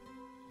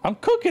 I'm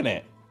cooking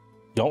it.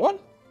 You want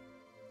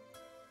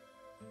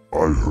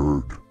one? I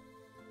heard.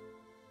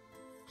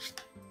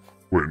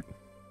 Wait,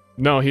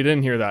 No, he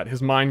didn't hear that.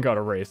 His mind got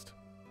erased.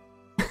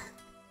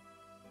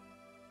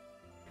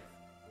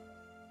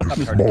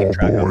 That's hard to keep small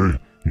track of. boy,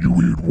 you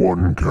eat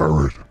one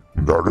carrot.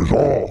 That is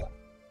all.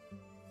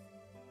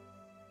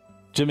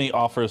 Jimmy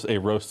offers a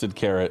roasted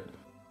carrot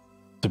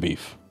to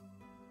Beef.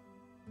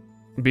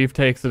 Beef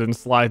takes it and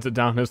slides it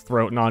down his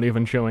throat, not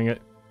even chewing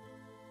it.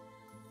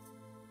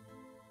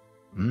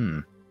 Hmm.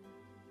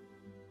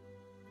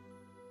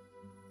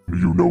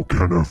 You know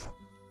Kenneth?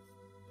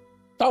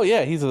 Oh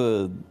yeah, he's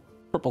a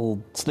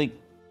purple snake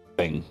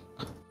thing.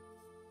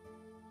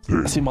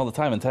 I see him all the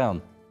time in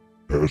town.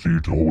 Has he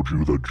told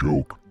you the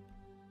joke?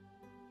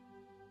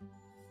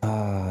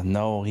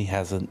 No, he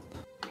hasn't.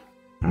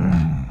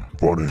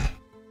 Funny.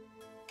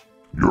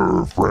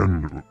 Your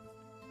friend.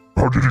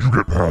 How did you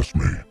get past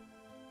me?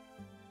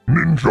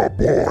 Ninja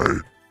boy.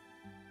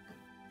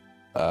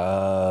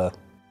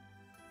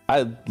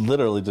 I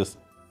literally just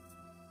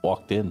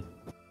walked in.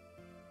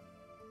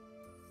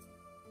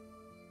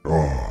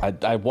 Oh,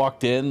 I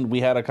walked in, we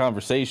had a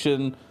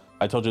conversation.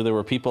 I told you there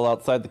were people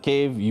outside the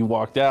cave. You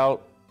walked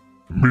out.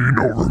 me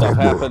no Stuff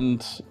remember.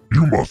 happened.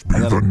 You must be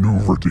And then- the new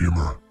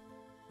Redeemer.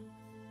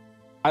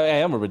 I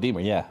am a Redeemer,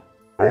 yeah.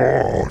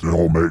 Oh, it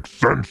all makes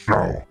sense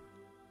now.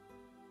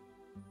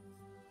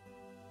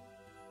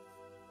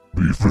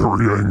 Be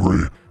very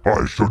angry.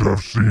 I should have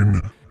seen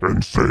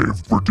and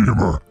saved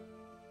Redeemer.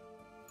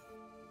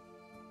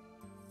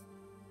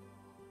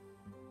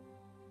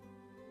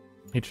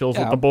 He chills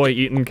Yeah. with the boy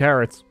eating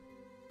carrots.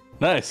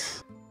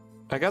 Nice.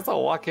 I guess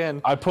I'll walk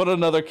in. I put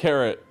another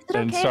carrot Is it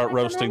and okay if start I come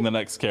roasting in? the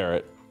next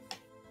carrot.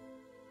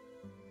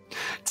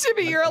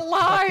 Jimmy, you're What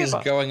alive! is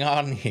going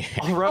on here?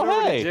 I'll run Oh,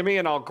 over hey. to Jimmy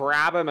and I'll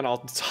grab him and I'll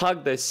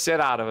tug the shit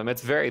out of him.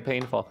 It's very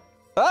painful.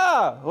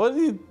 Ah, what are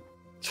you?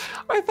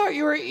 I thought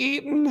you were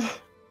eating.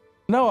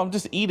 No, I'm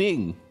just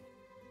eating.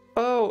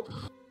 Oh,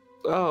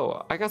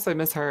 I guess I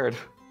misheard.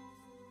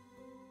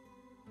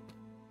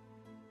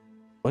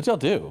 What'd y'all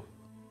do?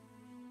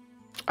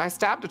 I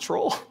stabbed a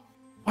troll.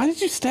 Why did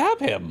you stab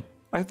him?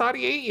 I thought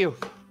he ate you.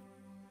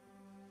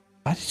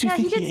 Why did you Yeah,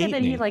 he think did he say ate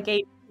that me? he, like,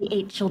 ate he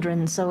ate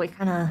children, so it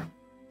kind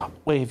of...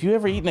 Wait, have you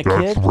ever eaten a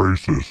That's kid?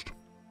 racist.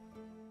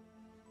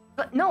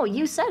 But no,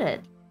 you said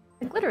it.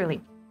 Like,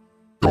 literally.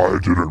 I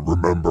didn't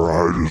remember.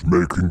 I was just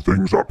making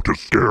things up to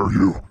scare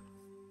you.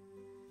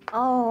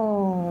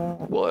 Oh.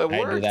 Well, it I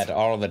worked. do that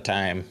all the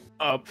time.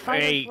 Fight or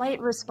Hey, flight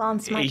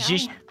response, my is guy.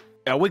 this?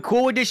 Are we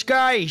cool with this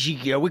guy?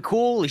 Are we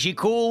cool? Is he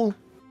cool?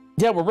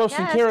 Yeah, we're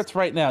roasting Yes. carrots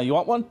right now. You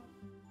want one?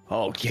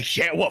 Oh,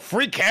 yeah. What?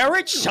 Free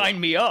carrots? Sign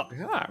me up.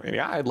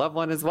 Yeah, I'd love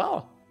one as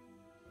well.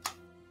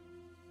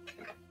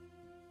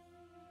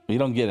 You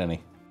don't get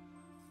any.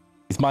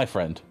 He's my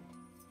friend.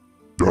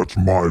 That's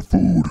my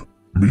food.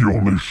 Me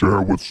only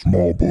share with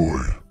small boy.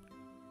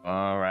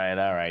 All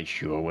right,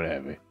 sure,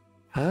 whatever.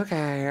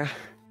 Okay.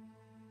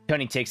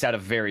 Tony takes out a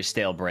very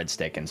stale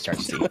breadstick and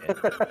starts to eat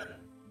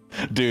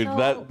it. Dude,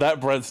 So- that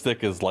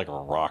breadstick is like a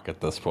rock at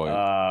this point.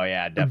 Oh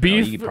yeah,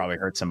 definitely. Beef You could probably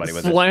hurt somebody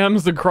with it.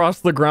 Slams across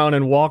the ground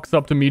and walks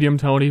up to Medium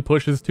Tony,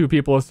 pushes two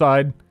people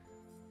aside.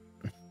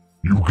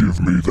 You give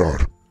me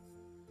that.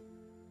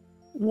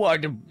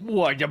 What? The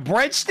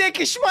breadstick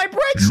is my You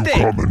breadstick.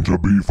 come into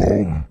beef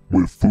home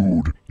with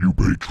food. You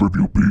pay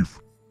tribute beef.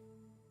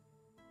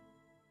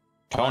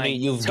 Tony,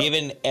 Fine. you've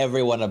given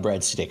everyone a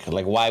breadstick.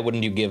 Like, why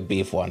wouldn't you give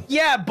beef one?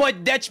 Yeah,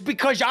 but that's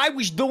because I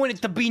was doing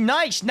it to be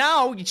nice.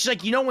 Now it's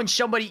like when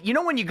somebody,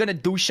 when you're gonna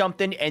do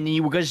something and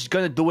you were just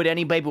gonna do it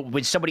anyway, but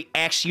when somebody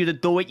asks you to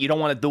do it, you don't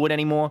want to do it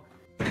anymore.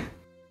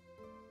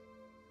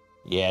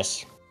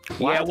 Yes.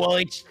 Yeah, well,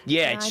 it's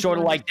I sort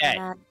of do like that.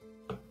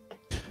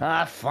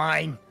 understand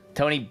Fine.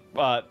 Tony,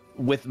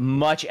 with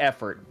much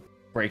effort,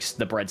 breaks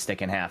the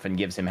breadstick in half and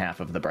gives him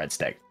half of the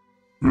breadstick.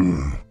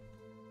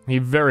 He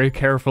very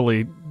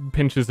carefully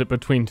pinches it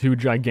between two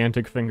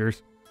gigantic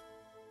fingers.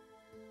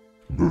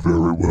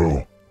 Very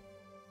well.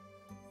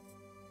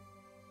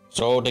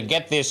 So, to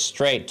get this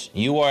straight,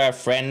 you are a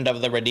friend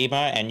of the Redeemer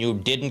and you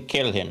didn't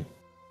kill him.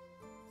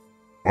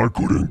 I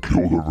couldn't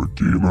kill the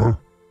Redeemer.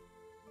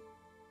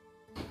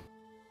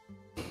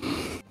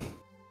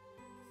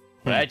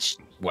 That's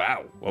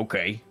wow.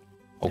 Okay.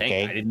 Okay.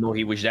 Dang, I didn't know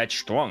he was that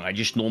strong. I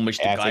just know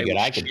Mr. I Guy figured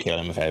was I could kill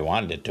him if I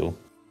wanted to.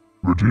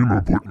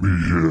 Redeemer put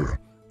me here.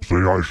 Say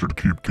I should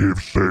keep Cave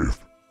safe.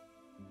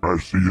 I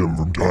see him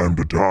from time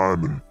to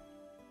time and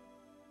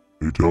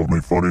he tells me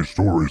funny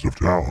stories of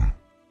town.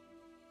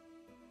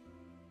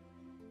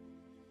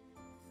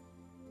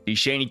 Did he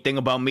say anything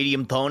about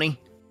Medium Tony?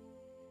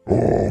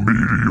 Oh,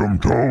 Medium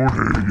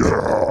Tony,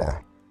 yeah.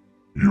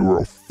 You're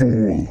a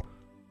fool.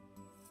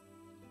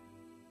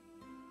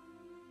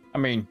 I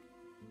mean,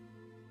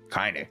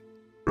 kinda.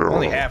 Yeah,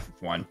 Only half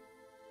of one.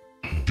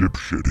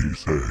 dipshit, he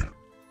say.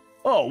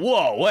 Oh,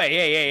 whoa,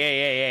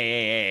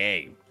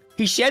 hey.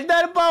 He said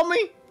that about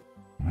me?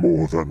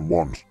 More than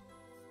once.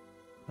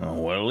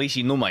 Oh, well, at least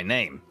he knew my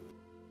name.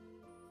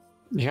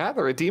 Yeah,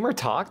 the Redeemer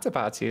talked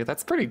about you.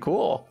 That's pretty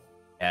cool.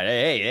 Yeah,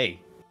 hey.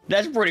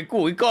 That's pretty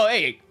cool.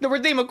 The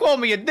Redeemer called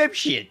me a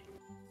dipshit.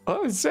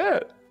 Oh,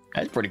 shit.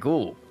 That's pretty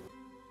cool.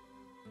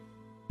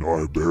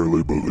 I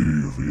barely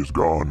believe he's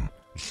gone.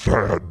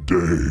 Sad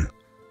day.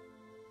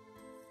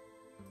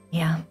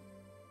 Yeah.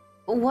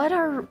 What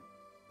are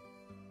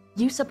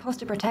you supposed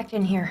to protect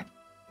in here?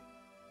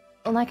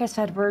 Like I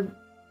said, we're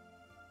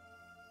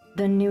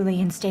the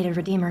newly instated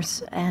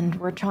Redeemers, and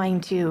we're trying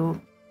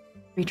to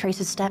retrace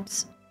his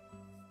steps.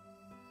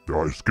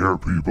 I scare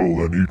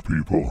people and eat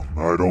people.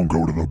 I don't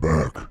go to the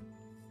back.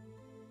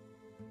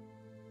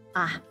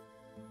 Ah,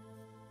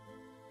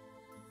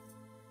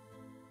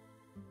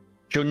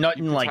 So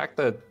nothing like Attack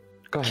the...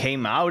 Go ahead.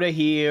 came out of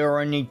here or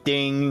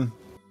anything?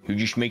 You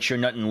just make sure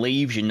nothing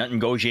leaves and nothing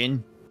goes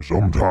in?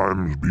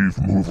 Sometimes beef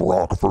move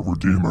rock for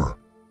Redeemer,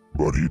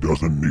 but he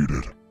doesn't need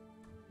it.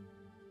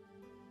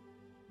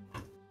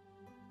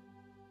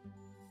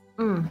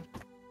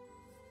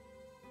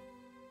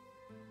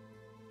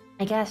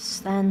 I guess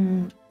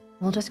then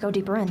we'll just go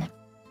deeper in.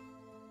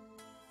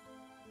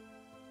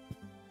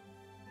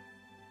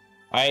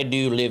 Why do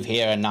you live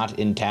here and not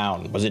in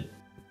town? Was it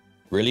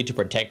really to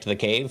protect the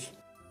cave?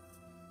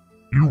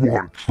 You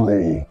want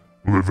troll,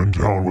 live in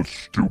town with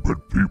stupid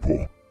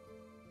people.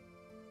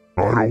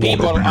 I don't want to be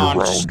People aren't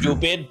around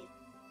stupid.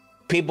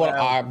 People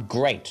are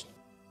great.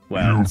 you.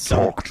 You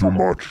talk too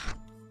much.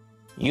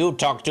 You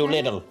talk too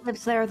little.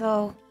 Lives there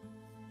though.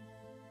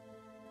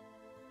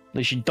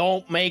 Listen,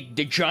 don't make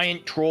the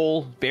giant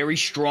troll, very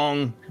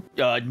strong,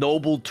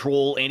 noble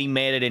troll, any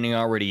madder than he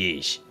already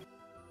is.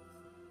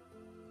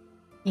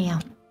 Yeah.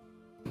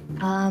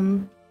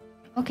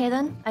 Okay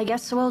then. I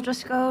guess we'll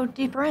just go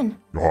deeper in.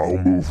 I'll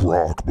move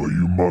rock, but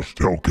you must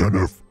tell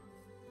Kenneth.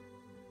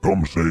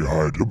 Come say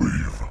hi to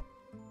beef.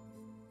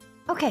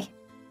 Okay.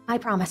 I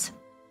promise.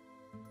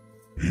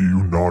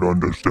 You not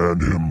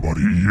understand him, but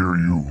he hear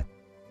you.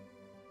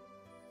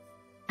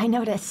 I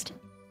noticed.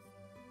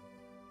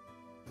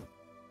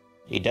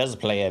 He does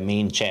play a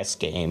mean chess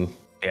game.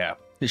 Yeah,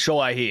 so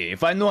I hear.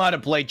 If I knew how to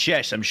play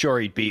chess, I'm sure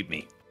he'd beat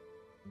me.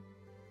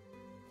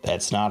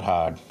 That's not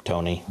hard,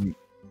 Tony.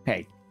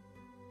 Hey,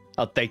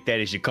 I'll take that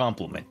as a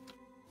compliment.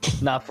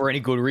 Not for any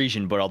good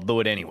reason, but I'll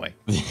do it anyway.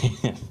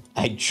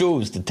 I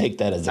choose to take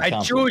that as a I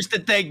compliment. choose to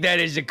take that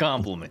as a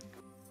compliment.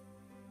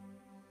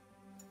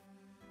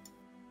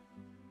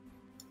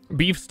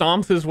 Beef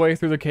stomps his way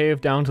through the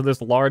cave down to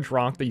this large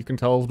rock that you can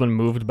tell has been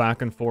moved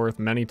back and forth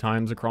many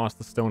times across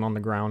the stone on the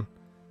ground.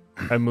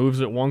 And moves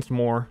it once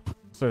more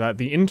so that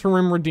the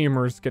interim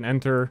redeemers can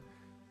enter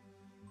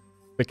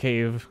the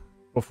cave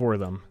before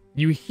them.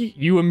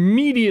 You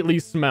immediately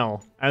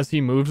smell, as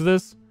he moves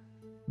this,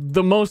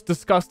 the most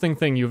disgusting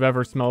thing you've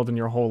ever smelled in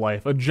your whole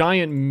life. A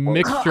giant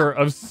mixture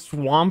of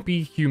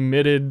swampy,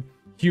 humidified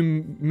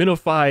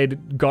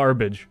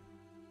garbage.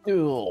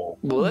 Ew.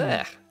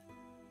 Blech.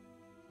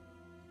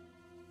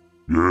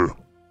 Yeah,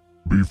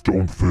 beef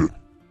don't fit.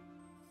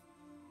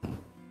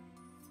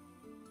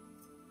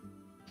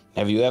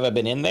 Have you ever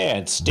been in there?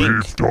 It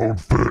stinks. Beef don't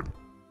fit.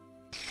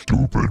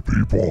 Stupid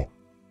people.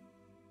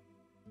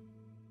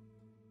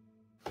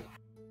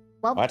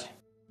 Well, What?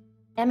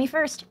 Emmy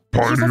first.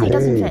 Tiny She says he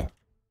doesn't hole. fit.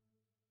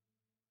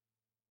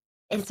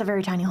 It's a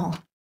very tiny hole.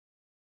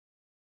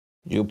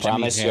 You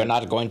promise you're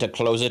not going to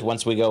close it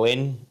once we go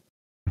in?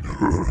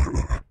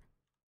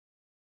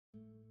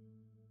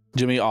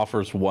 Jimmy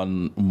offers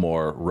one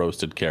more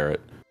roasted carrot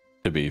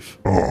to Beef.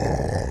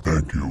 Oh,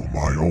 thank you,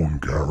 my own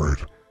carrot.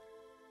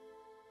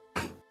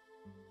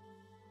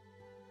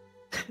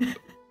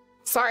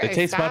 Sorry, It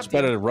tastes much stabbed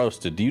better you. than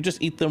roasted. Do you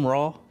just eat them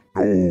raw?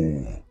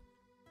 No,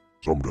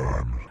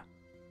 sometimes.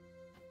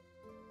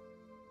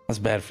 That's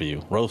bad for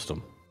you. Roast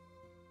them.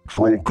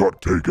 Troll cut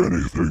take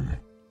anything.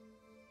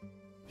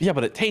 Yeah,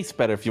 but it tastes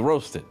better if you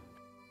roast it.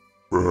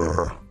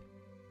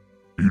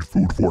 Eat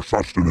food for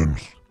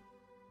sustenance,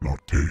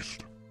 not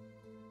taste.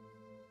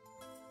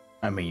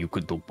 I mean, you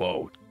could do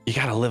both. You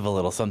gotta live a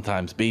little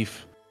sometimes,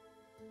 Beef.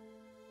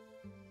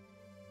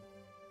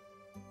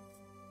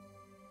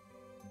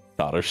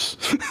 Nodders.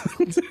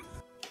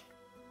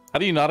 How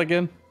do you nod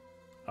again?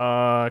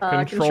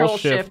 Control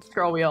shift.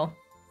 scroll wheel.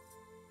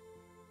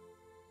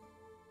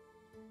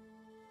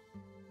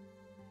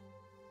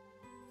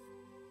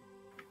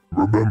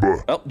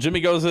 Remember, Oh,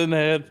 Jimmy goes in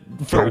ahead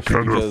first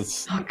Kenneth.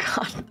 because Oh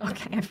god.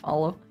 Okay, I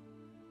follow.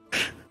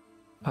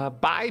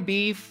 Bye,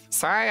 Beef.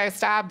 Sorry I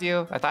stabbed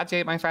you. I thought you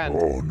ate my friend.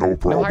 oh, no No hard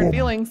problem.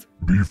 feelings.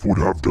 Beef would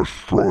have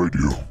destroyed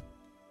you.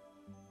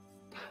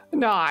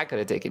 No, I could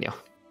have taken you.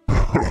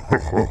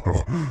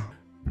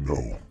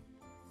 No.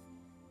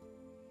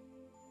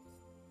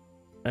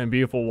 And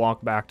Beef will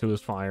walk back to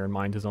his fire and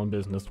mind his own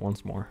business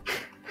once more.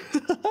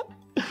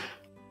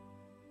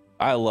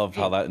 I love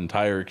how that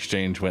entire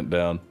exchange went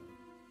down.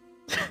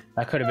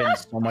 That could have been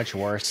so much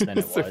worse than it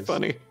It's so was.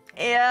 funny.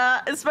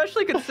 Yeah,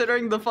 especially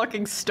considering the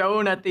fucking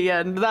stone at the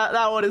end.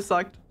 That would have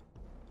sucked.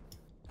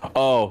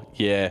 Oh,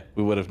 yeah,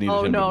 we would have needed Oh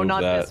him to no, move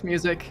not that. this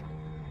music.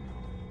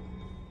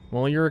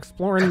 Well, you're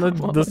exploring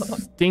the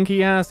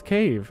stinky ass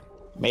cave.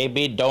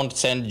 Maybe don't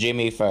send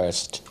Jimmy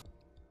first.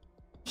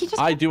 He just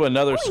I do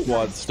another Holy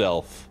squad God.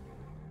 stealth.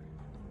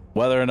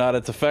 Whether or not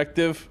it's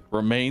effective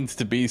remains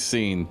to be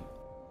seen.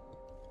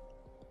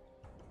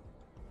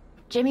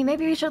 Jimmy,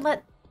 maybe we should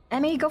let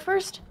Emmy go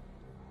first?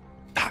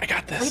 I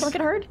got So you this. don't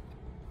get hurt?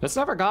 It's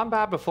never gone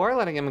bad before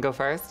letting him go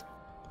first.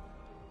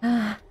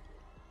 What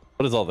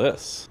is all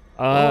this?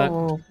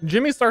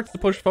 Jimmy starts to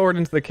push forward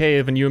into the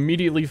cave, and you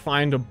immediately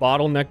find a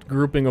bottlenecked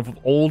grouping of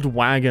old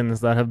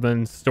wagons that have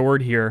been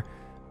stored here,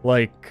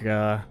 like,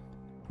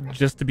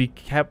 just to be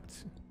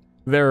kept.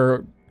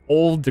 They're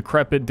old,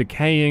 decrepit,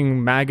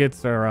 decaying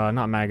maggots, or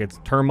not maggots,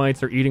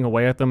 termites are eating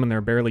away at them, and they're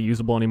barely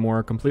usable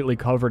anymore, completely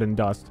covered in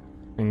dust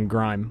and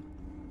grime.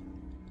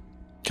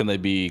 Can they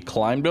be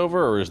climbed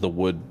over, or is the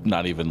wood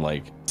not even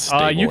like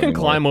stable You can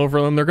anymore? climb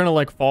over them. They're gonna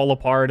like fall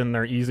apart, and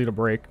they're easy to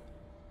break.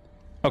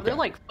 Are there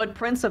like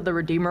footprints of the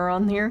Redeemer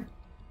on here?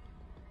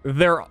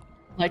 They're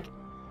Like,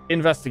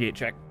 investigate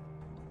check,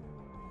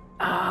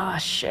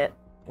 shit.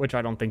 which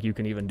I don't think you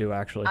can even do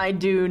actually. I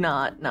do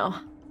not know.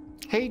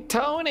 Hey,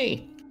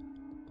 Tony.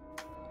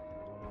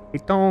 Hey,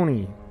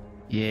 Tony.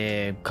 Yeah,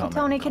 Hey, come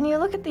Tony, can you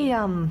look at the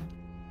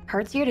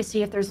hearts here to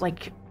see if there's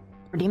like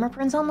Redeemer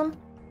prints on them?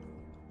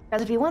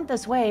 Because if you went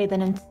this way,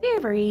 then in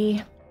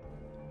theory,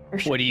 there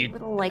should What do be you?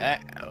 little, like,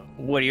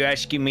 What are you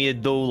asking me to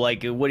do?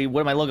 Like, what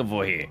am I looking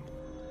for here?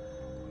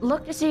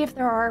 look to see if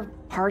there are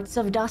parts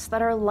of dust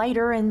that are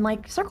lighter and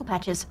like circle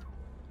patches.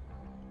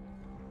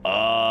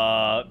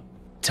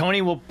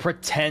 Tony will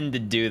pretend to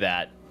do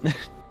that.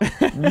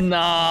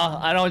 Nah,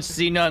 I don't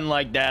see nothing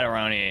like that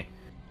around here.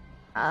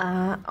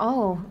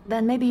 Oh,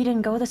 then maybe you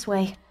didn't go this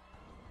way.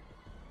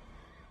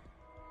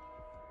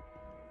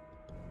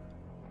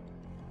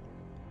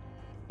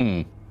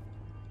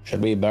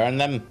 Should we burn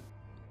them?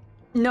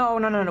 No.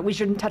 We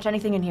shouldn't touch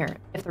anything in here.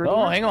 If the Oh,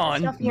 Redeemer hang put on.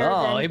 stuff here,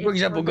 No, then he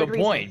brings it's up for a good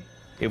reason. point.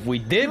 If we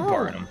did No.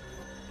 burn them,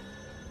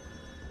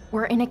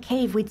 We're in a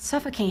cave. We'd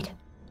suffocate.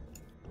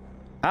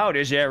 how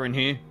there's air in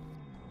here?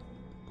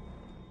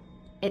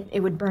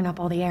 It would burn up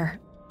all the air.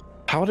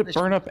 How would it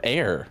burn up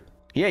air?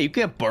 Yeah, you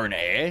can't burn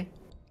air.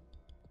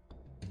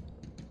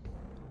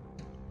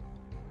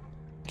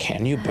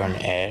 Can you burn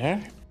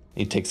air?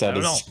 He takes out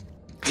I don't his,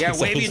 Yeah, takes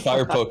out wave his your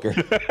fire poker.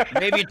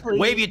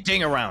 wave your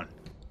thing around.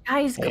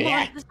 Guys, come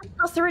on. This is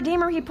us, the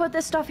Redeemer. He put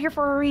this stuff here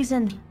for a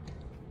reason.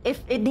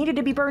 If it needed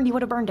to be burned, he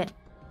would have burned it.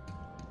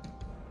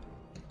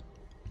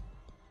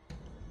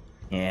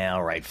 Yeah,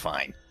 all right,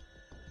 fine.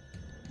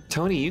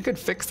 Tony, you could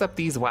fix up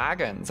these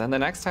wagons, and the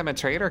next time a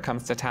trader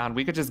comes to town,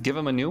 we could just give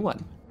him a new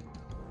one.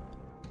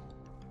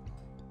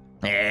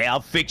 Hey,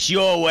 I'll fix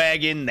your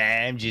wagon. Nah,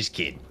 I'm just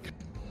kidding.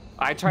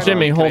 I try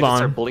Jimmy, to hold on.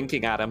 start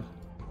blinking at him.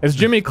 As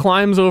Jimmy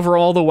climbs over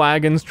all the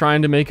wagons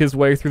trying to make his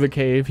way through the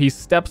cave, he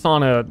steps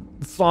on a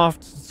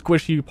soft,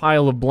 squishy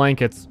pile of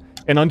blankets,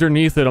 and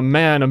underneath it, a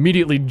man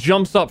immediately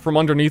jumps up from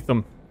underneath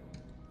them.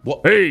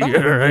 What?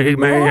 Hey,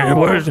 man,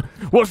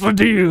 what's the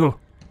deal?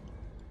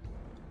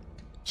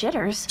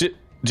 Jitters.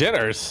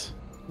 Jitters.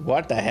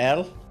 What the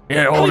hell?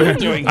 Yeah, What are you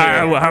doing here?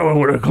 I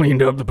would have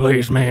cleaned up the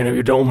place, man, if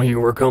you told me you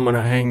were coming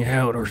to hang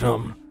out or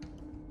something.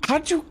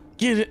 How'd you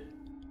get it?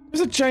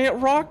 There's a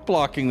giant rock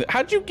blocking that.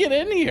 How'd you get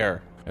in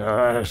here?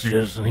 It's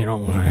just,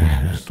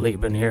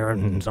 sleeping here,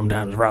 and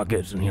sometimes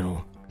rockets,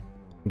 and,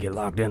 get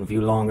locked in a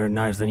few longer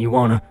nights than you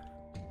wanna.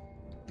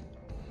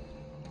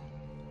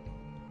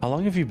 How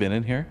long have you been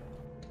in here?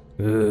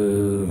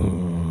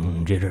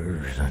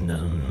 Jitters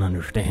doesn't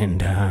understand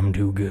time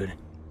too good.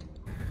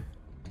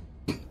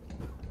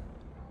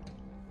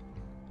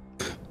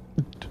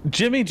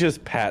 Jimmy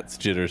just pats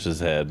Jitters'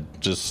 head,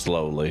 just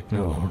slowly.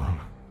 Oh.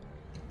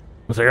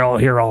 So they're all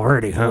here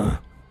already, huh?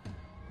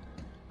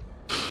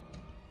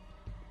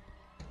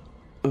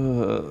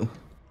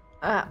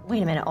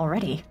 Wait a minute,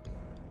 already?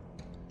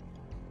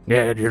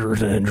 Yeah,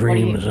 Jitters had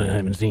dreams. I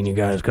haven't seen you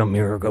guys come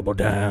here a couple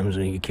times,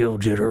 and you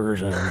killed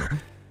Jitters, and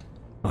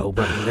I hope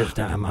this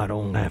time I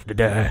don't have to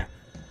die.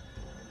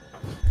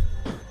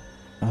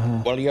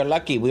 Well, you're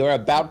lucky. We were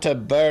about to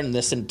burn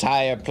this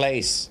entire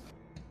place.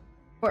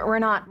 We're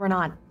not.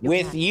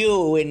 With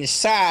you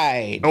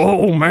inside.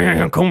 Oh,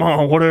 man, come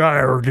on, what did I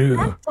ever do?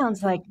 That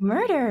sounds like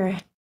murder.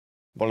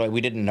 Well,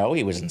 we didn't know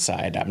he was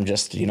inside. I'm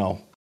just,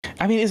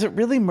 I mean, is it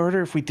really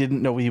murder if we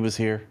didn't know he was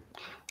here?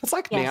 It's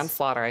like Yes.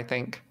 manslaughter, I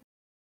think.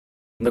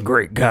 The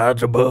great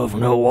gods above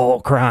know all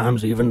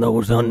crimes, even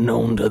those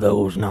unknown to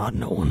those not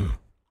known.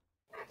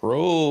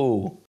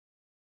 True.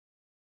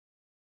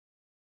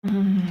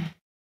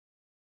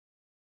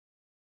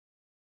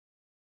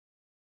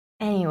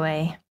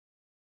 Anyway,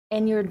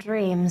 in your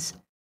dreams,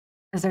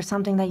 is there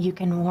something that you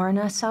can warn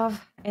us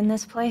of in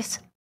this place?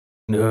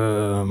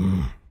 Nah.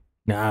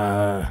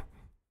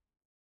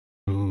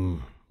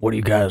 What are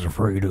you guys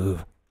afraid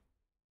of?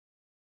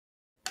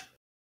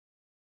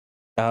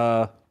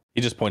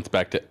 He just points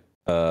back to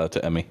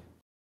Emmy.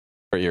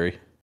 Or Yuri.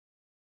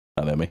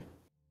 Not Emmy.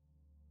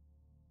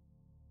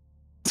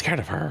 I'm scared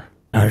of her.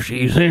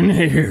 She's in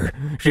here.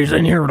 She's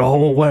in here the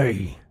whole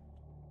way.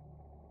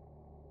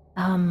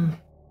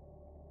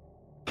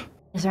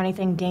 Is there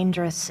anything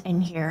dangerous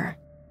in here?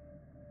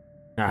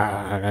 You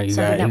Something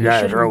that we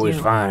guys shouldn't are always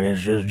do. fine.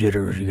 It's just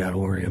Jitters you gotta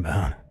worry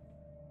about.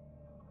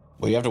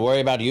 Well, you have to worry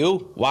about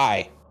you?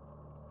 Why?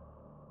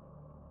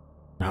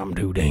 I'm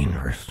too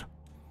dangerous.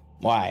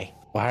 Why?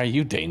 Why are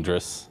you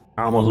dangerous?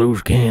 I'm a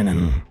loose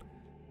cannon.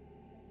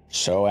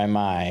 So am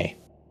I.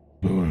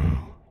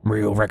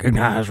 Real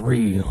recognize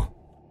real.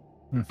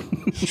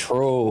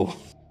 True.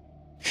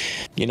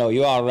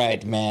 You all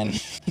right, man.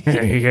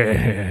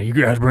 Yeah, you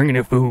guys bringing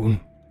in food?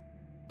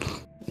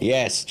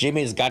 Yes,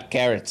 Jimmy's got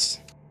carrots.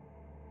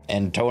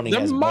 And Tony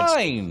They're has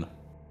mine!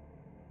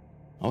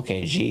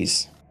 Okay,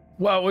 jeez.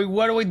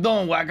 What are we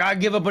doing? I gotta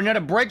give up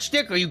another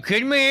breadstick? Are you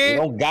kidding me? You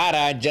don't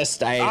gotta,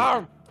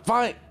 Ah,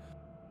 fine.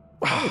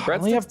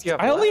 breadsticks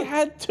I only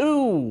had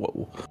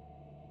 2.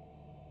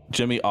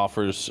 Jimmy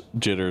offers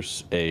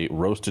Jitters a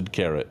roasted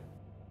carrot.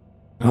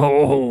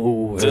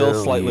 Oh, Still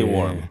hell slightly yeah.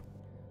 warm.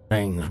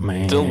 Thanks,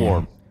 man. Still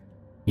warm.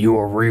 You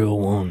a real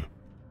one.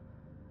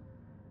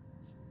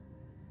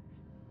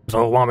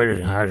 So want me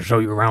to show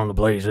you around the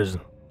places?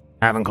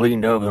 Haven't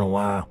cleaned up in a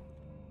while.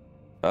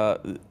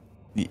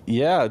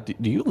 Yeah.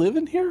 Do you live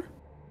in here?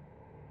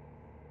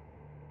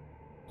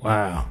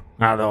 Wow,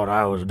 I thought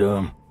I was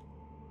dumb.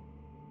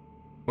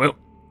 Well,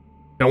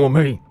 come with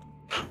me.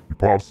 He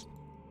pops.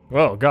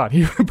 Oh God,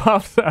 he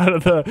pops out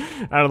of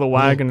the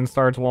wagon and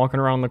starts walking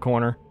around the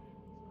corner.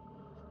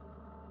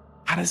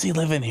 How does he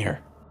live in here?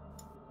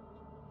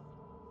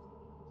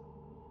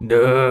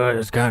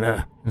 It's kind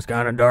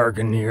of dark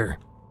in here.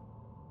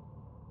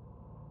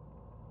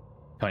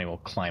 Tony will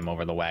climb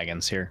over the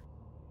wagons here.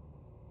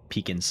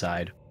 Peek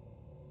inside.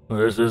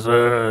 This is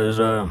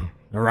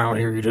around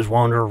here. You just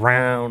wander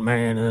around,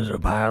 man. There's a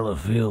pile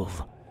of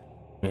filth,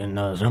 and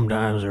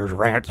sometimes there's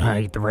rats.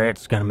 I eat the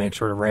rats. Gotta make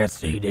sure the rats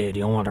stay dead.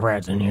 You don't want the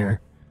rats in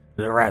here. If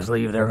the rats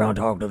leave, they're gonna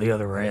talk to the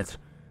other rats.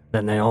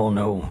 Then they all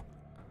know.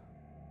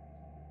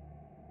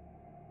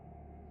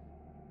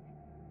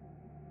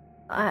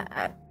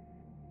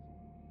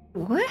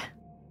 What?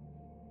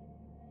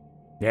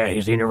 Yeah,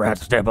 you seen the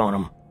rats step on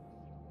them.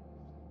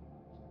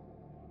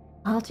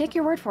 I'll take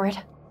your word for it.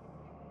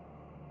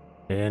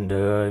 And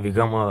if you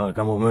come with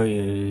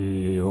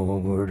me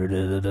over to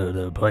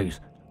the place.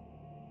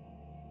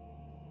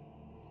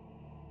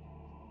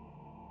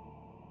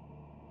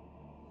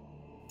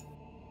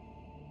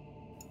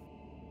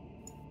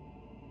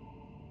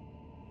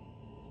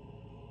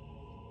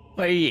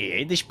 Oh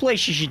yeah, this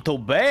place isn't too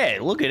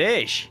bad. Look at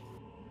this.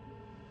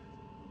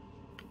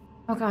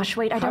 Oh gosh,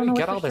 wait, I How don't do know you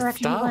get all which this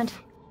direction he stuff? went.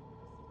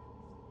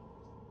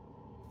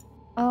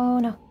 Oh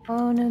no,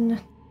 oh no, no.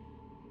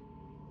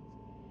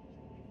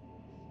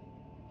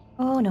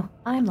 Oh no,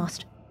 I'm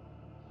lost.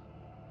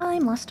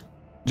 I'm lost.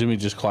 Jimmy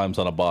just climbs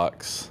on a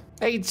box.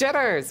 Hey,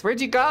 Jitters, where'd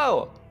you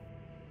go?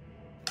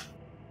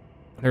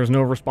 There's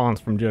no response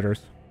from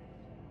Jitters.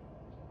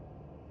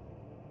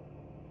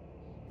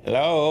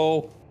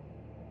 Hello?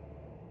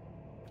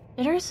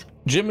 Jitters?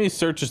 Jimmy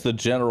searches the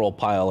general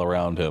pile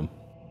around him.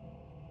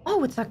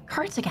 Oh, it's the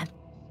carts again.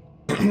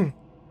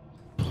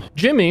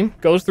 Jimmy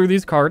goes through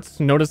these carts,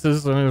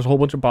 notices there's a whole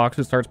bunch of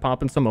boxes, starts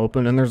popping some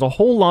open, and there's a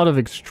whole lot of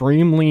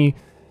extremely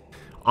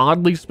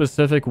oddly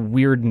specific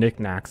weird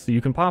knickknacks. So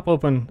you can pop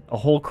open a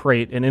whole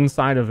crate, and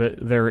inside of it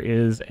there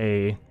is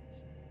a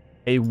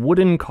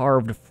wooden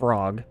carved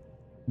frog,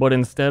 but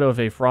instead of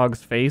a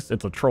frog's face,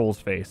 it's a troll's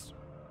face.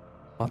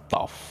 What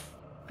the f...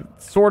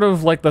 Sort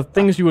of like the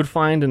things you would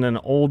find in an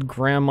old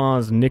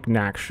grandma's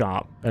knick-knack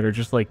shop that are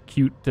just like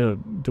cute to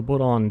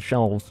put on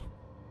shelves.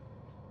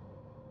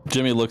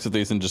 Jimmy looks at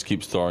these and just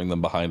keeps throwing them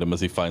behind him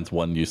as he finds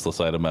one useless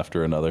item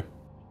after another.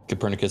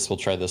 Copernicus will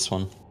try this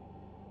one.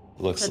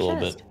 It looks a little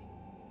bit.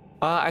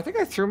 I think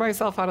I threw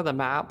myself out of the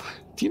map.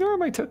 Do you know where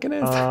my token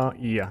is?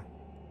 Yeah.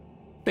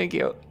 Thank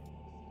you.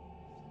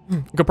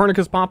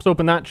 Copernicus pops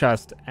open that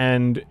chest,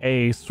 and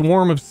a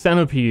swarm of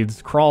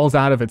centipedes crawls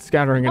out of it,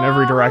 scattering in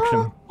every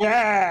direction.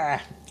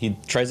 Yeah! He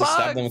tries to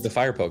stab them with the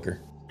fire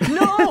poker.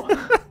 No!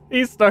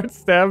 He starts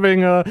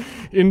stabbing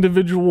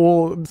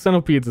individual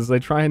centipedes as they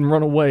try and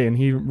run away, and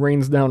he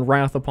rains down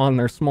wrath upon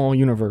their small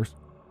universe.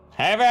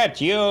 Have at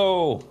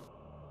you!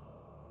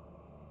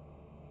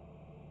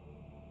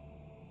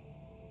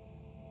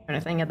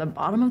 Anything at the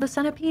bottom of the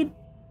centipede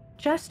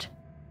chest?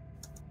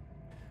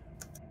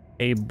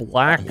 A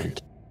black,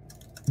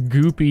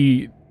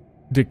 goopy,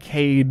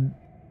 decayed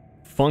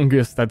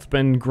fungus that's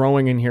been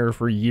growing in here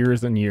for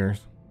years and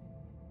years.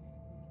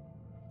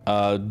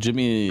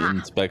 Jimmy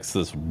inspects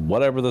this,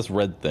 whatever this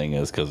red thing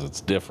is, because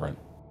it's different.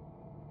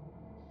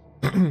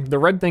 The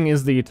red thing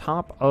is the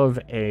top of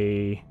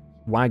a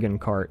wagon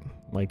cart,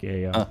 like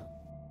a.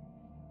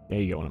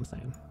 There you go. What I'm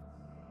saying.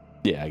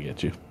 Yeah, I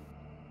get you.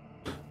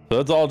 So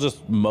it's all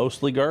just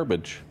mostly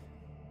garbage.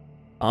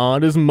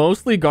 It is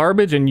mostly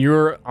garbage, and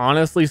you're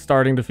honestly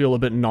starting to feel a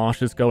bit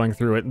nauseous going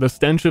through it. The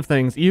stench of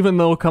things, even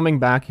though coming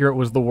back here it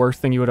was the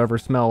worst thing you had ever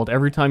smelled,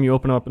 every time you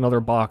open up another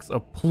box, a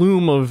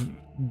plume of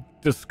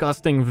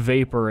disgusting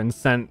vapor and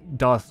scent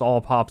dust all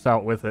pops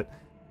out with it,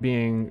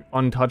 being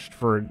untouched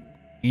for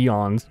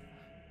eons.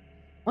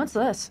 What's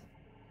this?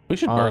 We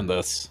should burn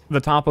this.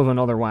 The top of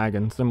another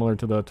wagon, similar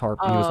to the tarp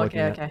he was looking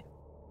at. Okay.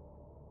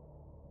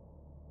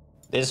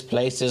 This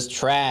place is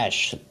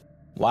trash.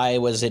 Why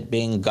was it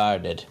being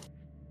guarded?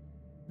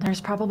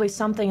 There's probably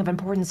something of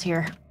importance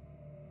here.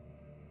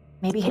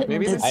 Maybe hidden.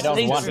 Maybe this I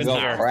don't want to go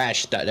here.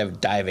 crash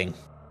diving.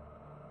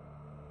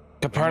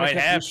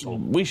 Copernicus,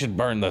 we should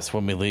burn this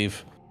when we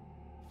leave.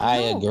 I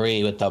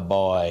agree with the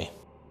boy.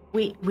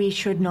 We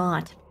should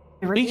not.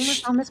 The Redeemer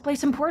found this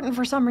place important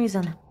for some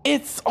reason.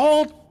 It's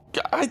all...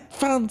 I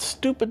found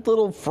stupid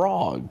little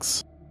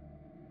frogs.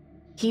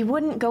 He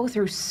wouldn't go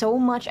through so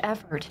much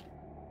effort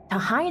to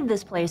hide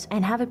this place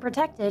and have it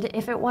protected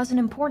if it wasn't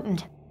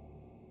important.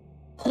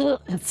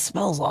 It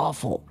smells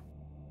awful.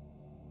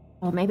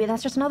 Well, maybe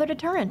that's just another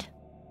deterrent.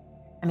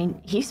 I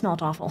mean, he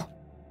smelled awful.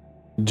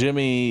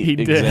 Jimmy He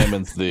did.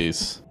 examines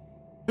these.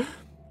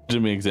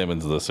 Jimmy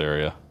examines this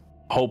area,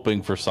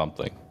 hoping for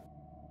something.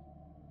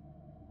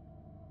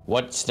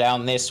 What's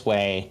down this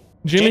way?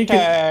 Jimmy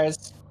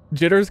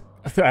Jitters!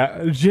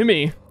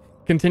 Jimmy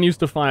continues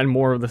to find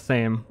more of the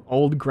same.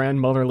 Old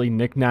grandmotherly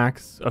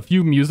knickknacks, a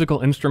few musical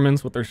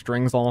instruments with their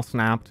strings all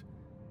snapped.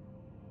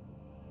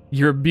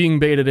 You're being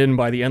baited in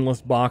by the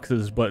endless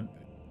boxes, but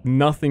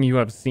nothing you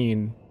have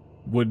seen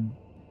would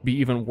be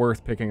even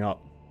worth picking up.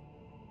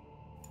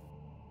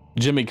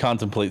 Jimmy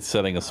contemplates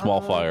setting a small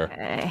fire.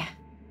 Okay.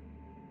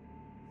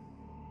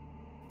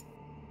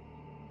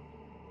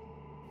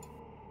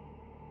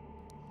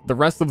 The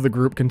rest of the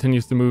group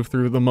continues to move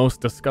through the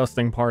most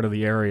disgusting part of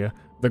the area,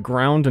 the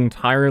ground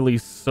entirely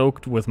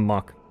soaked with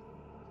muck.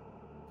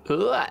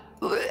 Oh,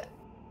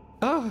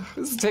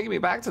 this is taking me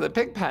back to the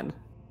pig pen.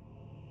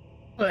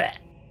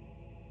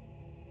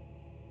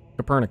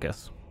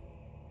 Copernicus,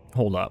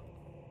 hold up.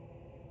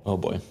 Oh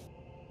boy.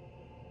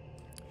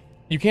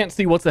 You can't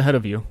see what's ahead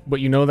of you, but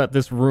you know that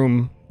this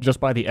room, just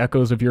by the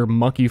echoes of your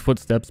mucky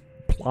footsteps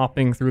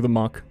plopping through the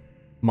muck,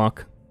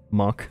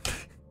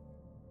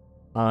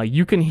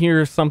 you can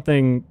hear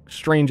something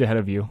strange ahead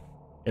of you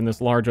in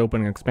this large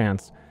open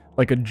expanse,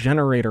 like a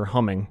generator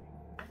humming.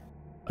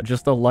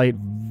 Just a light...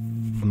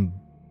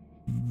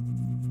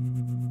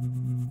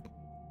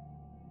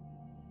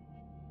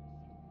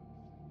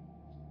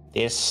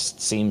 This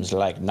seems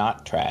like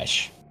not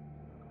trash.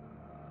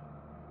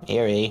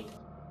 Eerie,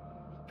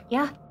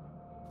 Yeah?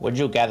 would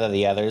you gather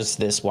the others?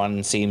 This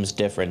one seems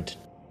different.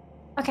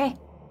 Okay.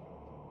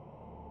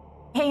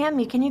 Hey,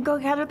 Emmy, can you go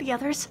gather the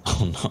others?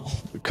 Oh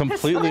no.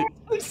 Completely,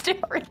 I'm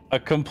staring. a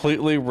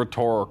completely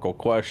rhetorical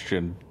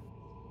question,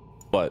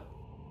 but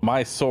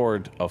my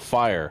sword of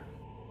fire,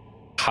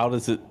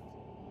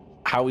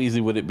 how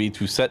easy would it be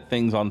to set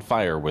things on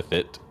fire with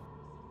it?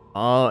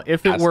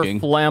 If it were Asking.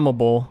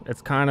 flammable,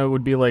 it's kind of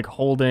would be like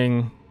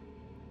holding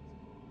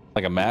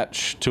Like a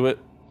match to it?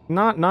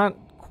 not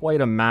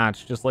quite a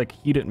match, just like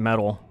heated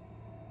metal.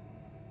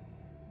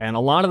 And a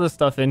lot of the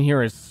stuff in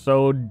here is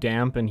so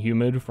damp and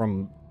humid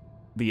from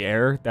the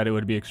air that it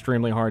would be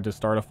extremely hard to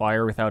start a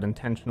fire without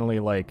intentionally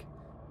like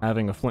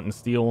having a flint and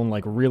steel and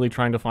like really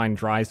trying to find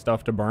dry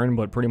stuff to burn,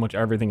 but pretty much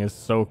everything is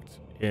soaked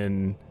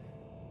in.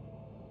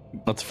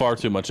 That's far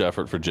too much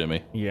effort for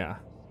Jimmy. Yeah.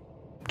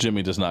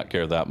 Jimmy does not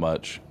care that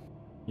much.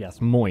 Yes,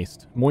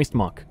 moist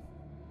muck.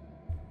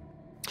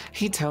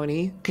 Hey,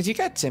 Tony, could you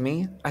get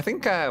Jimmy? I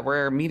think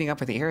we're meeting up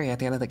with the area at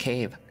the end of the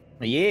cave.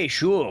 Yeah,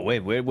 sure.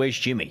 Where's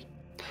Jimmy?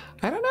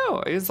 I don't know.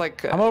 It was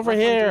like... I'm over ruffling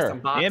through here. some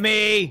boxes.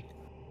 Jimmy!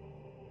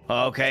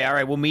 Okay, all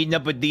right. We're meeting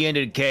up at the end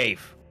of the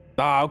cave.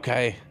 Ah,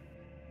 okay.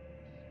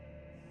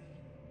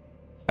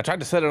 I tried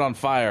to set it on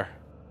fire.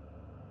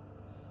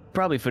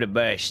 Probably for the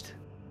best.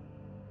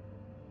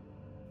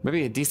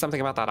 Maybe you do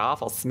something about that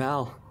awful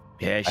smell.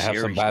 Yeah, I have some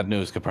seriously. bad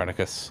news,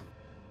 Copernicus.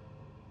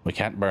 We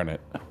can't burn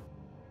it.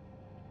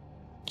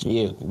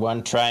 You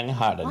weren't trying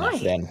hard enough Why?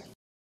 then.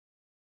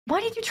 Why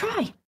did you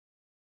try?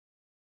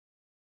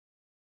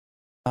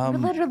 You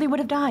Um, literally would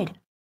have died.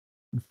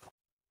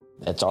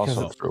 That's also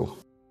Because- true.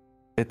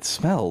 it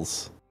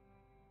smells.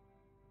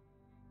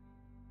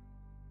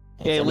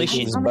 Hey, If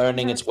listen. it's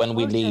burning, it's when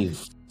we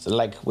leave. It's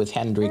like with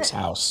Hendrik's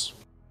house.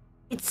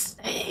 It's.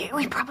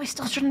 We probably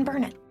still shouldn't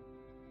burn it.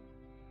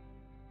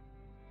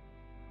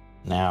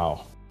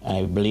 Now,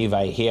 I believe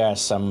I hear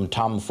some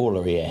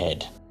tomfoolery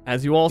ahead.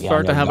 As you all Be start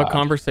on to your have a guard.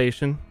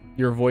 conversation,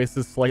 your voice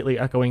is slightly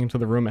echoing into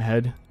the room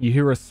ahead. You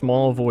hear a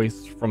small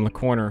voice from the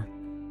corner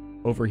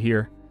over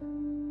here.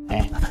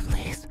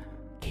 Please,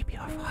 keep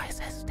your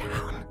voices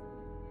down.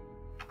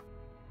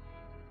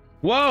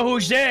 Whoa,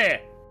 who's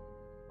there?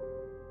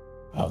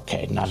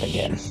 Okay, not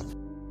again.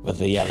 With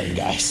the yelling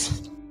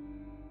guys.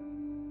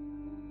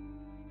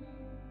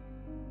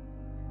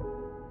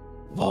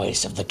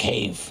 Voice of the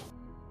cave.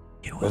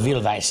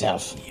 Reveal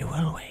thyself. You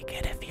will wake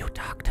it if you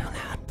talk too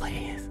loud,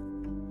 please.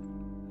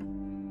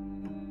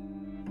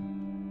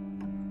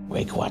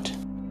 Wake what?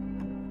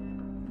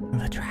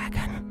 The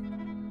dragon.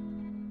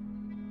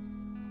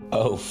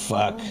 Oh,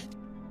 fuck.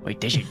 Wait,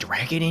 there's a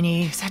dragon in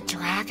here? Is that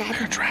dragon?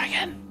 We're a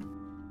dragon.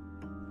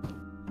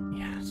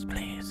 Yes,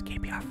 please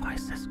keep your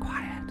voices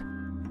quiet.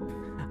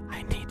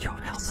 I need your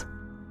help.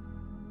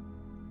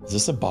 Is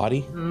this a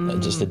body?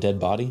 Just a dead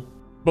body?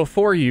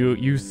 Before you,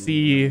 you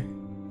see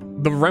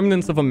the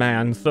remnants of a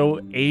man so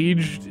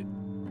aged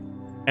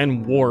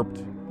and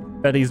warped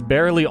that he's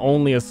barely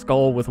only a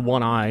skull with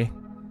one eye,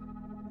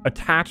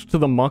 attached to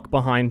the muck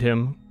behind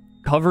him,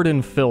 covered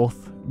in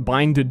filth,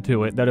 binded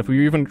to it, that if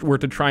we even were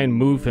to try and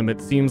move him,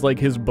 it seems like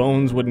his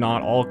bones would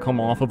not all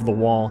come off of the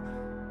wall.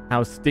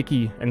 How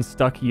sticky and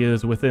stuck he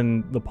is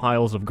within the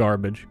piles of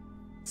garbage.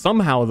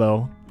 Somehow,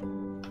 though,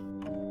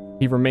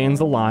 he remains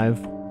alive,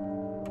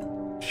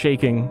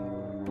 shaking,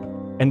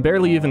 and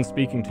barely even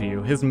speaking to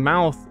you. His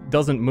mouth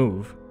doesn't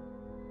move,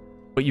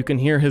 but you can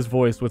hear his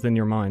voice within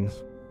your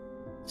minds.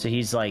 So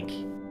he's like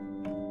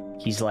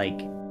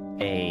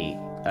a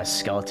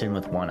skeleton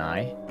with one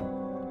eye.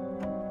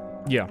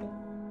 Yeah,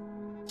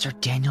 Sir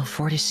Daniel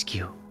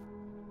Fortescue.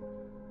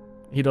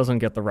 he doesn't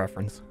get the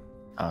reference.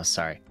 Oh,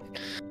 sorry.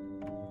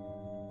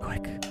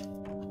 Quick.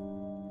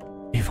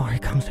 Before he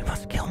comes, he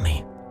must kill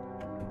me.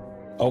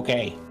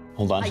 Okay,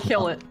 hold on. I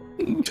kill it.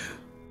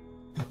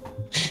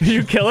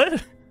 You kill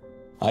it?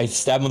 I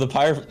stab him with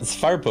a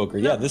fire poker.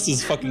 Yeah, this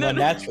is fucking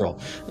unnatural.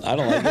 I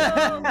don't like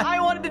it.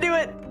 I wanted to do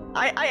it.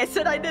 I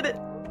said I did it.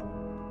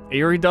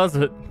 Eerie does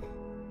it.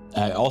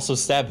 I also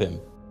stab him.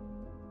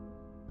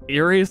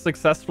 Eerie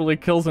successfully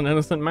kills an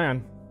innocent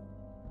man.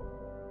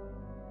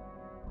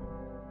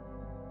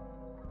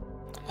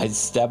 I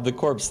stab the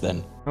corpse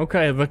then.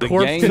 Okay, the The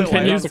corpse gang that went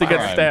continues out to the get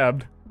crime.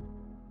 stabbed.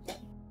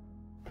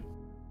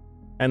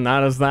 And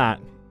that is that.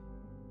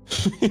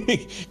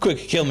 Quick,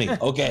 kill me.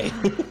 Okay.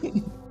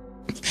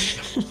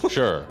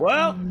 Sure.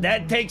 Well,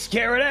 that takes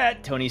care of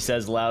that, Tony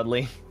says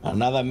loudly.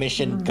 Another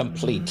mission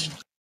complete.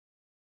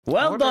 I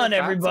Well wonder done, if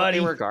that's what everybody.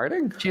 they were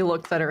guarding? She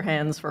looks at her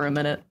hands for a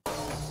minute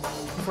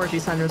before she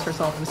centers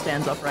herself and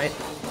stands upright.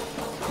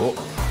 Oh.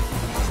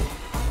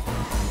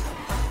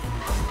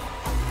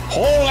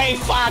 Holy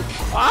fuck!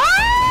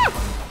 Ah!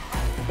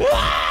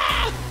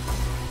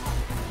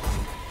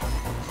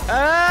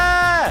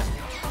 Ah!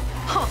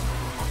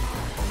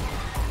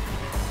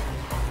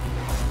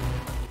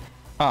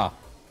 Huh.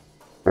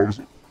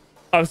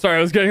 I'm sorry,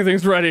 I was getting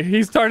things ready.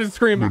 He started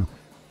screaming.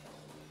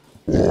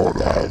 What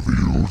have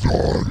you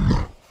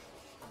done?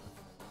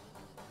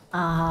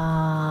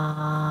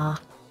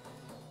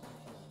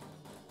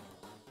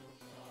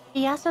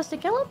 He asked us to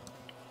kill him?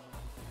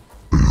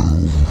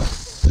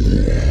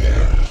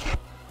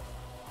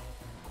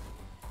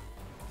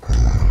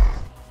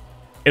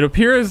 It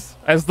appears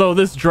as though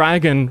this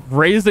dragon,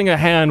 raising a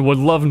hand, would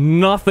love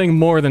nothing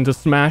more than to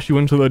smash you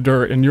into the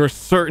dirt, and you're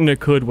certain it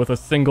could with a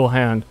single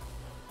hand.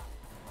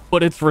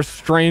 But it's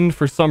restrained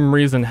for some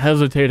reason,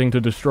 hesitating to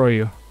destroy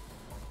you.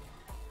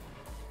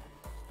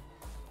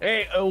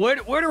 Hey, where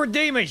the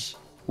Redeemers?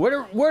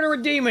 Where the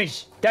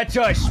Redeemers? That's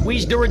us.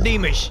 We's the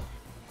Redeemers.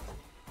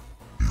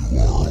 You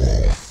are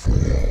all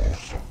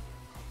fools.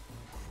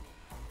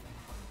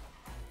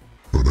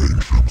 An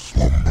ancient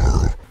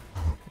slumber.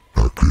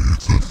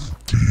 Decades of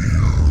steel.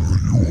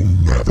 You will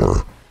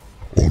never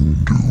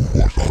undo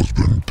what has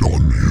been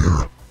done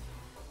here.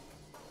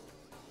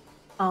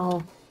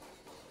 Oh.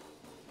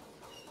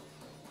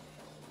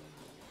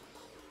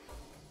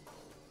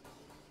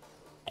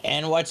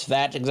 And what's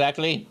that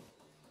exactly?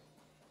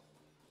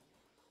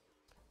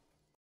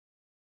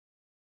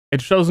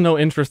 It shows no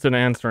interest in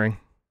answering.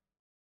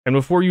 And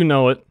before you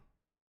know it,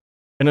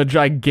 in a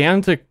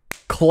gigantic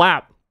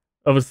clap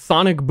of a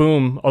sonic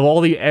boom of all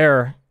the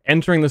air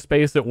entering the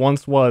space it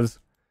once was,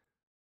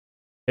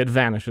 it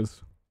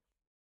vanishes.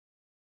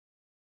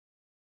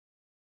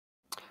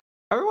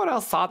 Everyone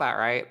else saw that,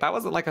 right? That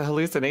wasn't like a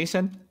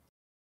hallucination?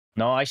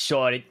 No, I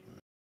saw it.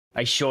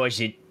 I saw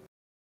it.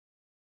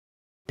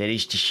 That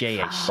is to say,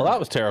 I saw. Well, that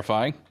was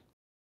terrifying.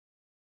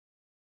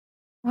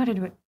 What did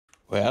we...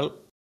 Well,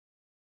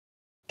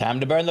 time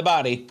to burn the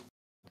body.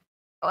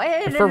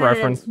 Wait, For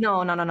reference.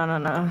 No. No.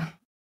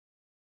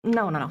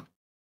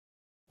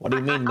 What do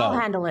you mean, no? I'll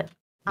handle it.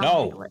 I'll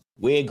handle No, it.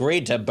 we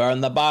agreed to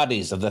burn the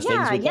bodies of the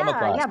things we come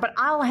across. Yeah, but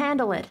I'll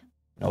handle it.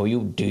 No,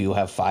 do you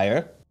have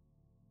fire?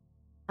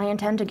 I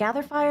intend to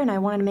gather fire, and I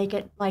want to make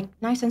it, like,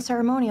 nice and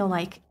ceremonial,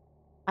 like.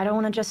 I don't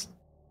want to just...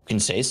 You can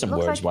say some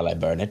Looks words like- while I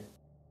burn it.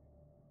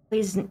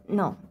 Please,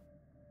 no.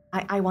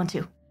 I want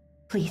to.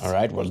 Please. All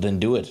right, well then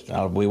do it.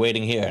 I'll be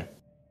waiting here.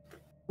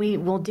 We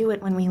will do it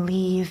when we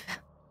leave.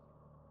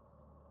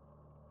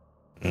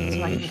 So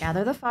I can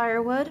gather the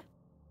firewood.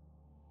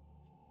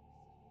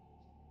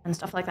 And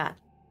stuff like that.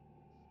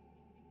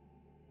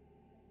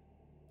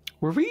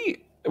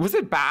 Was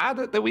it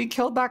bad that we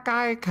killed that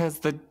guy? Because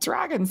the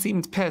dragon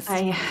seemed pissed.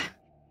 I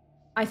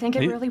think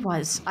it really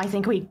was. I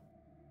think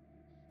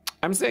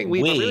I'm saying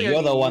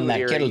you're the one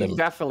that you, killed You him.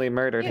 definitely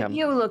murdered him.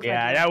 You look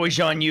Yeah, like that was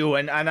on you,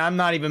 and I'm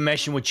not even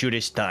messing with you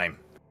this time.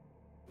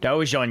 That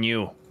was on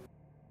you.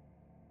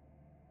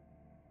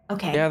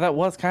 Okay. Yeah, that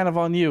was kind of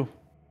on you.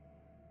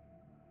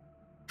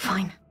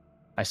 Fine.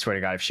 I swear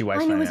to God, if she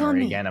wipes Fine, it my was on memory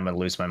me. again, I'm gonna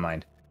lose my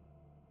mind.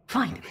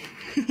 Fine.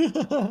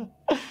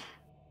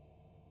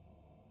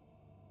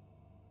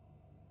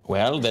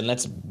 Well, then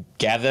let's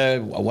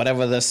gather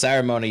whatever the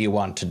ceremony you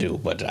want to do,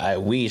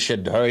 but we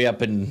should hurry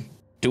up and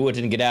do it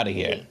and get out of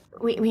here.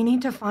 We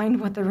need to find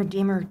what the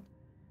Redeemer...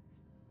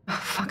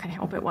 Oh, fuck, I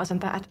hope it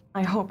wasn't that.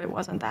 I hope it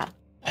wasn't that.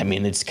 I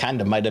mean, it's kind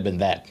of might have been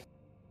that.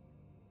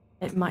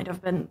 It might have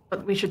been,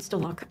 but we should still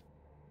look.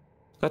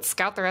 Let's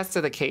scout the rest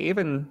of the cave,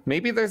 and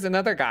maybe there's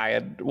another guy,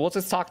 and we'll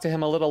just talk to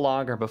him a little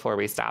longer before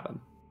we stab him.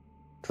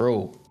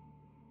 True.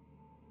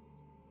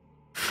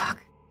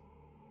 Fuck.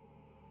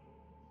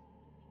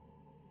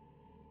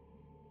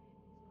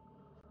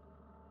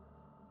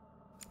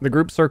 The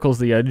group circles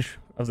the edge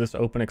of this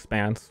open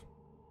expanse,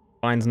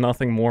 finds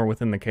nothing more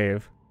within the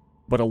cave,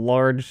 but a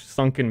large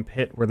sunken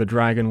pit where the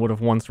dragon would have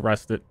once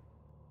rested,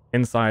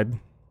 inside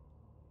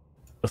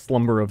the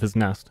slumber of his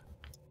nest.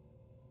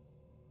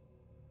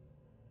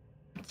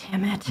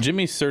 Damn it.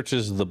 Jimmy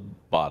searches the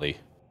body.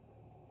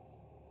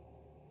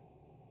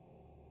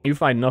 You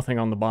find nothing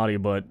on the body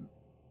but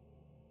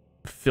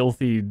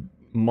filthy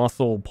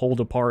muscle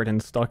pulled apart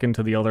and stuck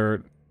into the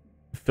other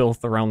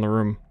filth around the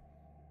room.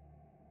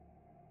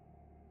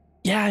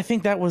 Yeah, I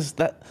think that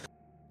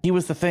he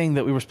was the thing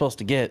that we were supposed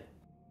to get.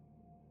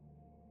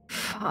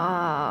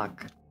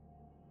 Fuck.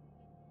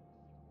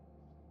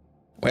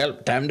 Well,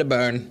 time to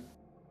burn.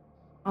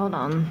 Hold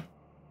on.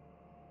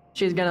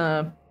 She's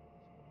gonna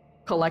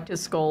collect his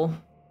skull.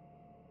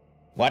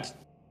 What?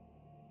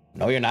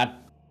 No, you're not.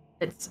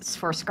 It's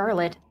for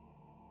Scarlet.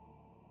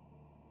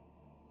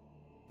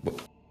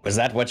 Was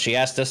that what she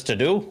asked us to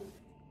do?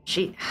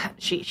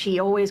 She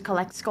always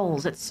collects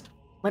skulls. It's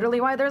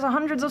literally why there's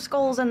hundreds of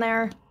skulls in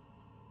there.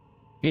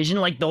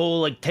 Isn't like the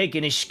whole like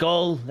taking his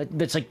skull?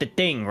 That's like the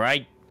thing,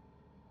 right?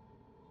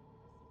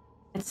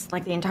 It's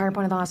like the entire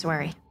point of the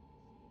ossuary.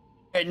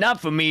 Hey,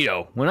 not for me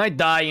though. When I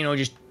die,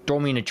 just throw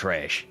me in the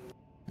trash.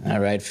 All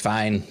right,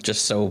 fine.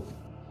 Just so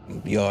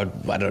your,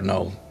 I don't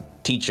know,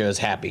 teacher is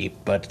happy,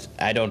 but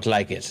I don't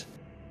like it.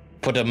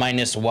 Put a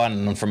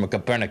 -1 from a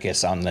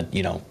Copernicus on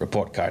the,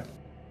 report card.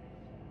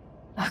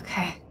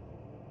 Okay.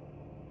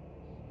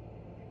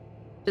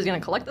 She's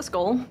gonna collect the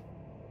skull. And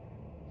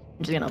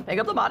she's gonna pick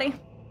up the body.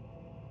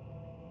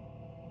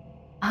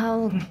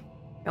 I'll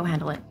go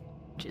handle it.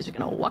 She's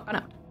gonna walk on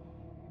out.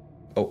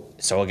 Oh,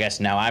 so I guess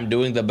now I'm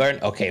doing the burn?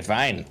 Okay,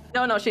 fine.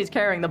 No, she's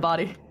carrying the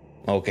body.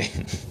 Okay.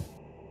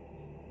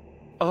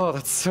 Oh,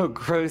 that's so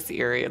gross,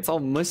 Eerie. It's all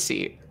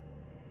mushy.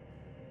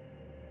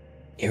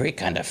 Eerie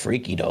kind of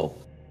freaky, though.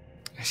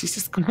 She's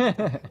just...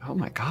 Oh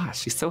my gosh,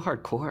 she's so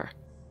hardcore.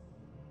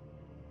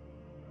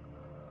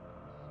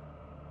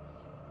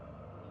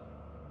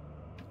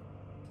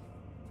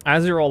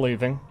 As you're all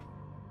leaving,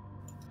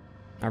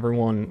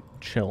 everyone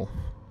chill.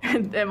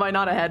 Am I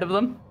not ahead of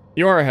them?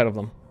 You are ahead of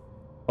them,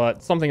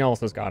 but something else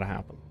has got to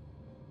happen.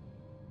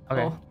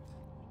 Okay. Oh.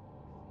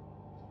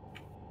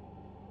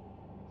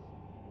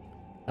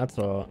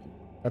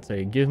 That's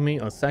a give me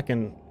a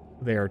second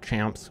there,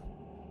 champs.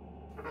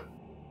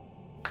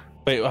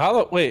 Wait,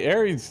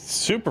 Aries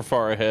super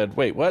far ahead.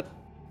 Wait, what?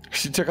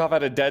 She took off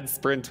at a dead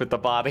sprint with the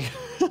body.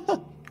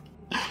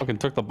 Fucking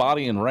took the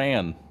body and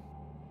ran.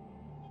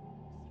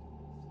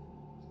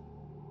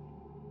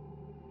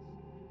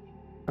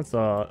 That's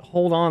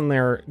hold on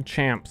there,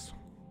 champs.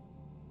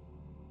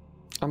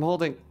 I'm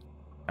holding.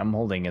 I'm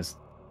holding as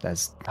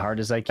hard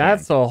as I can.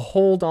 That's a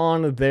hold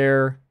on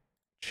there,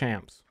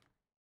 champs.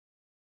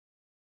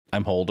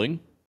 I'm holding.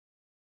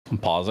 I'm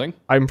pausing.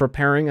 I'm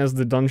preparing as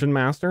the dungeon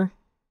master.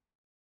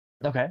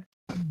 okay.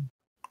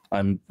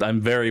 I'm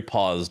very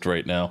paused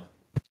right now.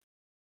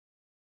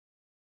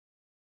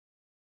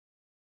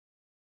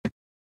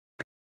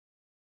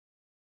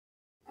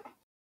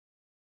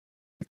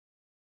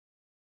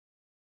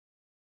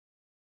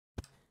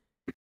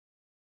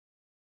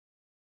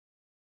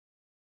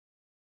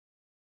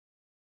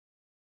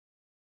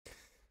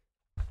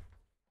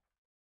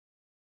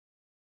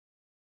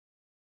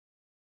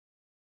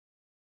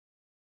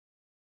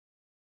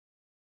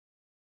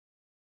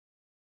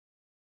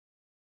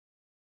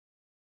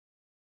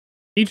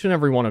 Each and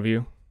every one of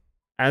you,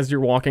 as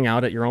you're walking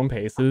out at your own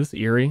paces,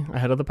 Eerie,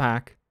 ahead of the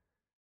pack,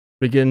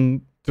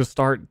 begin to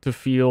start to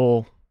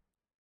feel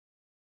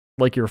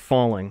like you're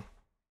falling.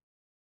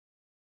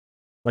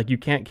 Like you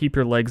can't keep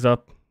your legs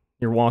up,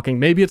 you're walking.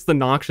 Maybe it's the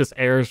noxious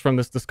airs from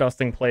this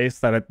disgusting place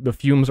that the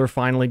fumes are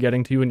finally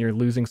getting to you and you're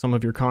losing some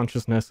of your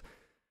consciousness.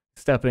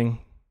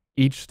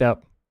 Each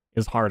step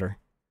is harder.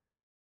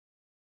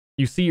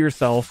 You see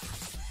yourself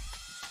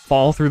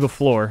fall through the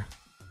floor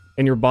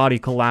and your body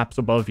collapse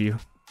above you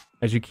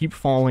as you keep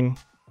falling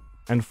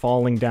and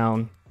falling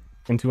down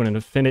into an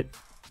infinite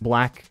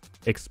black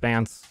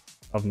expanse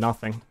of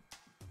nothing.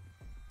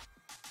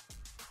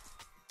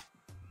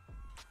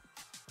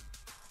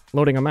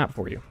 Loading a map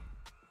for you.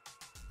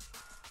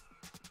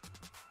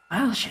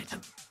 Oh, shit.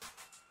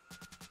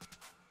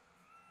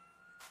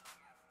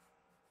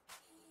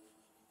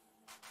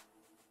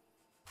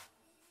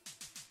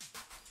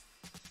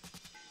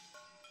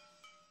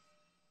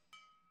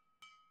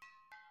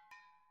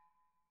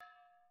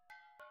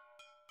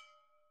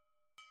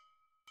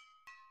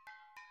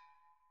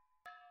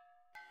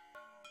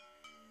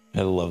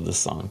 I love this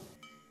song.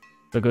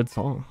 It's a good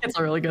song. It's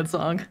a really good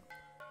song.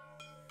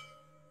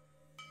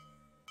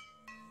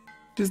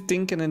 Just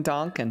dinking and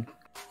donking.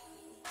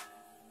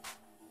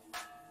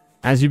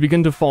 As you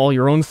begin to fall,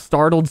 your own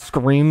startled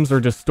screams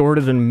are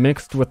distorted and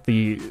mixed with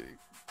the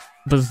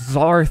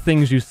bizarre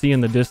things you see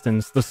in the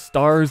distance. The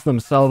stars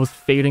themselves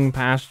fading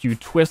past you,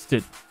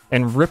 twisted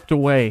and ripped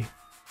away.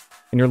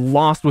 And you're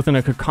lost within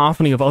a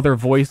cacophony of other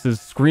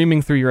voices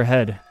screaming through your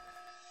head.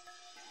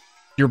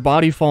 Your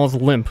body falls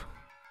limp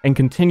and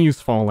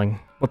continues falling,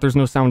 but there's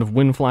no sound of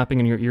wind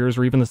flapping in your ears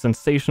or even the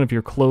sensation of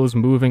your clothes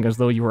moving as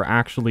though you were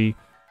actually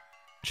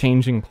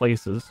changing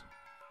places.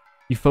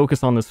 You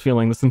focus on this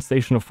feeling, the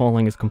sensation of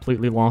falling is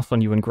completely lost on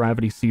you and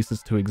gravity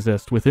ceases to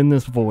exist. Within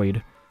this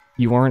void,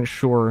 you aren't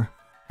sure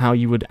how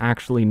you would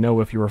actually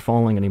know if you were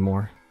falling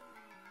anymore.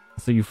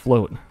 So you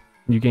float.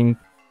 You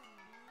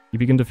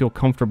begin to feel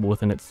comfortable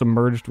within it,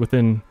 submerged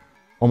within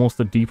almost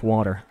a deep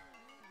water.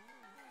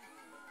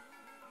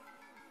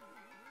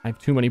 I have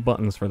too many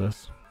buttons for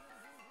this.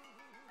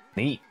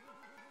 Neat.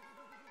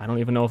 I don't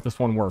even know if this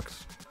one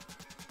works.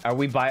 Are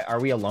we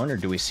alone or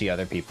do we see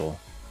other people?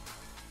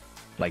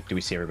 Like, do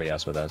we see everybody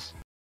else with us?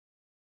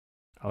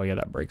 Oh yeah,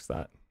 that breaks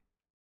that.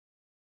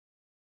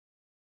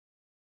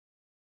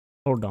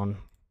 Hold on.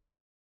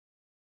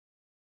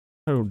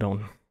 Hold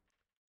on.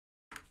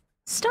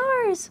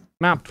 Stars!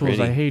 Map tools,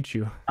 Pretty. I hate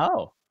you.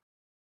 Oh.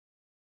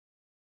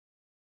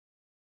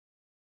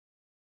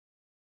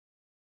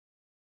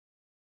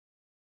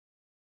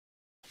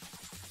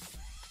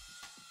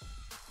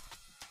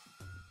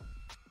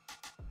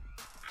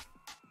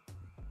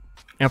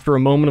 After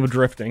a moment of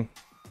drifting,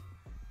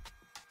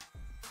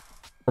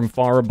 from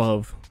far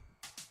above,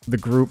 the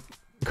group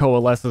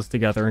coalesces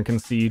together and can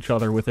see each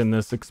other within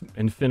this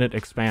infinite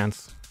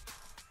expanse.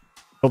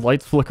 The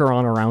lights flicker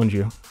on around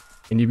you,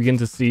 and you begin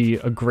to see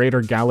a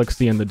greater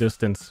galaxy in the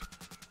distance.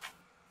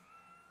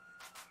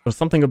 But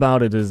something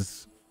about it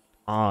is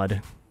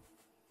odd.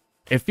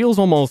 It feels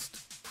almost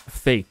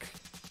fake.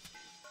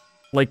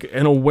 Like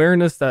an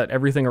awareness that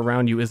everything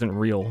around you isn't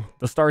real.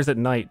 The stars at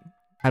night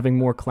having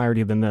more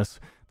clarity than this.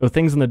 The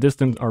things in the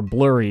distance are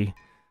blurry.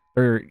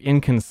 They're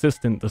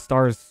inconsistent. The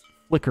stars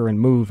flicker and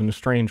move in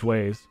strange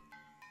ways.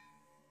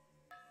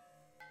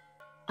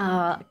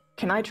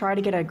 Can I try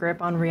to get a grip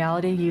on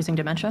reality using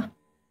dementia?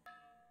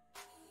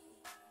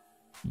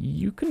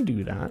 You can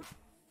do that.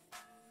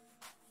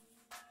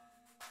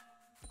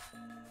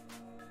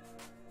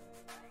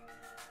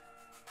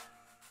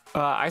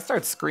 I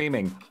start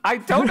screaming. I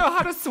don't know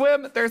how to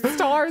swim. There's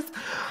stars.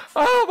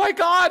 Oh my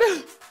god.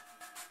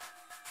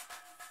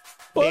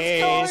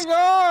 What's going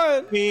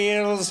on?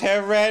 Feels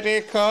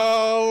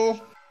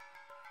heretical.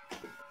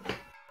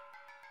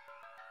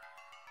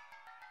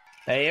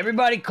 Hey,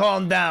 everybody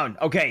calm down.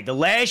 Okay, the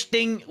last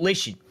thing,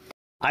 listen.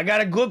 I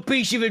got a good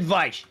piece of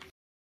advice.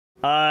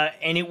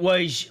 And it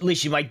was,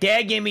 listen, my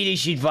dad gave me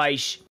this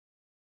advice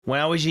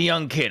when I was a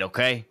young kid,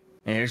 okay?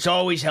 And it's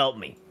always helped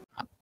me.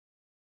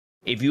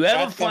 If you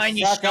ever find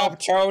yourself... up,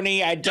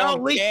 Tony. I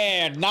don't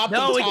care. Not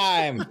the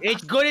time.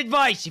 It's good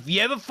advice. If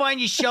you ever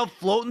find yourself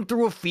floating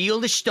through a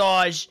field of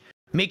stars,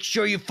 make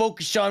sure you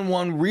focus on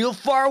one real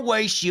far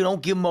away so you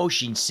don't get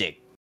motion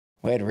sick.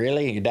 Wait,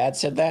 really? Your dad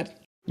said that?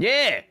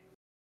 Yeah.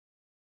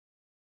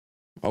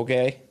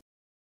 Okay.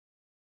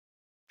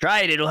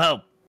 Try it. It'll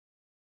help.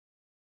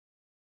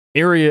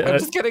 Eerie, I'm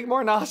just getting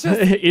more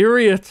nauseous.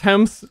 Eerie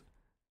attempts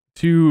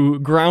to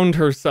ground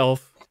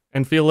herself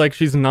and feel like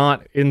she's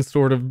not in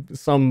sort of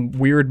some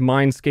weird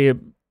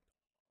mindscape,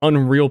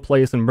 unreal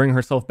place and bring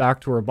herself back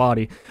to her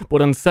body.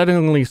 But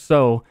unsettlingly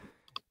so,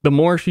 the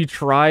more she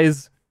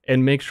tries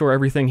and makes sure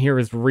everything here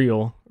is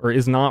real, or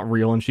is not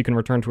real, and she can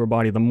return to her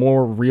body, the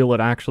more real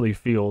it actually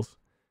feels.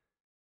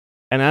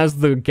 And as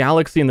the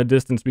galaxy in the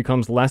distance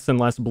becomes less and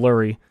less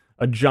blurry,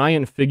 a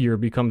giant figure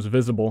becomes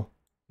visible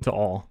to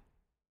all.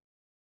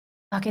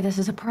 Okay, this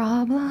is a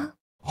problem.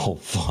 Oh,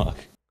 fuck.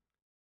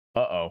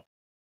 Uh-oh.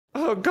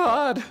 Oh,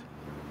 God.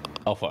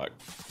 Oh, fuck.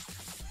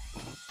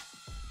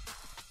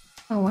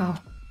 Oh, wow.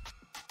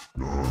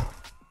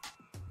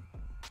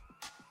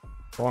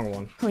 Wrong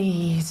one.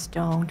 Please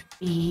don't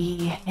be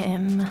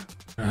him.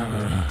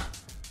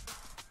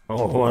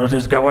 Oh, what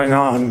is going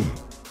on?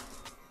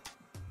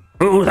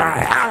 Who the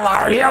hell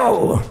are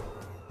you?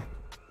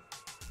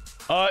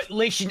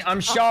 Listen,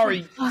 I'm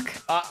sorry. Fuck.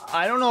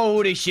 I don't know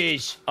who this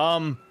is.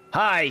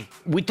 Hi.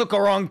 We took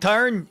a wrong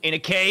turn in a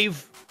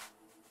cave.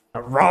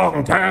 A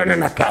wrong turn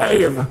in a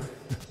cave.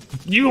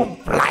 You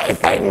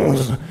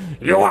playthings.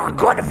 You are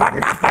good for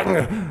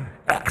nothing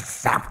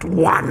except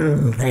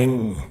one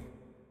thing.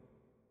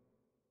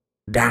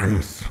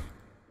 Dance.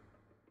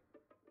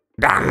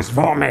 Dance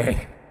for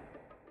me.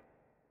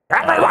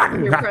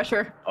 Everyone! Peer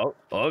pressure. Oh,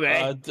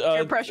 okay.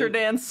 Peer pressure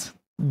dance.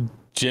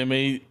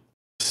 Jimmy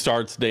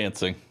starts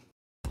dancing.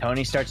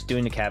 Tony starts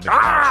doing the cabbage.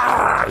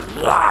 Ah,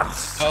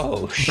 yes!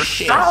 Oh,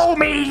 shit. Show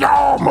me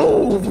your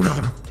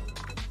moves!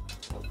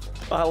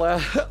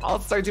 I'll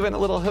start doing a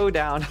little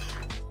hoedown.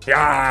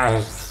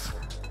 Yes!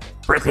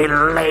 Pretty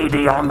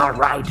lady on the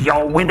right,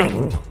 you're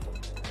winning.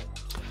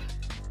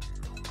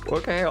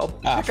 Okay, I'll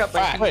pick up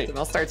my feet and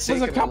I'll start This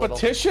shaking is a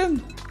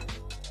competition?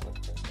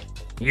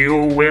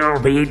 You will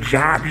be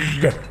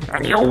judged,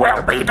 and you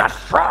will be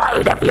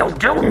destroyed if you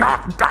do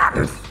not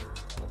dance.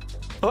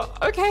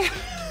 Okay.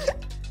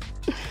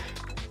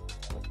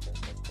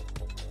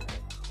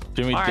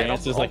 Jimmy All right,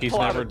 dances I'll like he's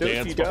pull out never a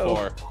do-si-do. danced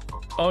before.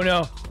 Oh,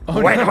 no.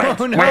 Oh, Wait, no. wait,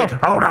 Oh, no. wait,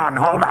 hold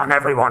on,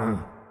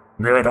 everyone.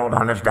 Wait, hold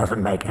on, this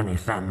doesn't make any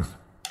sense.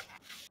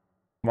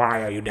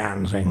 Why are you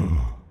dancing?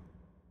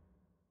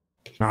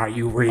 Are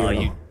you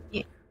real?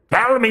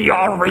 Tell me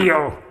you're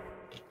real.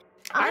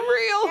 I'm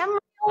real.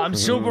 I'm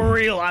super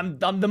real. I'm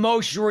the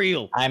most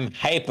real. I'm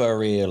hyper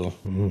real.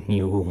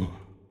 You.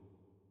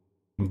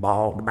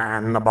 Bald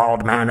man, the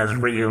bald man is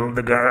real,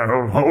 the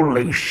girl.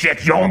 Holy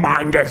shit, your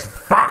mind is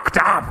fucked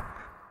up.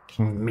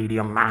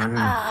 Medium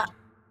man.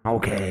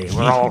 Okay,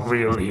 we're all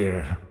real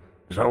here.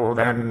 So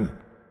then,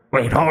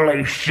 wait,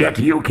 holy shit,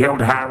 you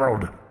killed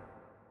Harold.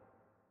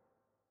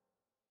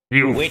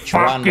 You Which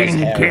one was fucking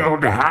Harold?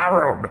 killed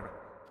Harold.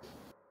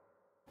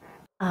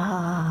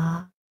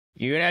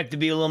 You're gonna have to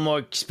be a little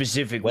more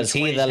specific. Was Which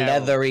he one the is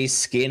Harold? leathery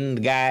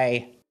skinned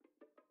guy?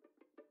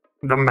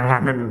 The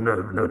man in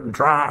the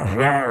trash,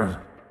 yes.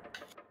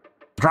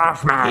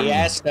 Trash man. He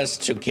asked us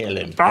to kill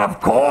him.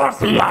 Of course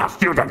he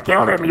asked you to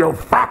kill him, you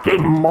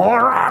fucking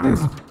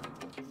morons!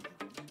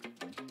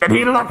 Did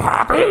he look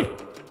happy?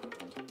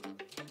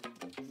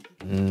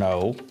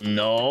 No.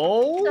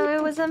 No. So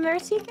it was a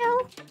mercy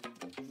kill?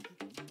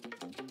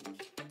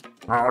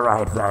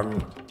 Alright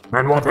then.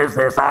 And what is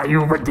this? Are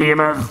you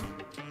redeemers?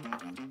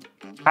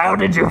 How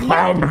did you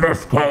find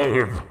this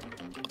cave?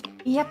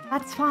 Yep,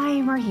 that's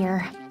fine. We're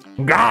here.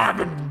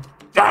 God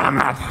damn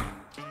it!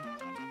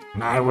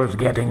 I was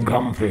getting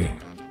comfy.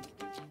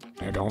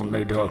 It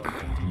only took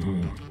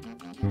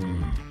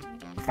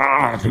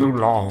far too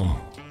long.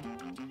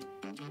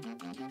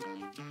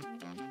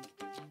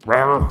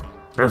 Well,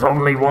 there's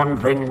only one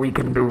thing we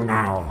can do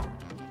now.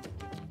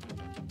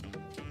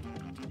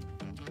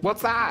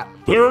 What's that?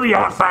 Kill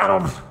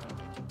yourselves!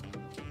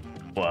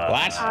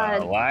 What?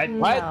 What?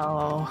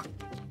 No.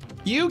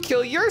 You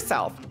kill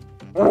yourself.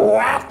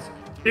 What?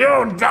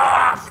 You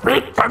dare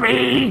speak to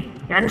me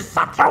in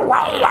such a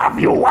way? Have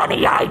you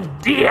any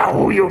idea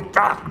who you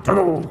talk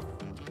to?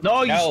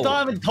 No, you No. still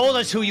haven't told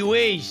us who you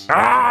is.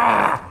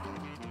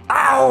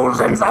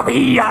 Thousands of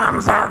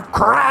eons have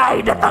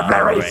cried at the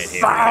very right, here we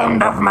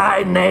sound of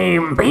my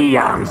name.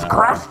 Eons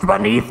crushed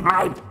beneath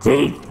my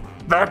teeth.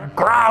 The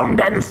ground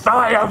and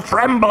soil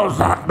trembles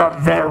at the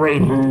very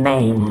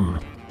name.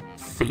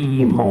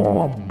 See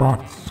more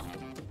butts.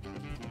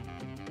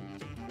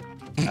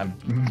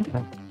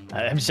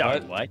 I'm sorry,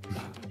 what?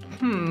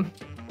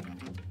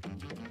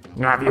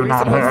 Have you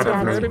not heard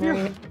of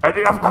me?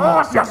 Of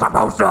course you're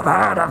supposed to have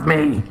heard of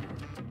me.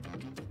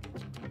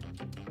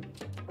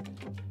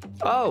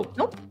 Oh.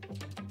 Nope.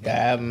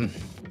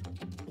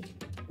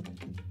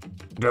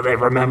 Do they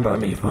remember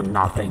me for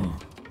nothing?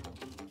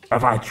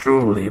 Have I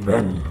truly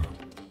been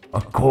a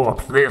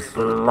corpse this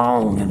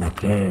long in a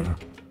cave?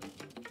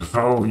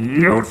 So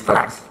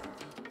useless.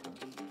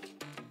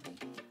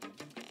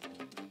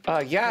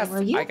 Yes,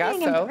 Were you I guess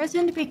being so.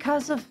 imprisoned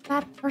because of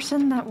that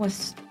person that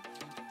was...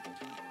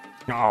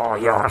 Oh,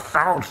 you're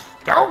so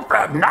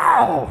stupid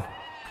now.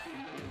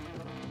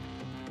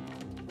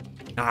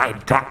 I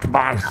tucked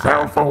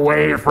myself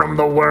away from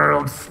the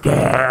world,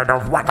 scared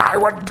of what I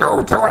would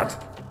do to it.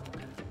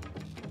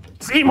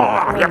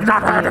 Seymour! You've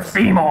not heard of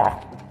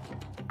Seymour!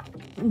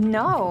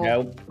 No.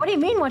 Nope. What do you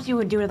mean what you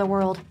would do to the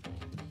world?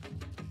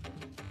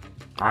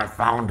 I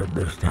founded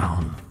this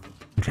town,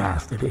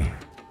 Chastity.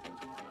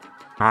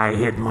 I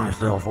hid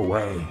myself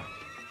away.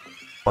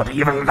 But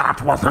even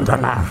that wasn't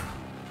enough.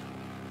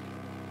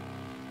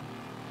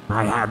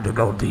 I had to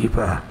go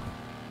deeper.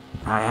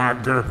 I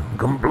had to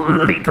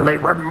completely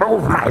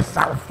remove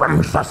myself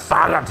from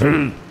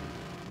society.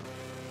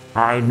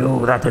 I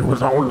knew that it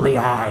was only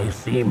I,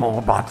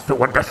 Seymour Butts, who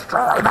would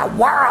destroy the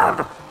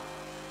world.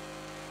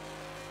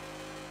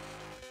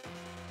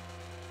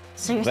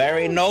 So you're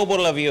Very saying-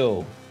 noble of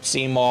you,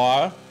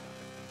 Seymour.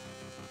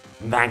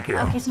 Thank you.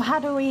 Okay, so how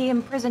do we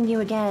imprison you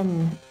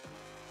again?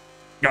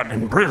 You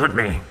imprisoned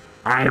me.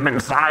 I am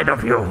inside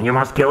of you. You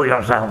must kill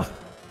yourselves.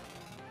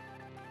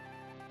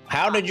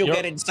 How did you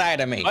get inside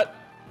of me? What?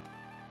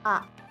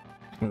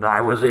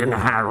 I was in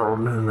Harold,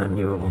 and then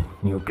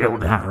you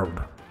killed Harold.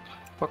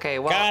 Okay,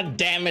 well, God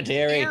damn it,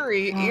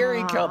 Eerie.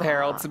 Eerie killed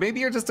Harold, so maybe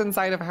you're just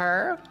inside of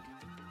her.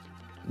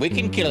 We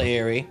can kill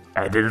Eerie.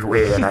 It is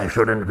weird. I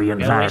shouldn't be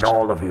inside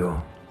all of you.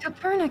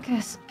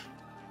 Copernicus.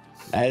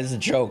 That is a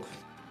joke.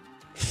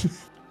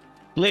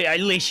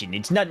 Listen,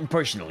 it's nothing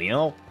personal, you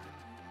know?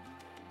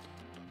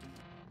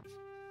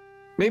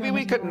 Maybe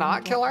we could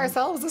not kill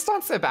ourselves? This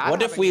not so bad.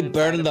 What if having we it inside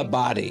burn of the me.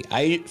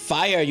 body?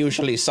 Fire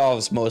usually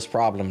solves most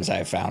problems,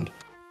 I've found.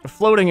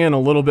 Floating in a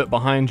little bit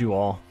behind you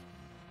all,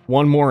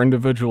 one more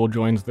individual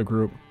joins the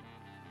group.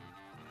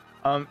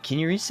 Can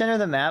you recenter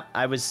the map?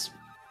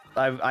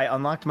 I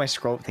unlocked my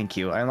scroll. Thank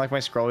you. I unlocked my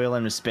scroll wheel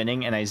and was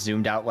spinning, and I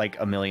zoomed out like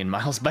a million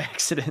miles by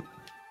accident.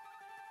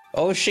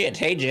 Oh shit,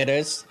 hey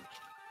Jitters.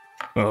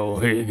 Oh,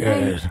 hey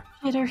guys.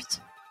 Jitters.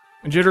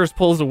 Jitters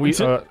pulls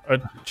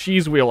a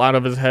cheese wheel out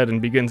of his head and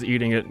begins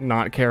eating it,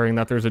 not caring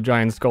that there's a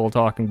giant skull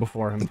talking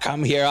before him.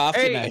 Come here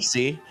often, Hey. I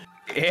see.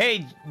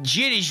 Hey,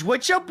 Jittish,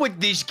 what's up with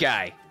this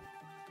guy?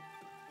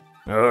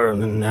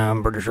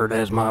 I'm pretty sure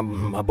that's my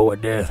boy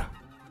Death.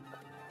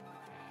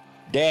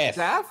 Death.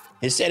 Death?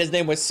 He said his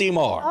name was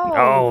Seymour.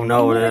 Oh,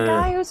 no, you the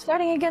guy who's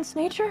fighting against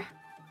nature?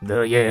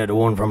 The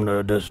one from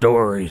the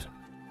stories.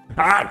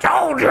 I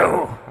told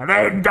you!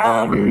 They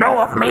don't know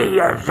of me.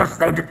 It's just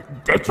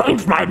they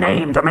changed my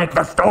name to make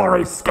the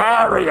story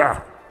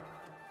scarier.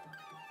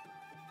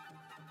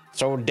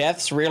 So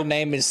Death's real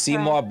name is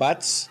Seymour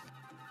Butts?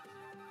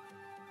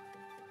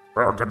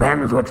 Well, it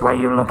depends which way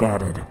you look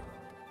at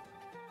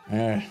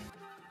it.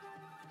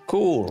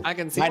 Cool. I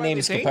can see My why name they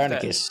is changed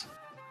Copernicus.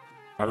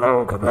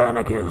 Hello,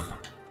 Copernicus.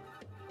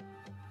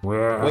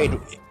 Wait,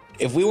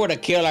 if we were to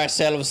kill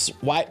ourselves,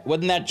 why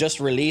wouldn't that just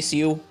release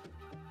you?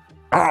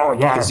 Oh,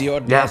 yes. Is your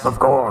Yes, death- of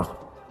course.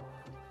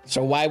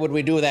 So why would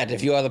we do that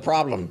if you are the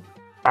problem?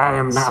 I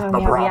am not So the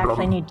yeah, we problem.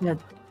 actually need to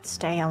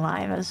stay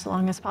alive as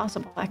long as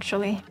possible,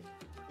 actually.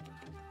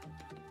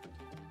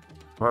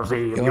 Well,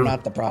 see, if You're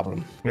not the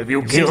problem. if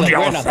you Seems killed like we're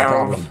not the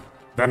yourselves, problem.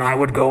 then I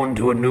would go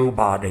into a new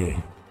body.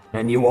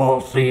 And you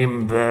all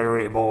seem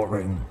very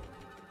boring.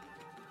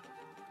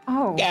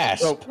 Oh.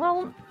 Gasp.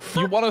 Well,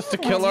 You want us to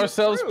kill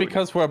ourselves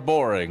because we're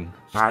boring.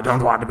 I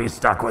don't want to be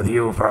stuck with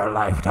you for a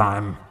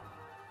lifetime.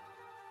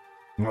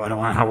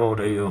 How old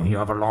are you? You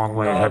have a long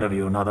way ahead of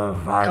you, another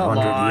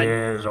 500 on.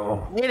 years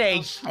or... It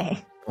ain't.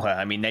 hey, Well,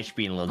 I mean, that's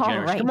being a little All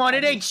generous. right, Come on,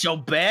 it buddy. ain't so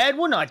bad.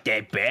 We're not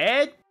that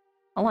bad.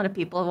 a lot of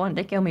people wanted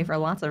to kill me for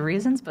lots of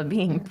reasons, but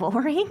being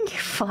boring?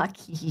 Fuck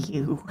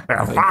you.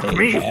 Fuck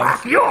me,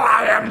 fuck you,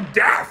 I am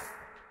death!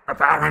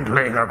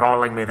 Apparently, they're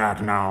calling me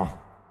that now.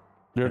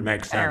 It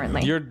makes sense.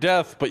 Apparently. You're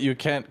deaf, but you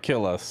can't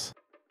kill us.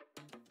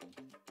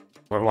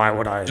 Well, why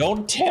would I?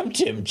 Don't tempt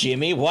him,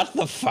 Jimmy. What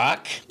the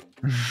fuck?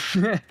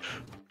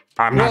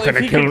 I'm not Well, if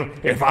gonna he kill...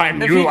 could- If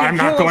I'm if you, he could I'm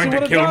not kill us, going he to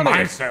would've kill done it.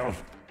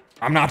 myself.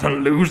 I'm not a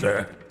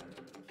loser.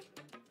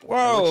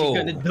 Whoa. What you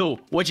gonna do?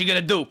 What you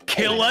gonna do?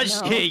 Kill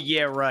us? know.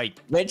 Yeah, right.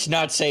 Let's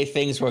not say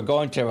things we're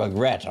going to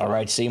regret, all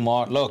right,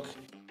 Seymour? Look,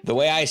 the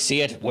way I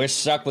see it, we're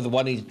stuck with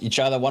each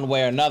other one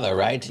way or another,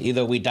 right?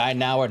 Either we die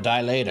now or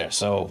die later,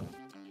 so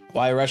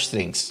why rush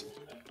things?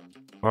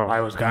 Well, I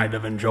was kind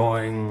of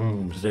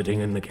enjoying sitting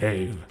in the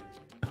cave.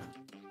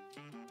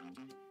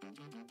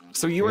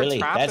 So you were Really?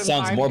 trapped That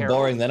sounds inside more Harold?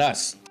 boring than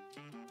us.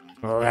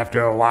 Well,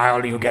 after a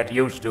while, you get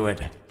used to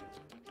it.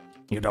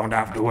 You don't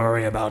have to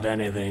worry about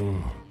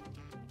anything.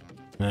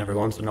 Every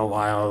once in a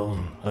while,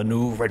 a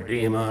new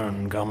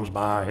redeemer comes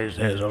by,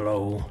 says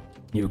hello.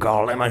 You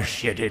call him a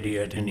shit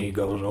idiot, and he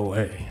goes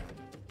away.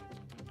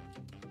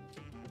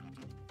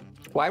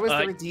 Why was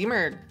the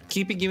Redeemer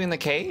keeping you in the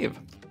cave?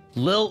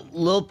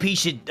 Little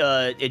piece of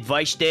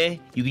advice there.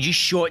 You can just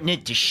shorten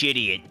it to shit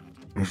idiot.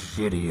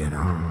 Shit idiot,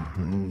 huh?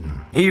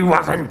 He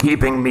wasn't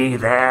keeping me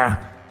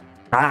there.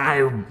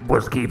 I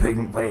was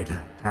keeping... Wait,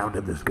 how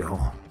did this go?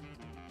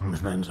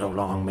 It's been so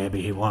long,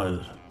 maybe he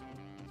was.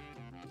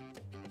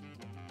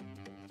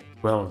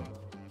 Well,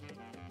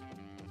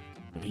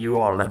 you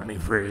all let me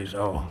free,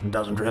 so it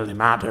doesn't really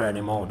matter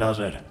anymore, does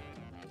it?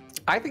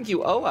 I think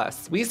you owe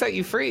us. We set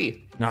you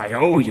free. I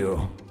owe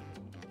you?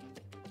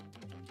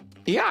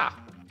 Yeah.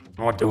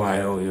 What do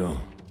I owe you?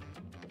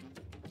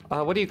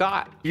 What do you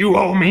got? You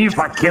owe me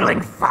for killing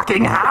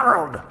fucking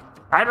Harold!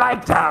 I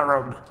liked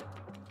Harold.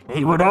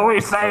 He would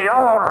always say,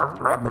 oh,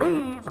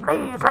 please,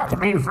 please let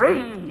me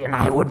free. And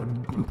I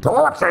would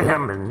torture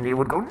him, and he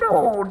would go,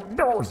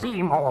 no,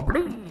 Seymour,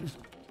 please.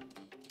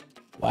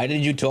 Why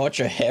did you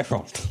torture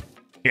Harold?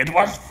 It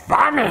was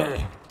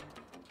funny.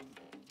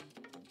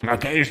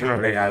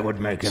 Occasionally I would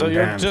make him So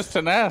you're dance. just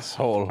an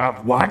asshole.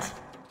 What?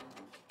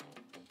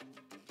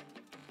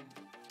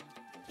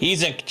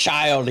 He's a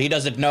child. He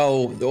doesn't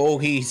know. Oh,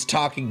 he's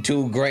talking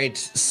to great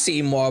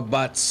Seymour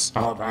Butts.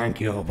 Oh, thank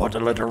you. Put a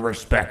little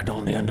respect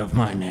on the end of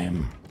my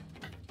name.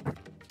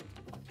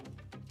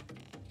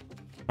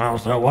 Well,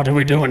 so what are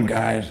we doing,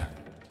 guys?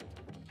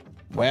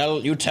 Well,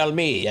 you tell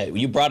me.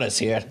 You brought us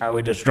here. Are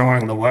we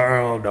destroying the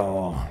world,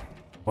 or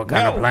what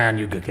kind of plan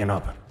you cooking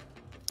up?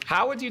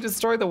 How would you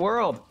destroy the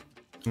world?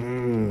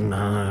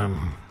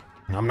 I'm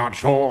not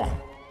sure.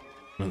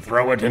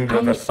 Throw it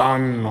into the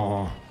sun,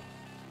 or...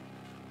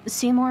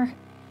 Seymour?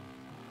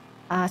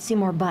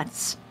 Seymour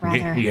Butts,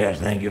 rather. Yes,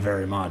 thank you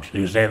very much. Do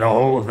you say the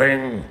whole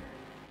thing?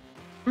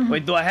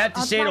 Wait, do I have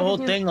to say the whole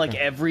thing like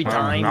every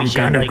time? I'm Is it,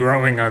 kind of like-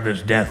 growing on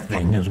this death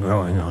thing is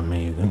growing on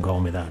me. You can call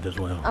me that as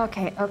well.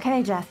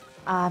 Okay, Death.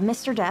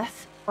 Mr.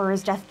 Death, or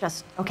is Death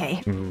just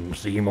okay?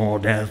 Seymour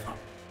Death.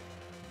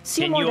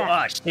 Seymour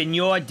Death.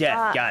 Senor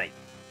Death, got it.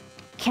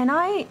 Can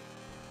I...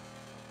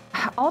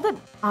 All that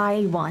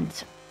I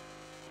want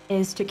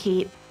is to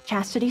keep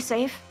Chastity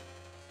safe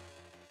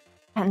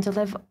and to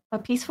live a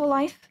peaceful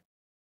life.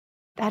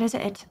 That is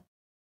it.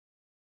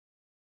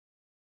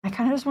 I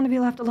kind of just want to be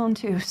left alone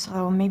too,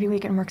 so maybe we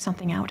can work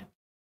something out.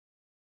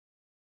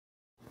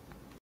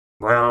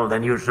 Well,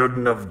 then you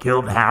shouldn't have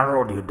killed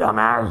Harold, you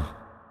dumbass.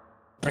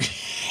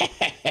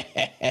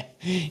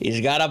 He's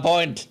got a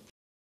point.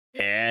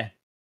 Yeah.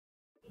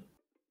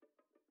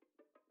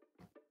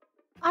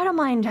 I don't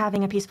mind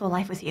having a peaceful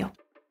life with you.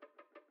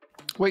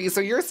 Wait,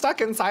 so you're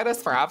stuck inside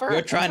us forever?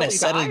 You're trying to until we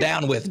settle die?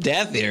 down with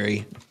death,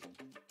 Erie.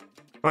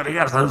 But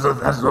yes, those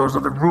are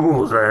the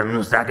rules.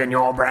 I'm stuck in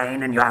your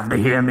brain, and you have to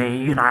hear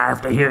me, and I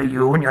have to hear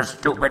you and your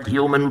stupid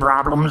human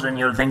problems, and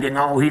you're thinking,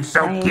 oh, he's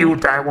so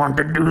cute, I want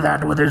to do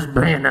that with his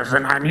penis,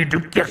 and I need to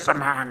kiss a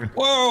man.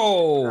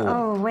 Whoa!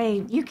 Oh,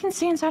 wait, you can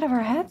see inside of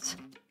our heads?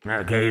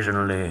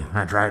 Occasionally,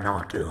 I try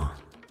not to.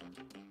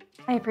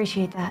 I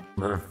appreciate that.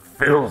 The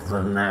filth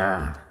in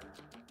there.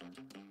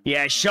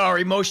 Yeah,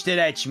 sorry, most of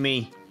that's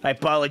me. I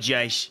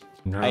apologize.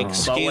 No.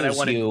 Excuse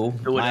wanna you,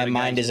 do with my other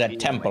mind guys is at anyway.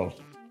 temple.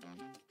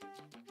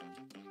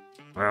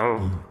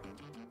 Well,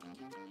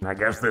 I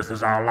guess this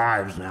is our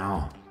lives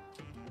now.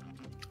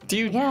 Do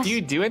you Yes.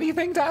 do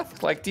anything,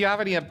 Death? Like, do you have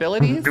any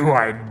abilities? Do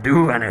I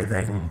do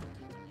anything?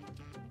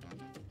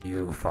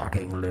 You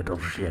fucking little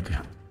shit.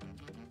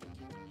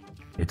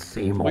 It's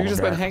Seymour. We've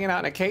just been Death. hanging out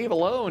in a cave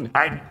alone.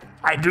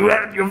 I do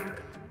have you.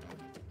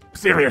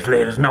 Seriously,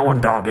 there's no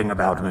one talking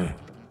about me.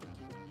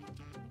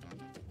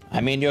 I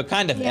mean, you're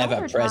kind of Yeah, we're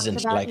ever present,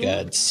 talking about like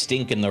you. a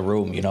stink in the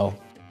room, you know?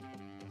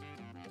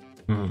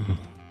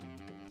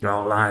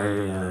 Well,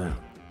 I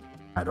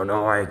don't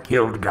know, I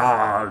killed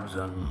gods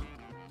and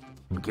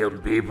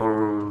killed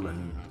people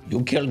and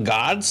You killed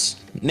gods?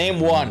 Name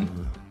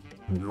one.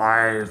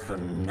 life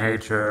and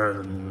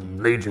nature,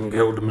 and Legion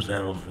killed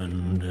himself,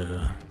 and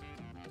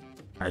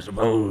I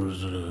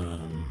suppose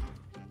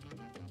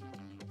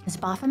Is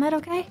Baphomet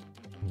okay?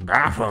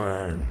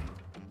 Baphomet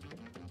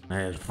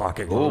is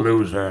fucking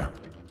loser.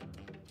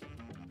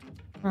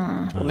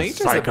 Well,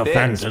 nature's a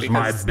Sycophant bitch is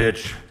my because-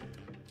 bitch.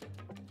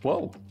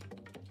 Whoa.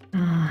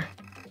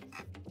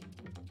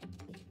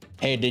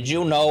 Hey, did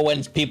you know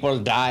when people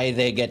die,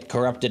 they get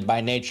corrupted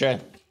by nature?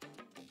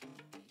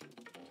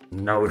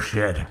 No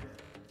shit.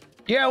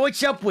 Yeah,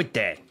 what's up with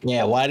that?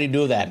 Yeah, why do you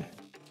do that?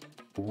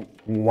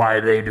 Why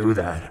they do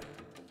that?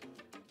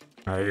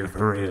 Are you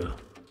for real?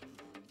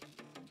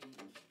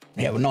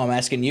 Yeah, well, no, I'm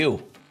asking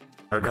you.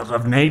 Because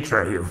of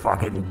nature, you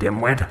fucking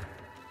dimwit.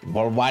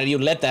 Well, why do you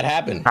let that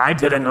happen? I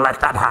didn't let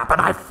that happen.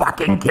 I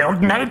fucking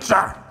killed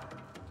nature.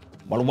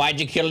 Well, why'd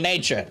you kill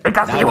nature?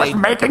 Because Now he was they-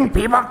 making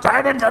people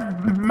turn into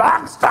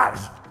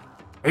monsters.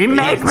 He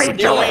made me do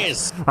still it.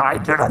 is. I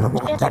didn't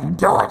want to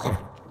do it.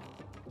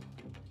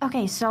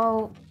 Okay,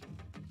 so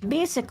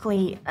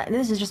basically,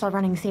 this is just a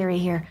running theory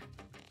here.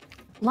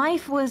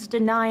 Life was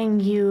denying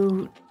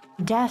you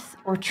death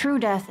or true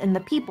death in the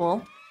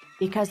people,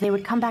 because they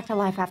would come back to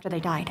life after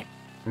they died.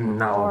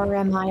 No. Or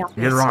am I off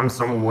You're base? on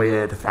some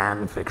weird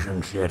fan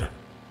fiction shit.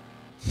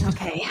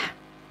 Okay.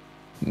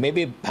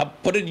 Maybe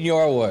put it in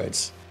your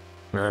words.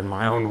 In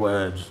my own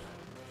words.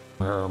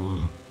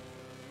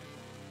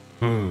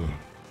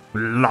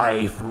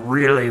 Life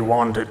really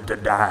wanted to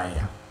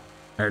die.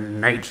 And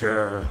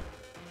nature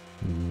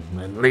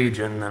and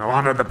Legion and a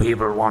lot of the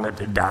people wanted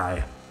to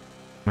die.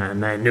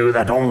 And they knew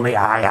that only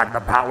I had the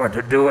power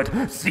to do it.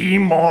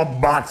 Seymour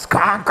Butts,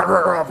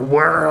 conqueror of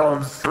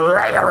worlds,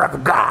 slayer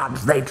of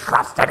gods, they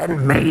trusted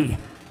in me.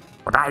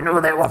 But I knew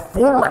they were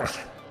foolish.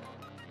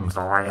 And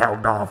so I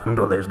held off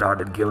until they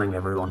started killing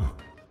everyone.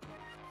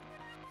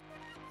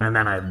 And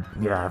then I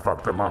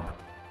fucked them up.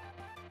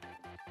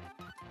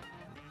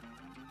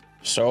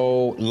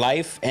 So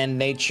life and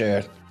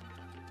nature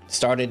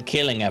started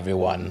killing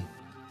everyone.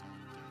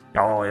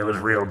 Oh, it was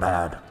real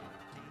bad.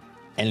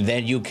 And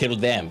then you killed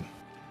them.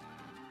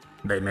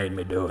 They made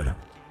me do it.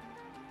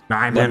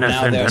 I'm But now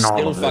innocent they're in all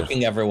still of this.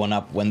 fucking everyone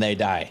up when they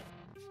die.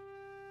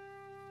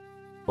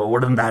 But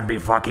wouldn't that be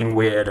fucking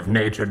weird if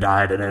nature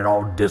died and it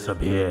all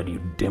disappeared,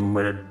 you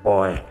dim-witted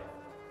boy?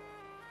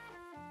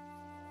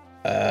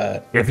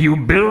 If you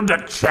build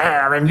a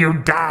chair and you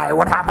die,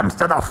 what happens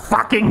to the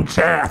fucking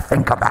chair?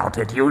 Think about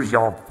it. Use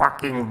your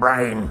fucking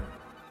brain.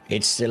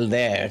 It's still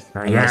there, Yes.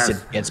 unless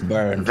it gets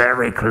burned.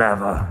 Very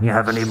clever. You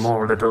have any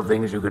more little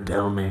things you could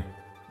tell me?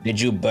 Did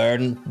you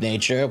burn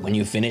nature when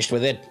you finished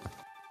with it?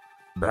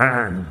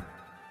 Burn?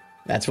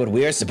 That's what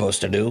we're supposed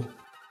to do.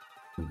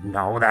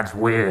 No, that's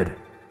weird.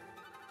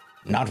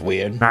 Not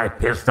weird. I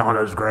pissed on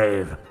his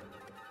grave.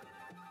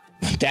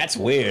 That's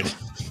weird.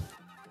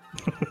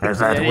 Is that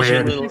That is your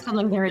weird? little- There's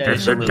something there. that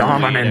It's is a a little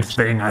dominance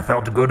thing. I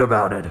felt good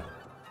about it.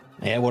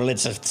 Yeah, well,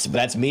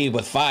 that's me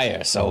with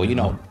fire, so, you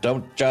know,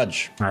 don't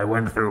judge. I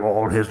went through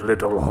all his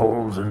little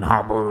holes and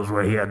hobbles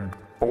where he had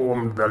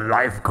formed the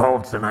life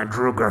cults, and I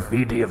drew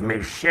graffiti of me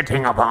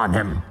shitting upon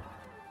him.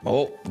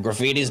 Oh,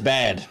 graffiti's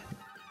bad.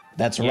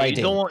 That's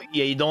writing.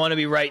 You don't want to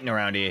be writing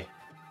around here.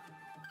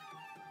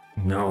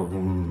 No,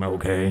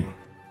 okay.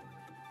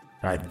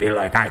 I feel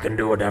like I can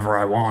do whatever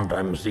I want.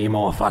 I'm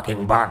Seymour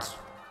fucking Butts.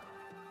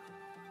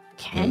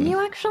 Can you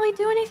actually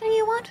do anything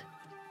you want?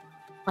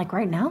 Like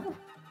right now?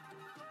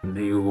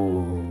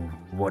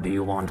 What do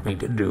you want me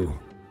to do?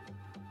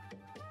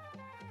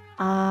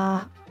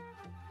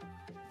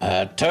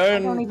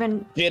 Turn don't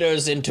even-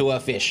 jitters into a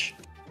fish.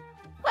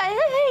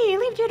 Hey,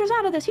 leave Jitters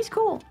out of this. He's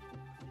cool.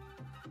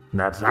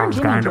 That sounds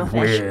Jimmy kind of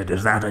Drillfish. weird.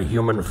 Is that a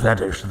human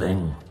fetish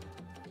thing?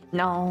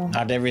 No.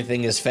 Not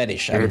everything is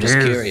fetish. I'm It just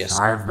is. curious.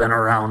 I've been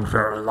around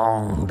for a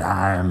long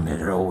time.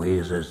 It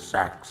always is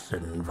sex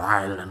and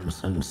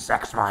violence and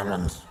sex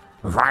violence.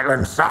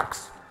 Violence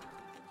sucks.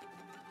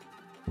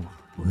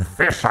 The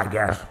fish, I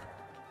guess.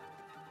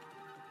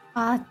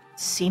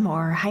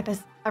 Seymour,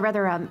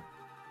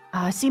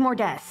 Seymour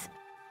death.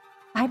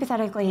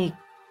 Hypothetically,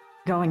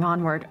 going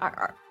onward,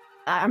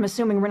 I'm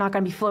assuming we're not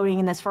going to be floating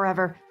in this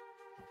forever.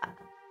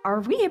 Are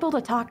we able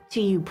to talk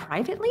to you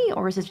privately,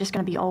 or is it just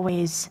going to be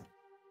always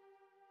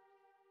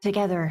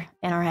together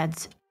in our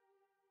heads?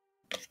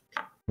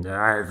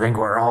 I think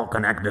we're all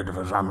connected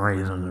for some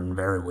reason, and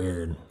very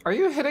weird. Are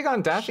you hitting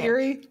on Death,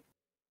 Eerie?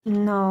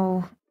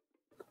 No.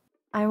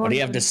 What do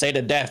you have to say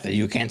to death that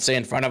you can't say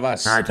in front of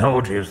us? I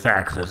told you,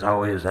 sex is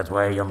always, that's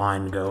where your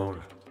mind goes.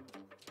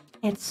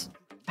 It's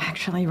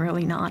actually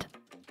really not.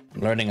 I'm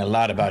learning a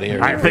lot about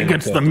Eerie. I think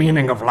it's the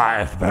meaning of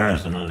life,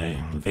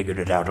 personally. Figured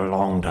it out a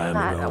long time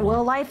ago.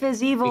 Well, life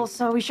is evil,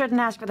 so we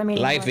shouldn't ask for the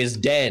meaning. Life is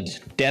dead.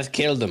 Death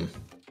killed him.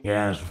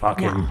 Yes, fuck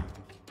him.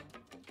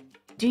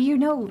 Do you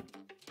know...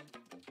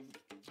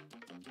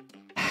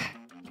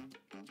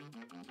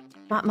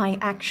 Not my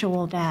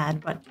actual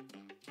dad, but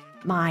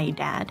my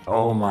dad.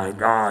 Oh my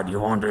god, you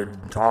want to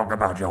talk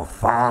about your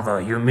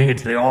father? You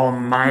meet the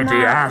almighty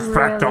Not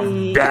aspect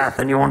really. of death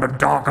and you want to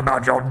talk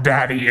about your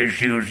daddy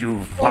issues,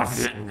 you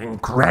fucking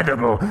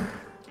incredible.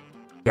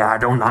 Yeah,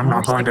 I'm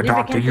not going to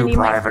talk to significant you than you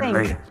might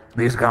privately. think.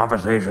 These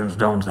conversations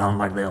don't sound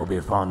like they'll be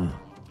fun.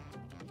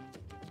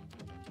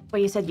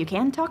 Well, you said you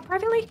can talk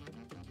privately?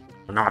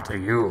 Not to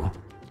you.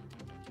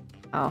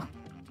 Oh.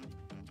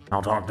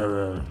 I'll talk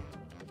to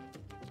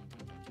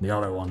the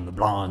other one, the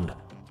blonde.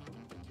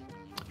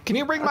 Can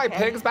you bring my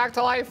pigs back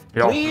to life,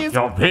 please?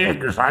 Your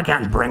pigs, I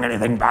can't bring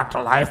anything back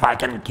to life. I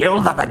can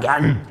kill them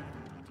again.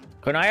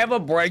 Can I have a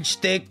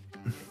breadstick?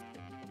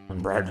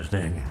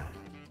 Breadstick.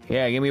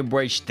 Yeah, give me a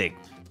breadstick.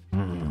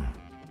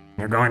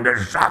 You're going to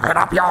shove it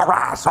up your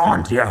ass,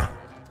 aren't you?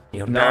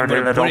 You No, I'm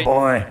dirty gonna little put it-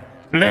 boy.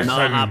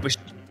 Listen.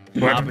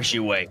 Opposite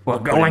way. We're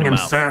Put it going in in the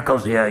mouth.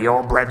 circles here.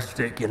 Your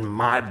breadstick in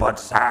my butt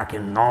sack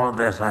and all of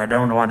this. I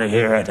don't want to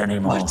hear it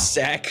anymore. What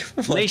sack?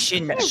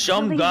 Listen,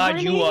 some really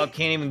god you horny.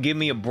 can't even give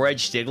me a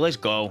breadstick. Let's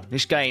go.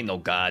 This guy ain't no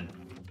god.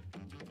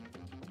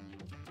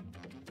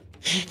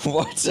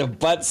 What's a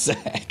butt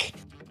sack?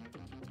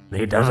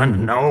 He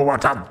doesn't know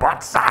what a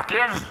butt sack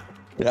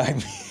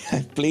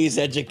is. Please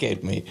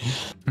educate me.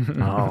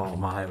 Oh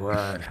my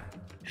word.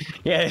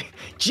 Yeah,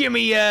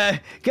 Jimmy,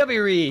 cover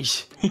your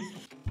ears.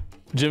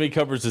 Jimmy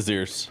covers his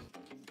ears.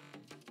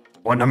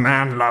 When a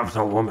man loves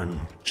a woman,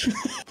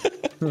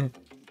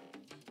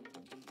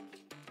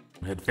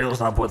 it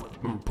fills up with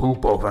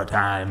poop over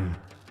time.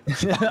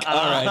 All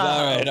right.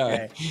 All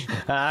right.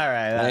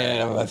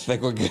 Yeah, I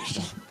think we're good.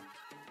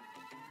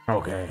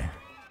 Okay.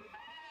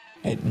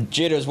 Hey,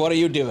 Jitters, what are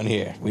you doing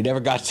here? We never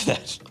got to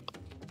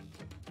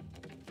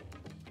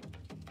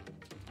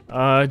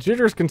that.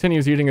 Jitters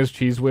continues eating his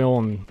cheese wheel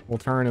and will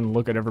turn and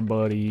look at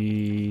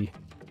everybody.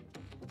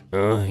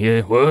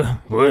 Yeah, what?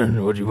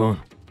 What you want?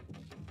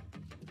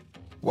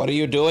 What are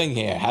you doing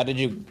here? How did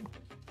you...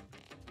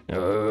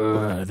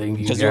 I think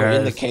you guys... Because we're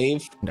in the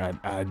cave?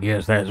 I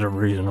guess that's a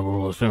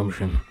reasonable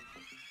assumption.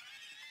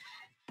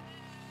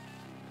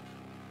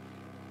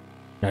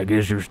 I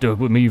guess you're stuck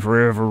with me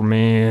forever,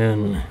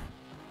 man.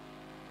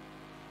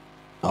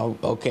 Oh,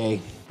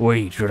 okay.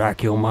 Wait, should I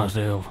kill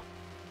myself?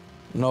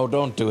 No,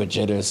 don't do it,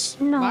 Jitters.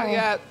 No. Not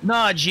yet.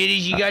 Nah,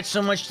 Jitties, you got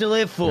so much to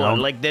live for, No.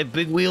 like that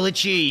big wheel of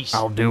cheese.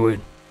 I'll do it.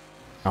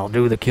 I'll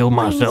do the kill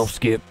myself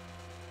skip.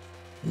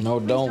 No,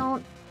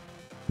 don't.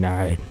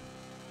 Alright.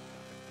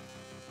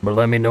 But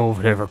let me know if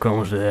it ever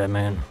comes to that,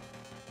 man.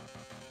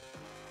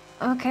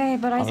 Okay,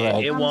 but I All still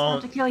right. It promise not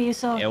won't. to kill you,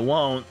 so... It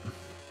won't.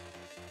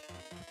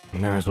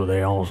 And that's what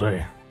they all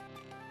say.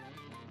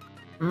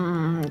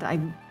 I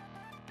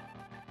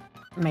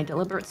made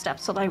deliberate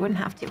steps so that I wouldn't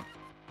have to.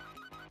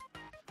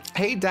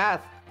 Hey,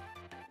 Death.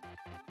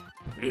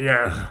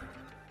 Yeah.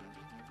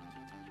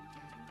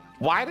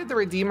 Why did the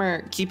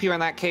Redeemer keep you in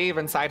that cave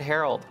inside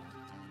Harold?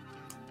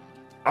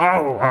 So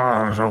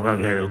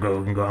okay,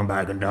 going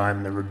back in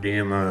time, the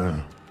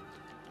Redeemer.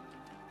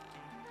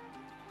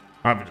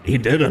 He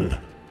didn't.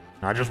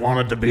 I just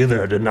wanted to be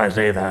there, didn't I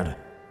say that?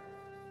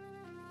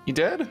 You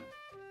did?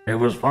 It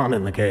was fun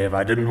in the cave.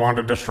 I didn't want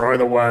to destroy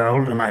the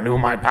world, and I knew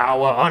my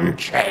power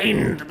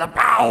unchained the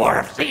power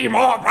of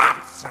Seymour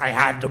Rats. I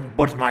had to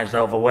put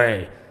myself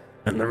away.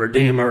 And the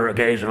Redeemer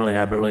occasionally,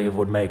 I believe,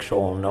 would make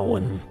sure no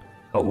one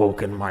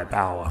awoke in my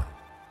power.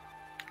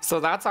 So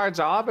that's our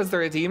job as the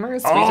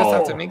Redeemers? We just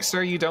have to Oh. make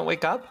sure you don't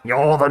wake up?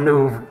 You're the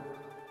new...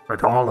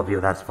 Like all of you,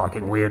 that's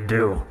fucking weird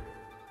too.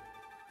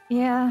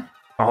 Yeah.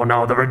 Oh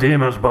no, the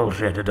Redeemer's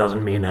bullshit. It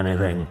doesn't mean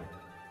anything.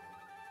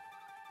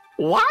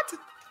 What?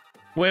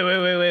 Wait,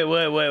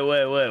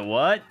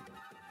 what?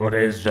 What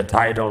is the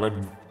title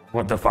and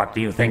what the fuck do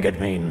you think it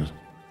means?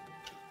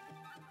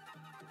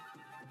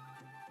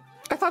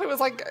 I thought it was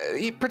like,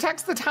 he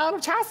protects the town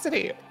of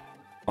Chastity.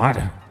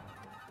 What?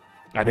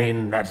 I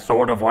mean, that's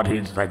sort of what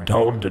he's like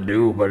told to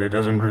do, but it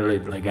doesn't really,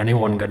 like,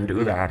 anyone can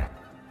do that.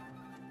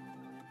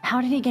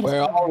 How did he get his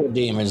We're power? all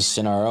redeemers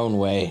in our own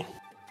way.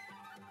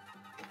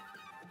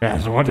 Yeah,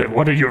 so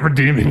what are you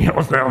redeeming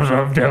yourselves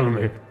of? Tell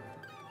me.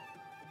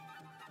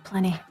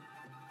 Plenty.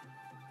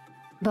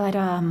 But,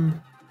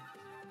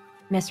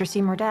 Mr.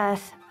 Seymour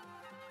Death,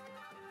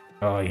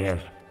 Oh,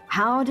 yes.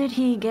 how did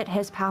he get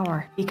his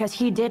power? Because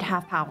he did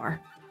have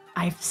power.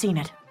 I've seen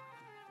it.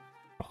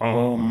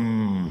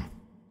 Oh,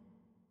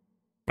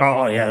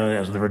 yeah,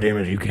 yes, the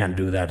Redeemers, you can't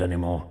do that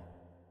anymore.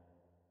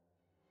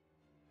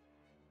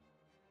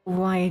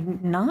 Why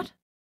not?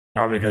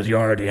 Oh, because you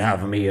already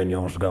have me in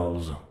your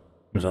skulls.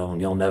 So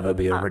you'll never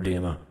be a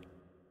Redeemer.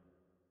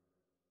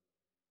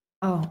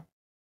 Oh.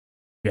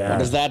 Yeah. What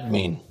does that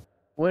mean?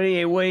 What do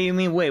you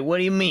mean? Wait, what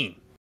do you mean?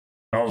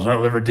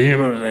 Also, the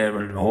Redeemers, they have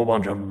a whole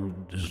bunch of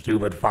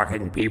stupid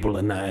fucking people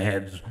in their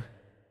heads.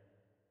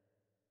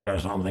 Or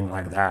something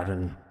like that,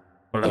 and...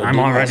 Well, The I'm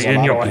already Redeemers, a in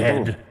lot your of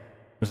people. head,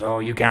 so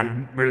you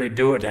can't really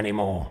do it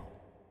anymore.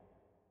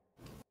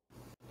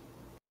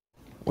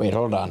 Wait,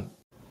 hold on.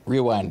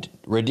 Rewind.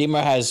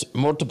 Redeemer has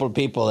multiple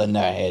people in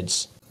their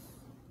heads,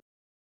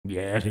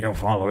 Yes, you're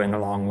following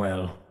along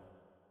well.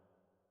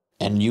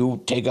 and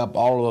you take up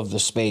all of the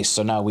space,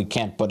 so now we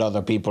can't put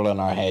other people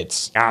in our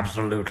heads.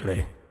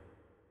 Absolutely.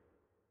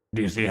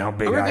 Do you see how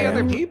big Who are I the other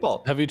am?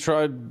 people? Have you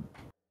tried?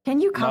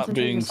 Can you Not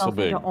concentrate being so yourself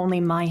big. into only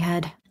my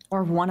head?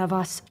 Or one of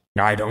us?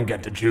 I don't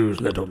get to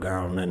choose, little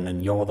girl,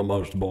 and you're the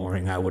most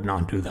boring. I would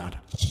not do that.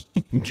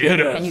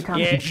 Jitters! Can you come-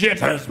 Yeah,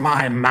 Jitters,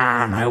 my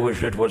man. I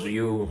wish it was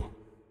you.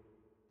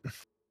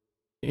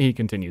 He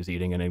continues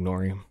eating and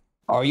ignoring him.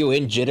 Are you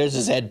in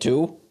Jitters' head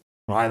too?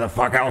 Why the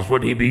fuck else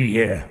would he be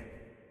here?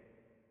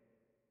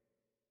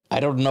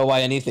 I don't know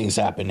why anything's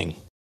happening.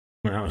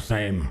 Well,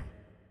 same.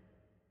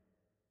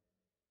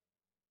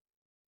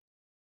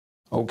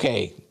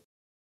 Okay,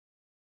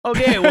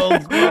 Okay, well,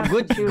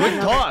 good Choose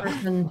another talk.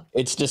 person.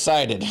 it's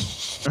decided.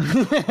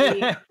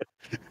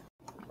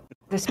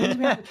 This means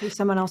we have to choose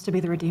someone else to be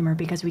the Redeemer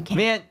because we can't.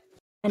 Man,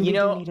 and you we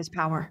know- do need his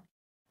power.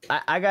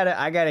 I gotta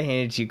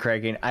hand it to you,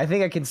 Kraken. I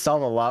think I can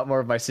solve a lot more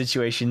of my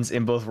situations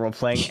in both role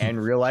playing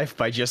and real life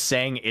by just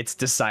saying it's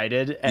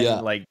decided and Yeah.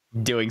 like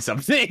doing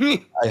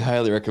something. I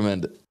highly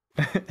recommend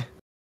it.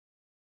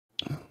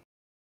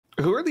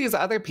 Who are these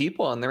other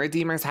people in the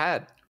Redeemer's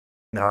head?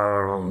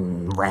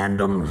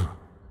 Randoms.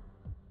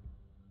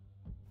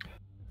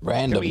 Can we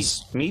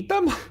Randoms. meet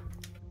them?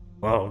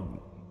 Well,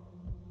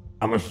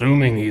 I'm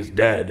assuming he's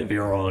dead if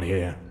you're all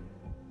here.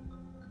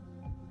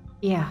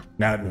 Yeah.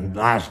 That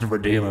last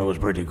Redeemer was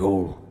pretty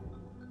cool.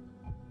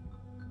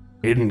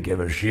 He didn't give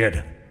a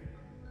shit.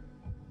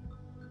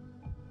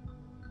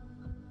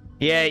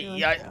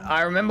 Yeah,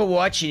 I remember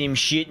watching him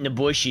shit in the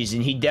bushes,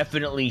 and he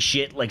definitely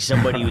shit like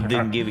somebody who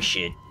didn't give a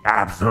shit.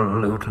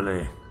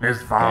 Absolutely.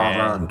 His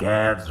father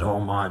cared so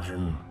much,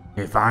 and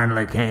he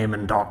finally came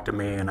and talked to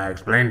me, and I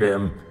explained to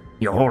him,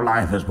 your whole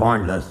life is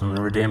pointless, and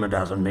the Redeemer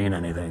doesn't mean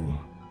anything.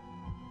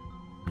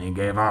 He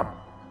gave up.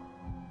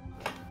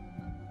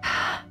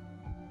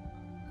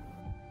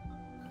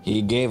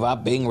 He gave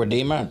up being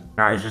Redeemer?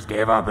 I just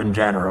gave up in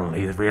general.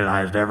 He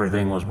realized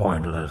everything was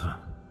pointless.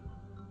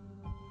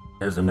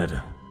 Isn't it?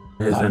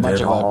 Isn't Not much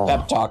it of all? a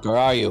pep talker,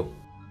 are you?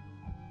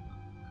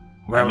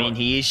 Well, I mean,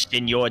 he is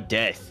in your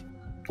death.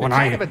 when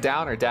Kind of a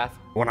downer, Death.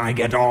 when I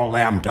get all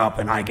amped up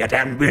and I get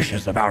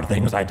ambitious about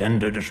things, I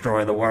tend to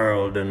destroy the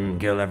world and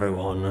kill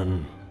everyone,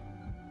 and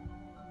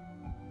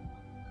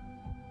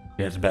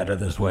it's better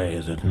this way,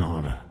 is it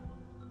not?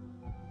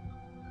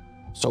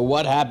 So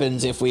what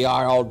happens if we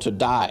are all to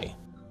die?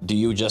 Do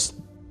you just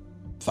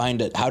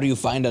find it? How do you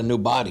find a new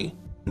body?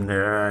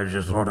 Yeah, I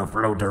just sort of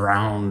float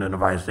around, and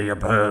if I see a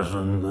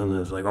person, then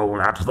it's like, oh,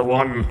 that's the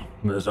one.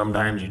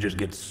 Sometimes you just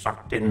get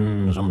sucked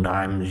in,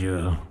 sometimes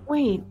you...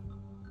 Wait,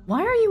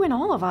 why are you in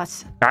all of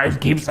us? I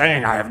keep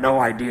saying I have no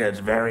idea. It's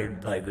very,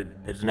 like,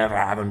 it's never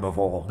happened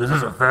before. This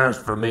is a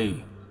first for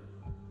me.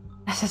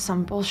 This is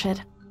some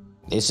bullshit.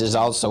 This is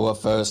also a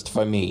first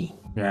for me.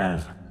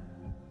 Yes,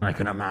 I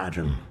can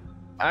imagine.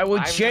 I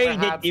would I've say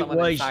never that had it someone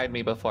was. inside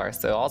me before,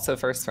 so also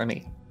first for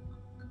me.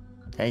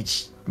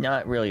 It's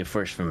not really a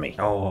first for me.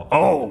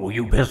 Oh,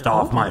 you pissed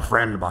off my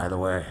friend, by the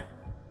way.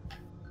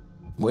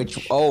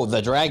 Which, oh,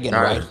 the dragon,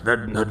 right?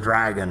 The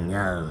dragon,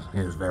 yes.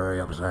 He's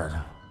very upset.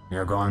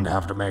 You're going to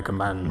have to make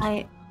amends.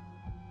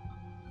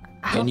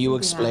 Can you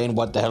explain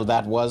what the hell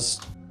that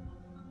was?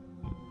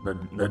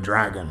 The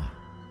dragon.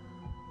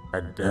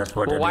 That's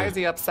what Well, it why is. is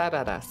he upset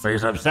at us?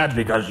 He's upset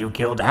because you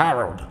killed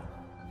Harold.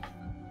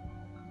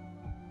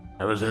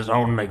 It was his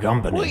only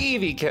company.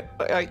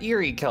 Well,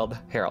 Eerie killed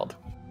Harold.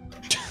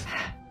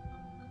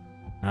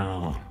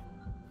 Oh.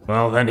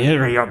 Well, then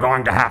here you're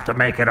going to have to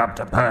make it up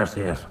to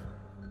Perseus.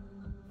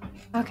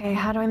 Okay,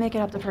 how do I make it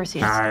up to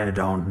Perseus? I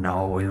don't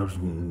know. He'll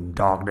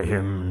talk to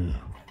him.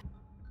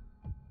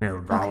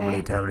 He'll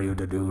probably tell you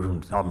to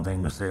do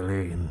something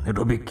silly, and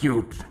it'll be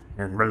cute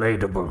and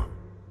relatable.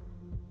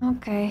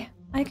 Okay,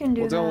 I can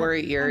do Well, that. don't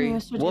worry, I'm Eerie.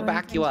 used to We'll doing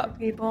back you things for up.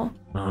 People.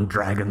 Oh,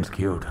 dragon's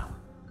cute.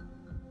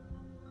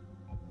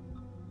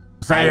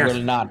 Say I it.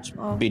 will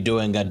not be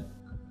doing a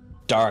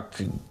dark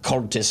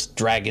cultist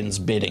dragon's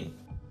bidding.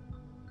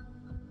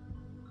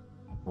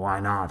 Why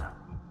not?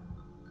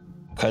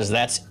 Because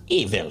that's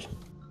evil.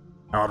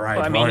 All right.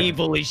 Well, I mean, well,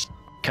 evil is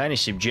kind of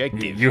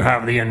subjective. You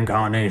have the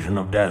incarnation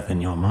of death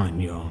in your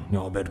mind.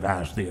 You're a bit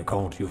vast, the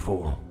occult, you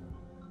fool.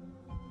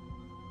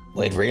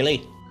 Wait,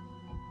 really?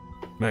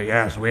 But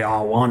yes, we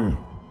are one.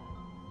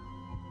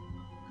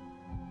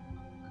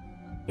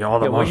 You're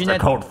the Yeah, most wasn't that-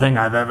 occult thing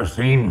I've ever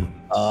seen.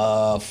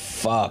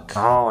 Fuck.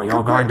 Oh,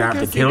 you're going to have to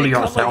Because he kill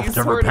become yourself what you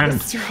to swore repent.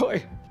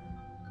 destroy.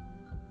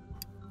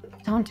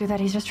 Don't do that,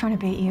 he's just trying to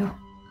bait you.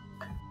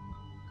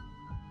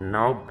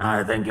 Nope,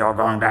 I think you're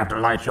going to have to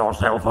light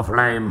yourself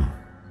aflame.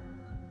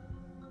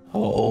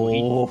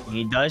 Oh.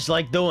 He does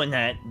like doing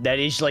that. That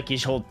is like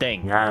his whole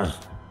thing. Yes.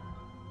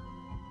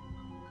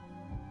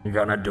 You're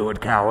gonna do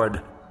it,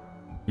 coward.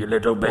 You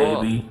little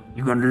baby.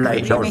 You're gonna light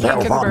Maybe he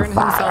yourself can burn on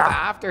himself fire.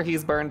 after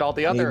he's burned all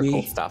the other Maybe.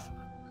 occult stuff.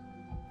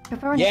 You're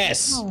burning-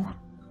 Yes. No.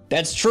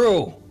 That's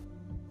true.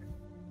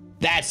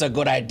 That's a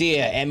good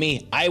idea,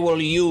 Emmy. I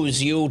will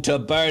use you to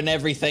burn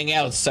everything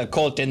else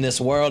occult in this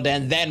world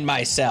and then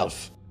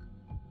myself.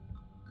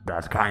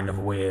 That's kind of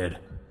weird.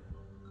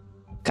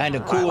 Kind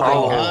of cool,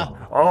 though, huh?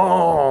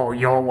 Oh,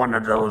 you're one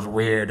of those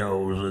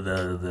weirdos.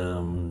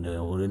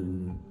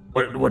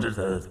 What is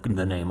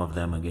the name of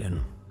them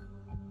again?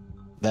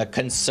 The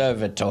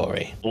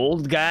conservatory.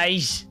 Old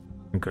guys?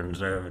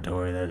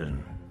 Conservatory. That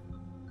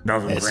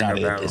doesn't It's ring not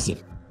a it, bell. is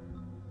it?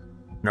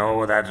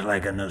 No, that's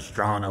like an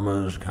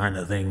astronomer's kind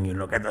of thing. You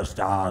look at the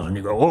stars and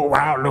you go, oh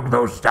wow, look,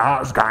 those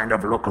stars kind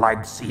of look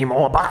like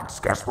Seymour Butts.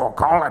 Guess we'll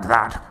call it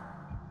that.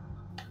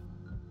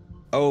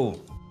 Oh,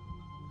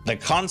 the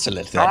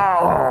consulate then.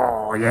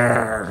 Oh,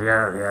 yes.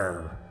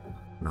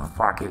 The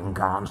fucking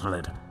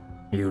consulate.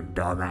 You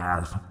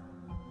dumbass.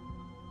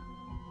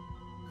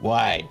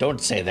 Why? Don't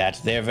say that.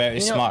 They're very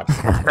You know- smart.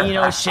 You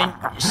know,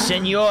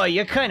 senor,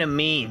 you're kind of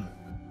mean.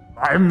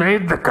 I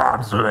made the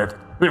consulate.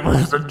 It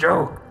was a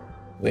joke.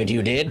 Wait,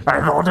 you did?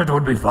 I thought it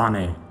would be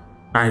funny.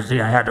 I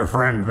had a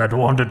friend that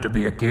wanted to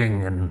be a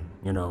king, and,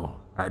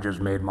 I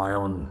just made my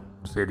own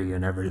city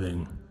and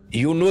everything.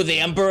 You knew the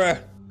emperor?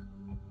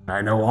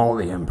 I know all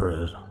the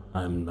emperors.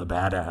 I'm a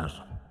badass.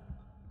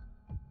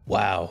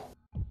 Wow.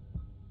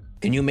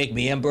 Can you make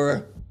me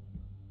emperor?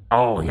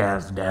 Oh,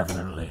 yes,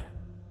 definitely.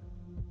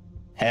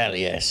 Hell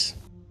yes.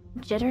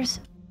 Jitters?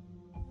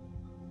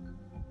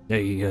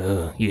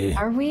 Yeah.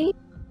 Are we?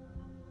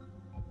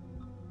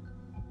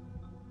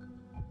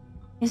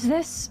 Is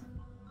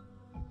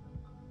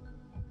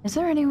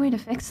there any way to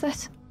fix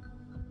this?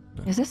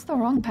 Is this the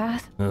wrong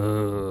path?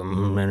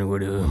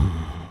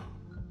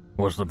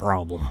 What's the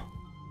problem?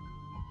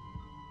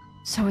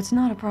 So it's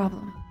not a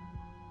problem.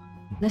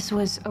 This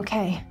was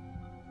okay.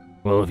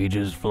 Well, if you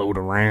just float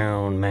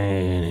around,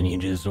 man, and you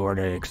just sort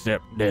of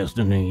accept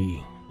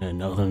destiny, then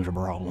nothing's a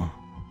problem.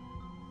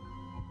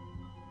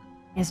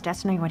 Is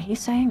destiny what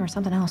he's saying or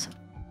something else?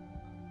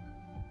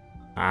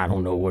 I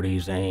don't know what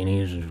he's saying.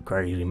 He's a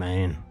crazy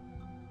man.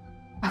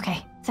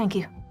 Okay, thank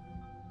you.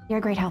 You're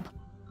a great help.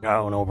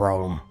 Oh, no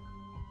problem. Do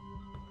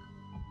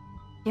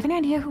you have any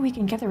idea who we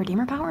can give the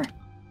Redeemer power?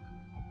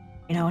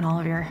 You know, in all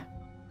of your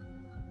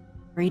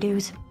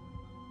redos?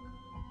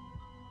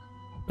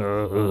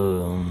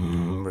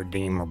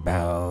 Redeemer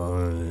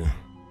power.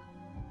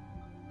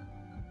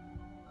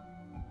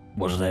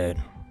 What's that?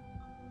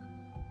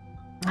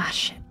 Ah,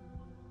 shit.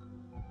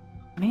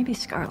 Maybe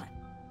Scarlet.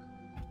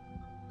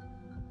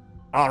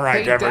 All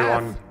right, Hey,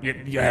 everyone.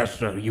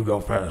 Yes, you go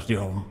first.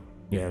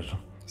 Yes.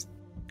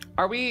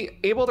 Are we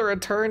able to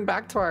return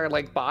back to our,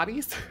 like,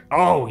 bodies?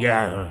 Oh,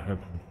 yeah.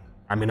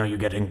 I mean, are you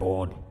getting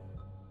bored?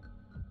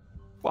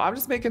 Well, I'm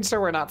just making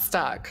sure we're not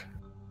stuck.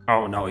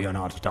 Oh, no, you're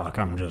not stuck.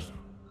 I And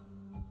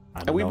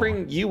don't we know.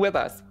 bring you with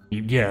us.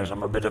 Yes,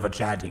 I'm a bit of a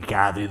chatty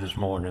Cathy this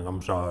morning.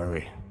 I'm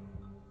sorry.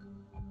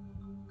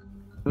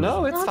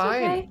 No, it's No, it's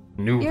fine. okay.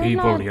 New You're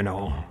people, not- you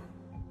know.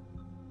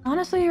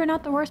 Honestly, you're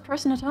not the worst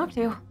person to talk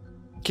to.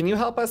 Can you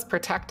help us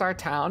protect our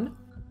town?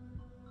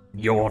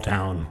 Your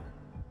town.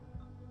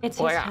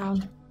 It's Oh, his yeah.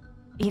 town.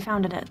 He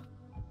founded it.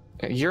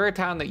 You're a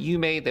town that you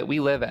made that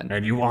we live in.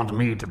 And you want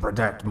me to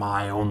protect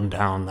my own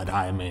town that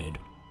I made.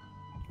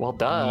 Well,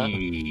 duh.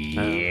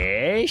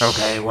 Yes.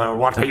 Okay, well,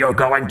 what are you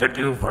going to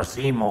do for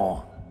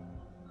Seymour?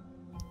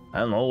 I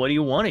don't know. What do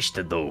you want us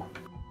to do?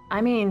 I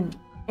mean,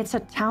 it's a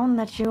town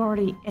that you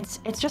already... It's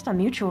just a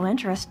mutual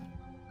interest.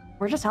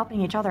 We're just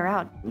helping each other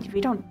out.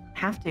 We don't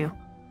have to.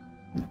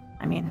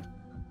 I mean...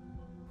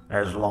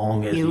 As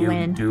long as You you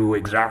win. do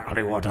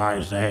exactly what I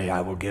say,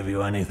 I will give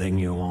you anything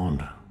you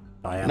want.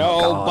 I am a No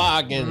god.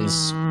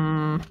 bargains.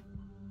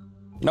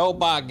 No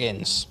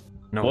bargains.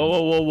 No.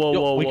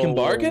 Whoa! We can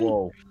bargain?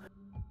 Whoa.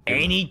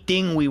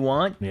 Anything we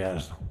want?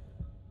 Yes.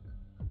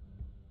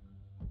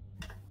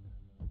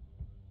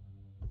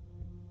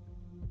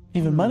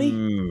 Even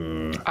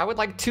money? I would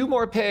like 2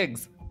 more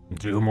pigs.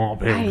 2 more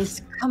pigs.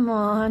 Guys, come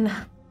on.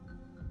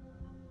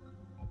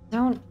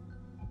 Don't...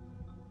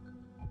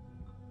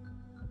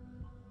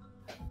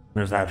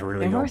 Is that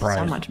really They're your worth price?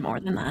 so much more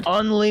than that.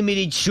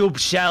 Unlimited soup,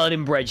 salad,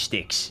 and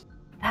breadsticks.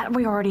 That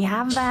we already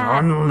have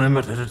that.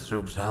 Unlimited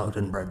soup, salad,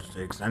 and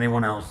breadsticks.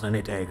 Anyone else?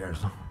 Any takers?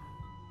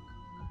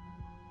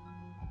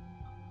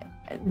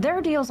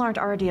 Their deals aren't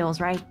our deals,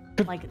 right?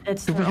 Like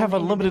it's. Do we their have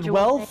own unlimited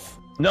individual thing. wealth?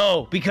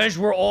 No, because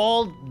we're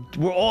all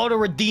the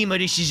Redeemer.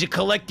 This is a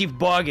collective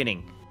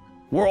bargaining.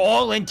 We're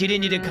all entered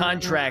into the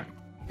contract,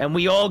 and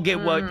we all get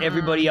what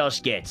everybody else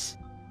gets.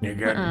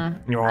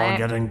 You're all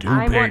getting 2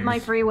 I pigs. want my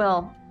free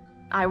will.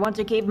 I want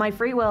to keep my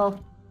free will.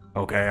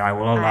 Okay, I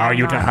will allow I'm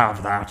you to not-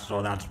 have that,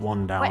 so that's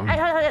 1 down.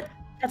 Wait,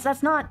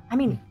 that's not. I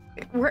mean,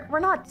 we're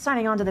not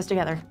signing on to this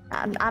together.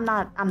 I'm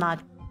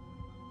not.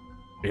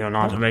 You're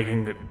not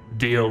making a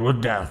deal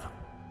with death.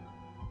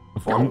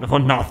 For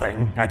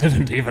nothing. I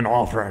didn't even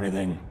offer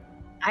anything.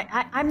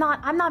 I'm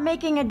not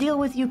making a deal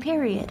with you.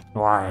 Period.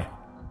 Why?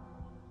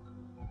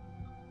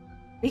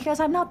 Because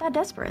I'm not that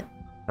desperate.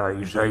 Are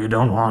you sure you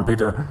don't want me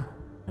to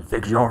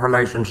fix your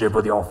relationship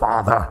with your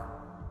father?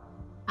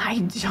 I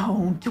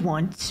don't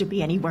want to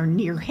be anywhere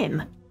near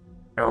him.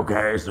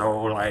 Okay,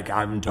 so like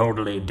I'm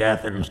totally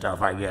death and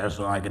stuff, I guess,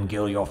 so I can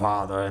kill your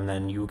father and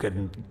then you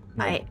can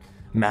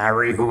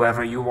marry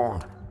whoever you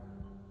want.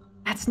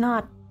 That's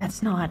not.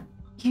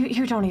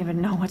 You don't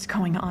even know what's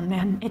going on,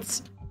 man.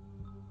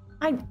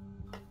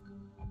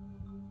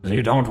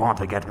 You don't want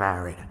to get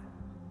married.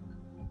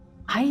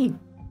 I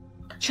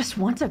just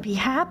want to be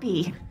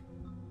happy.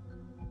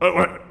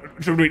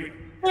 Should we?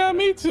 Yeah,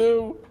 me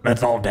too.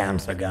 Let's all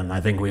dance again.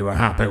 I think we were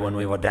happy when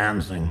we were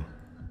dancing.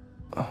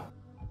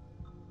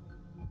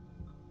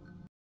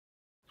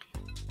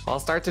 I'll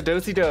start to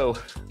do-si-do.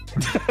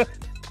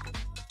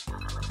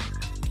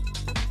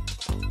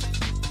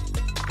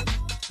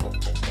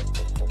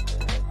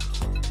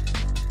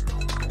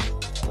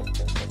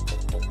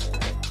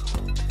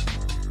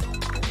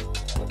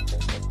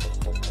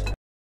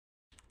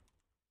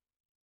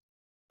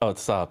 Oh, it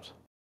stopped.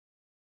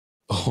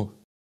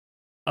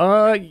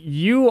 Oh,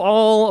 You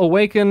all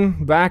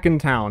awaken back in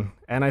town,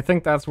 and I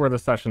think that's where the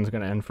session's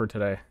gonna end for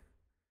today.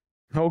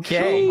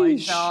 Okay. Oh my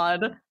Sheesh.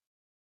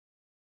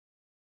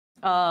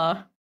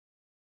 god.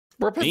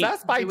 We're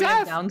possessed by Do we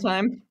have death.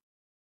 downtime?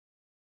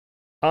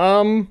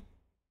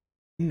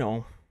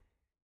 No.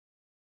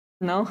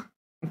 No?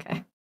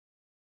 Okay.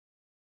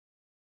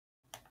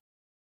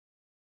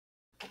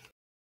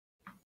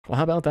 Well,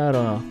 how about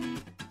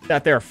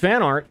that there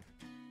fan art?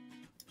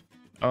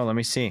 Oh, let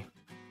me see.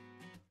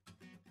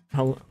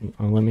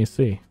 Let me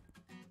see.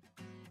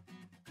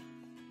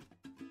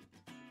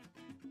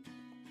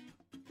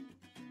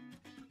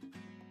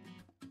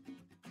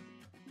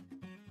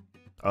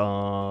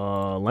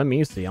 Let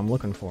me see. I'm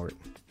looking for it.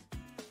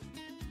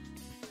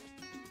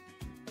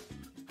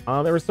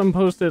 There was some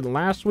posted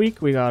last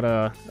week. We got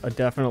a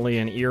definitely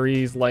an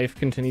Erie's life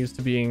continues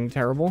to being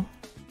terrible.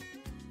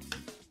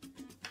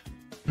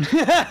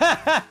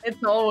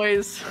 It's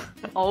always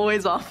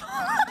off.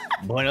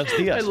 Buenos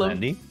dias,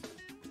 Andy.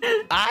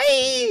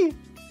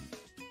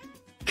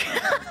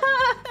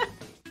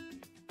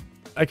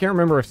 I can't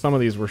remember if some of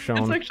these were shown.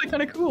 It's actually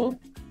kind of cool.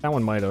 That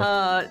one might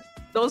have.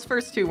 Those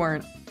first two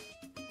weren't.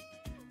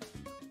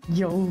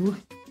 Yo.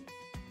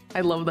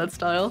 I love that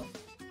style.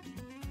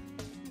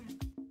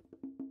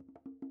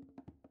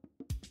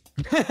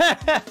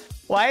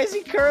 Why is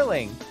he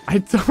curling? I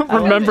don't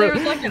remember.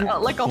 There's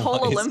like a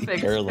whole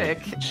Olympics pick.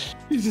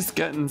 He's just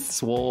getting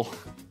swole.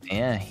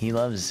 Yeah, he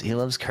loves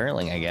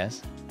curling, I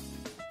guess.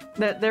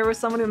 There was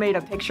someone who made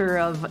a picture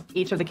of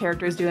each of the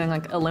characters doing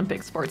like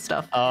Olympic sports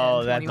stuff. Oh,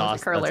 and that's Tony was a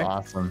awesome. curler. That's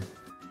awesome.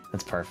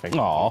 That's perfect.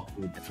 Aw.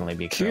 He would definitely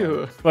be a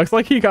curler. Cute. Looks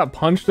like he got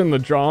punched in the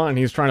jaw and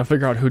he's trying to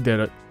figure out who did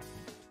it.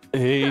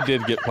 He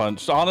did get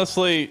punched.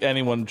 Honestly,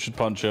 anyone should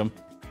punch him.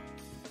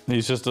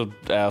 He's just an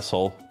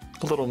asshole.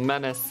 A little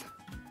menace.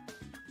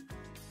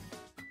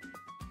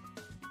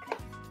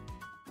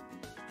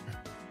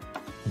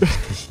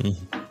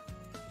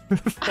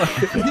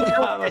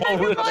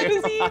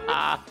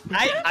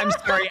 I'm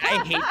sorry,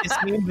 I hate this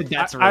meme, but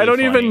that's really I don't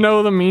funny. even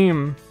know the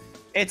meme.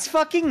 It's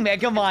fucking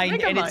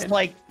Megamind, and it's Megamind.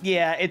 like,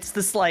 yeah, it's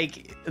this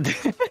like.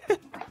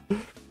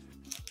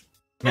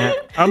 Man,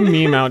 I'm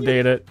meme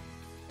outdated.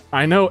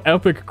 I know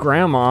Epic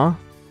Grandma.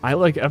 I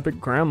like Epic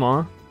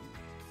Grandma.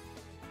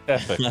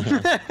 Epic.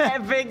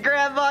 Epic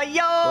Grandma,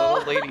 yo!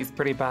 Little lady's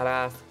pretty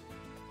badass.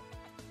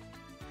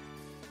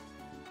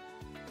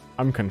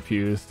 I'm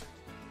confused.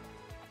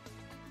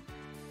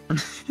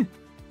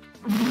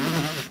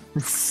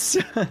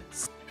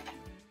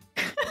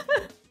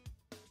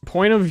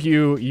 Point of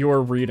view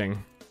you're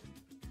reading.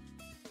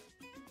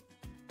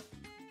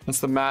 It's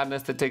the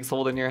madness that takes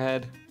hold in your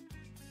head.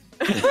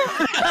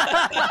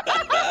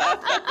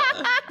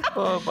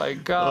 Oh my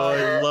god.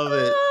 I love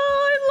it.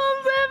 Oh, I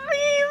love that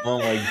meme. Oh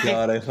my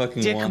god, I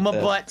fucking Dick want my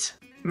that. butt.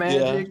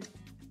 Magic.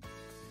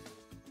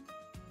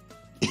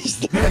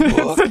 Is that a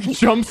book? It's a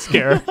jump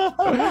scare.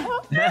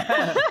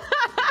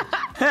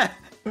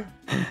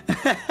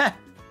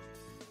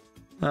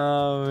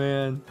 Oh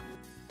man.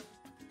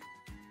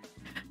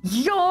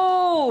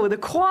 Yo, the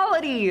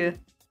quality.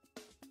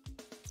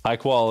 High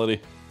quality.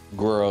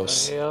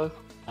 Gross.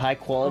 High Oh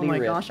quality. my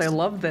rips. gosh, I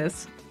love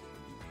this.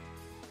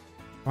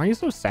 Why are you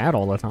so sad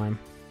all the time?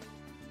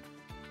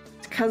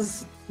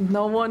 Because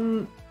no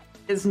one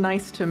is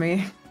nice to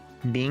me.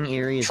 Being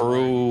eerie is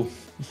True.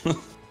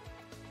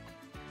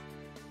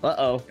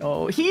 Uh-oh.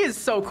 Oh, he is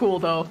so cool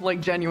though,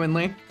 like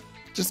genuinely.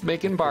 Just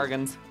making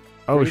bargains.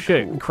 Oh Pretty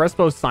shit, cool.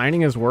 Crespo's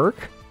signing his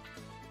work?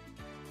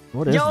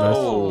 What is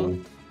Yo!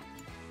 this?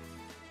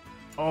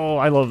 Oh,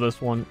 I love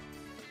this one.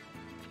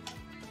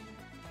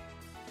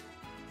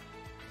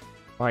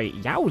 Right,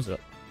 yowza.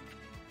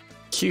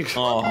 Cute.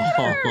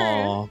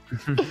 Oh.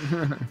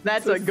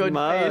 That's a good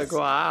Smug, face.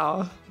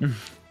 wow.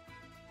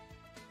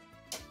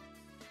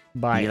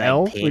 By You like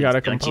L, pigs, we got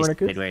a don't you,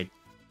 Copernicus. Squidward?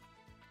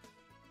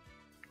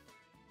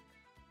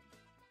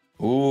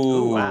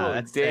 Ooh. Wow,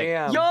 that's sick.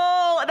 Damn.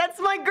 Yo, that's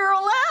my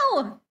girl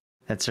L.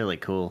 That's really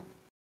cool.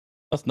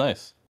 That's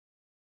nice.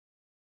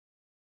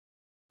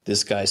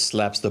 This guy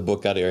slaps the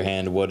book out of your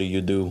hand. What do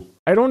you do?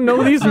 I don't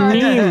know these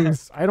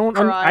memes. I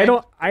Cry.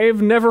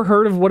 have never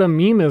heard of what a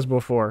meme is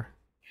before.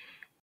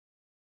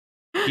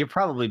 You're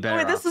probably better.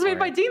 Wait, this off is made for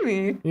by it.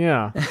 Demi.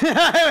 Yeah.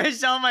 I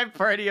wish all my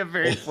party a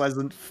very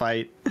pleasant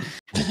fight.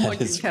 That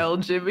Fucking is hell,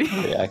 Jimmy.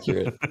 very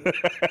accurate.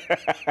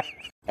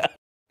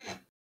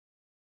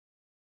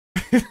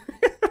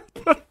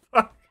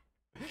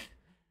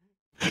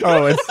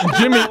 Oh, it's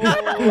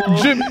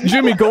Jimmy.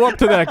 Jimmy, go up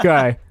to that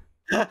guy.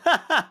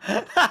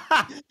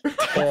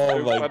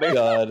 Oh my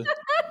god.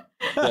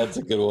 That's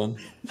a good one.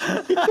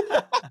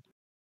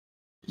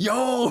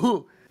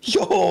 Yo!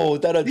 Yo,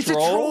 that a It's a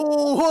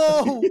troll?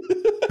 troll!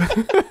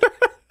 Whoa!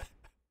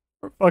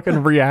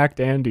 Fucking react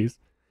Andes.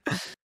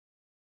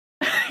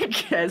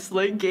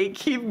 Kessler,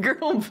 gatekeep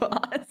girl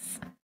boss.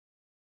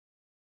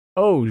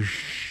 Oh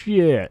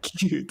shit.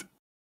 Cute.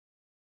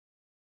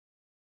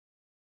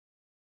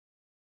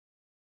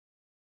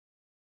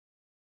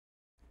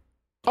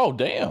 Oh,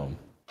 damn.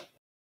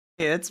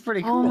 Yeah, that's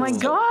pretty cool. Oh my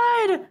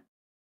god.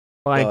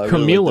 By I really like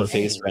Camillus. the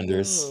face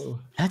renders.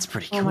 That's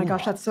pretty cool. Oh my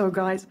gosh, that's so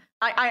guys.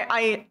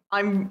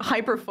 I'm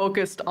hyper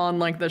focused on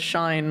like the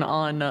shine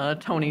on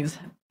Tony's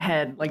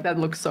head. Like that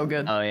looks so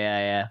good. Oh yeah,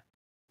 yeah.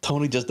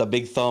 Tony just a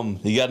big thumb.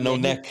 He got no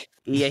Yeah, neck.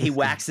 Yeah, he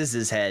waxes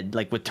his head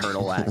like with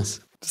turtle wax.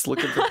 Just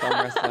looking for thumb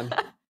wrestling.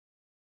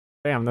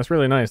 Damn, that's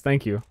really nice.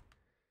 Thank you.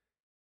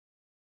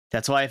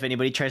 That's why if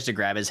anybody tries to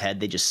grab his head,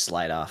 they just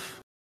slide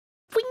off.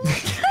 A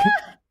He's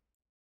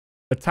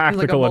like a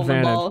tactical bowling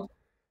advantage. ball.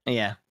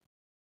 Yeah.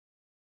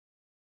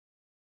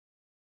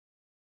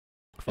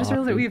 I just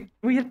realized that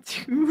we have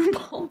two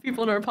bald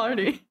people in our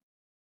party.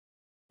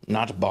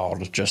 Not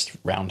bald, just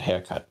round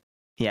haircut.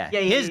 Yeah. Yeah,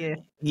 His,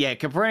 yeah,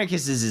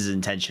 Copernicus's is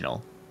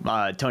intentional.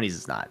 Tony's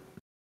is not.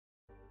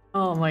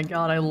 Oh my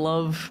god, I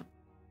love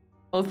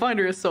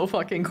Oathfinder is so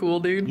fucking cool,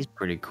 dude. He's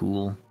pretty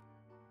cool.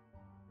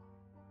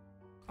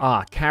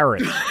 Ah,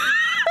 carrot.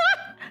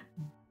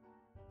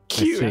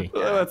 Cute.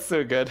 Oh, that's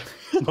so good.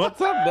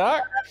 What's up,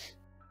 Doc?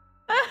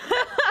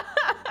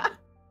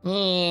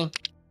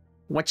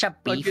 What's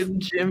up, beef? Fucking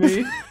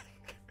Jimmy.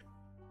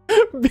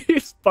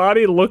 Beef's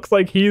body looks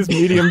like he's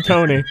medium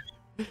Tony.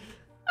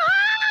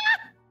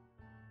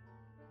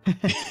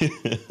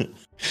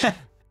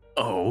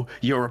 Oh,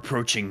 you're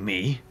approaching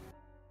me?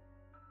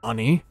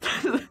 Honey.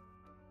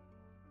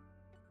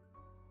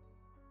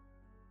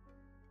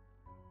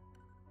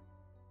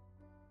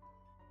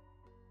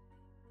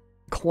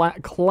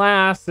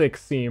 Classic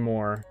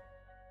Seymour.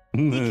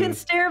 He can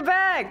stare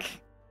back.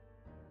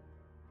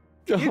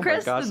 Oh You my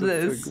crested gosh, that's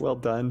this. so well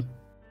done.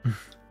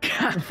 Kill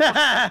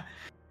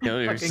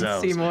Fucking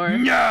yourselves. Seymour.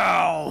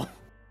 No!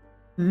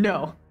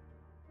 No.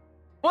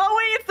 Well,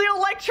 wait, it's the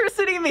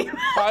electricity meme.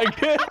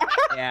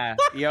 Yeah,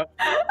 yep.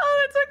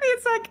 Oh, that took me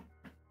a sec.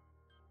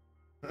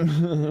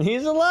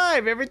 He's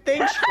alive.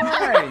 Everything's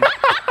fine.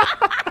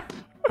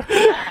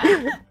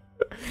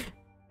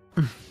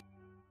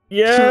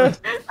 Yeah.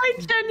 I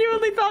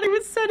genuinely thought he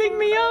was setting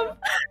me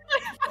up.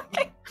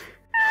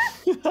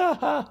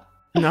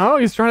 No,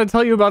 he's trying to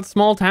tell you about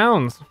small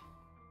towns.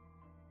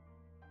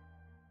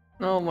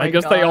 Oh my god. I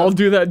guess they all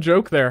do that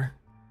joke there.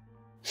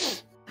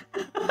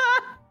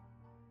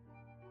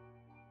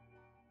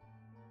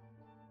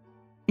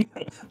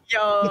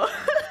 Yo.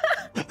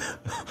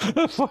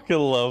 I fucking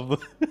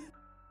love.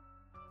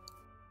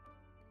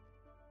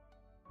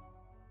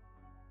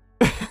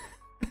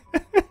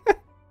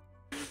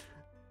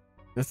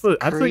 That's Yo.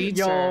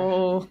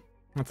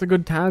 a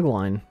good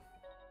tagline.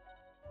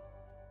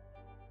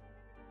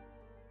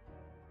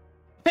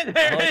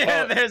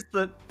 There's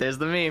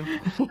the meme.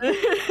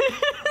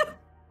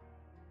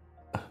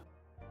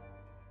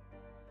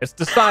 It's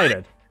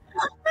decided.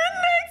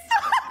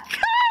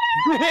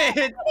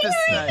 It's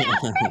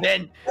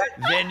decided.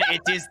 then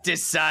it is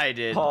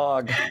decided.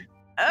 Hog.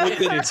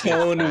 Look at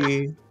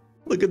Tony.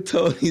 Look at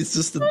Tony. He's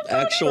just an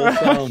actual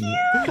thumb.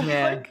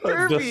 Yeah.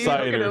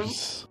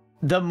 Deciders.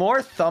 The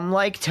more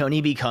thumb-like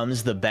Tony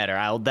becomes, the better.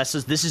 This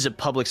is a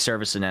public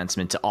service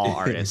announcement to all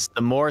artists.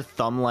 The more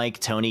thumb-like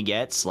Tony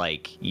gets,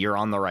 like, you're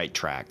on the right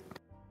track.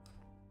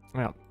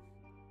 Yeah.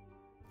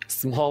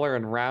 Smaller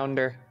and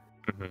rounder.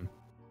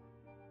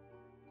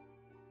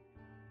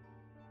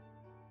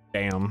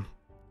 Damn.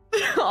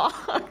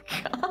 Oh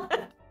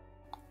god.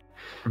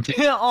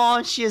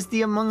 Oh, she has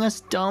the Among Us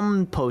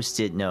dumb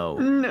post-it note.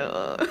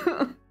 No.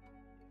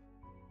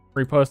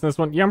 Reposting this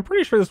one. Yeah, I'm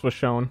pretty sure this was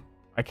shown.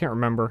 I can't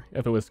remember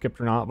if it was skipped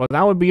or not, but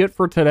that would be it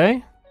for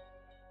today.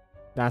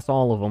 That's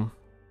all of them.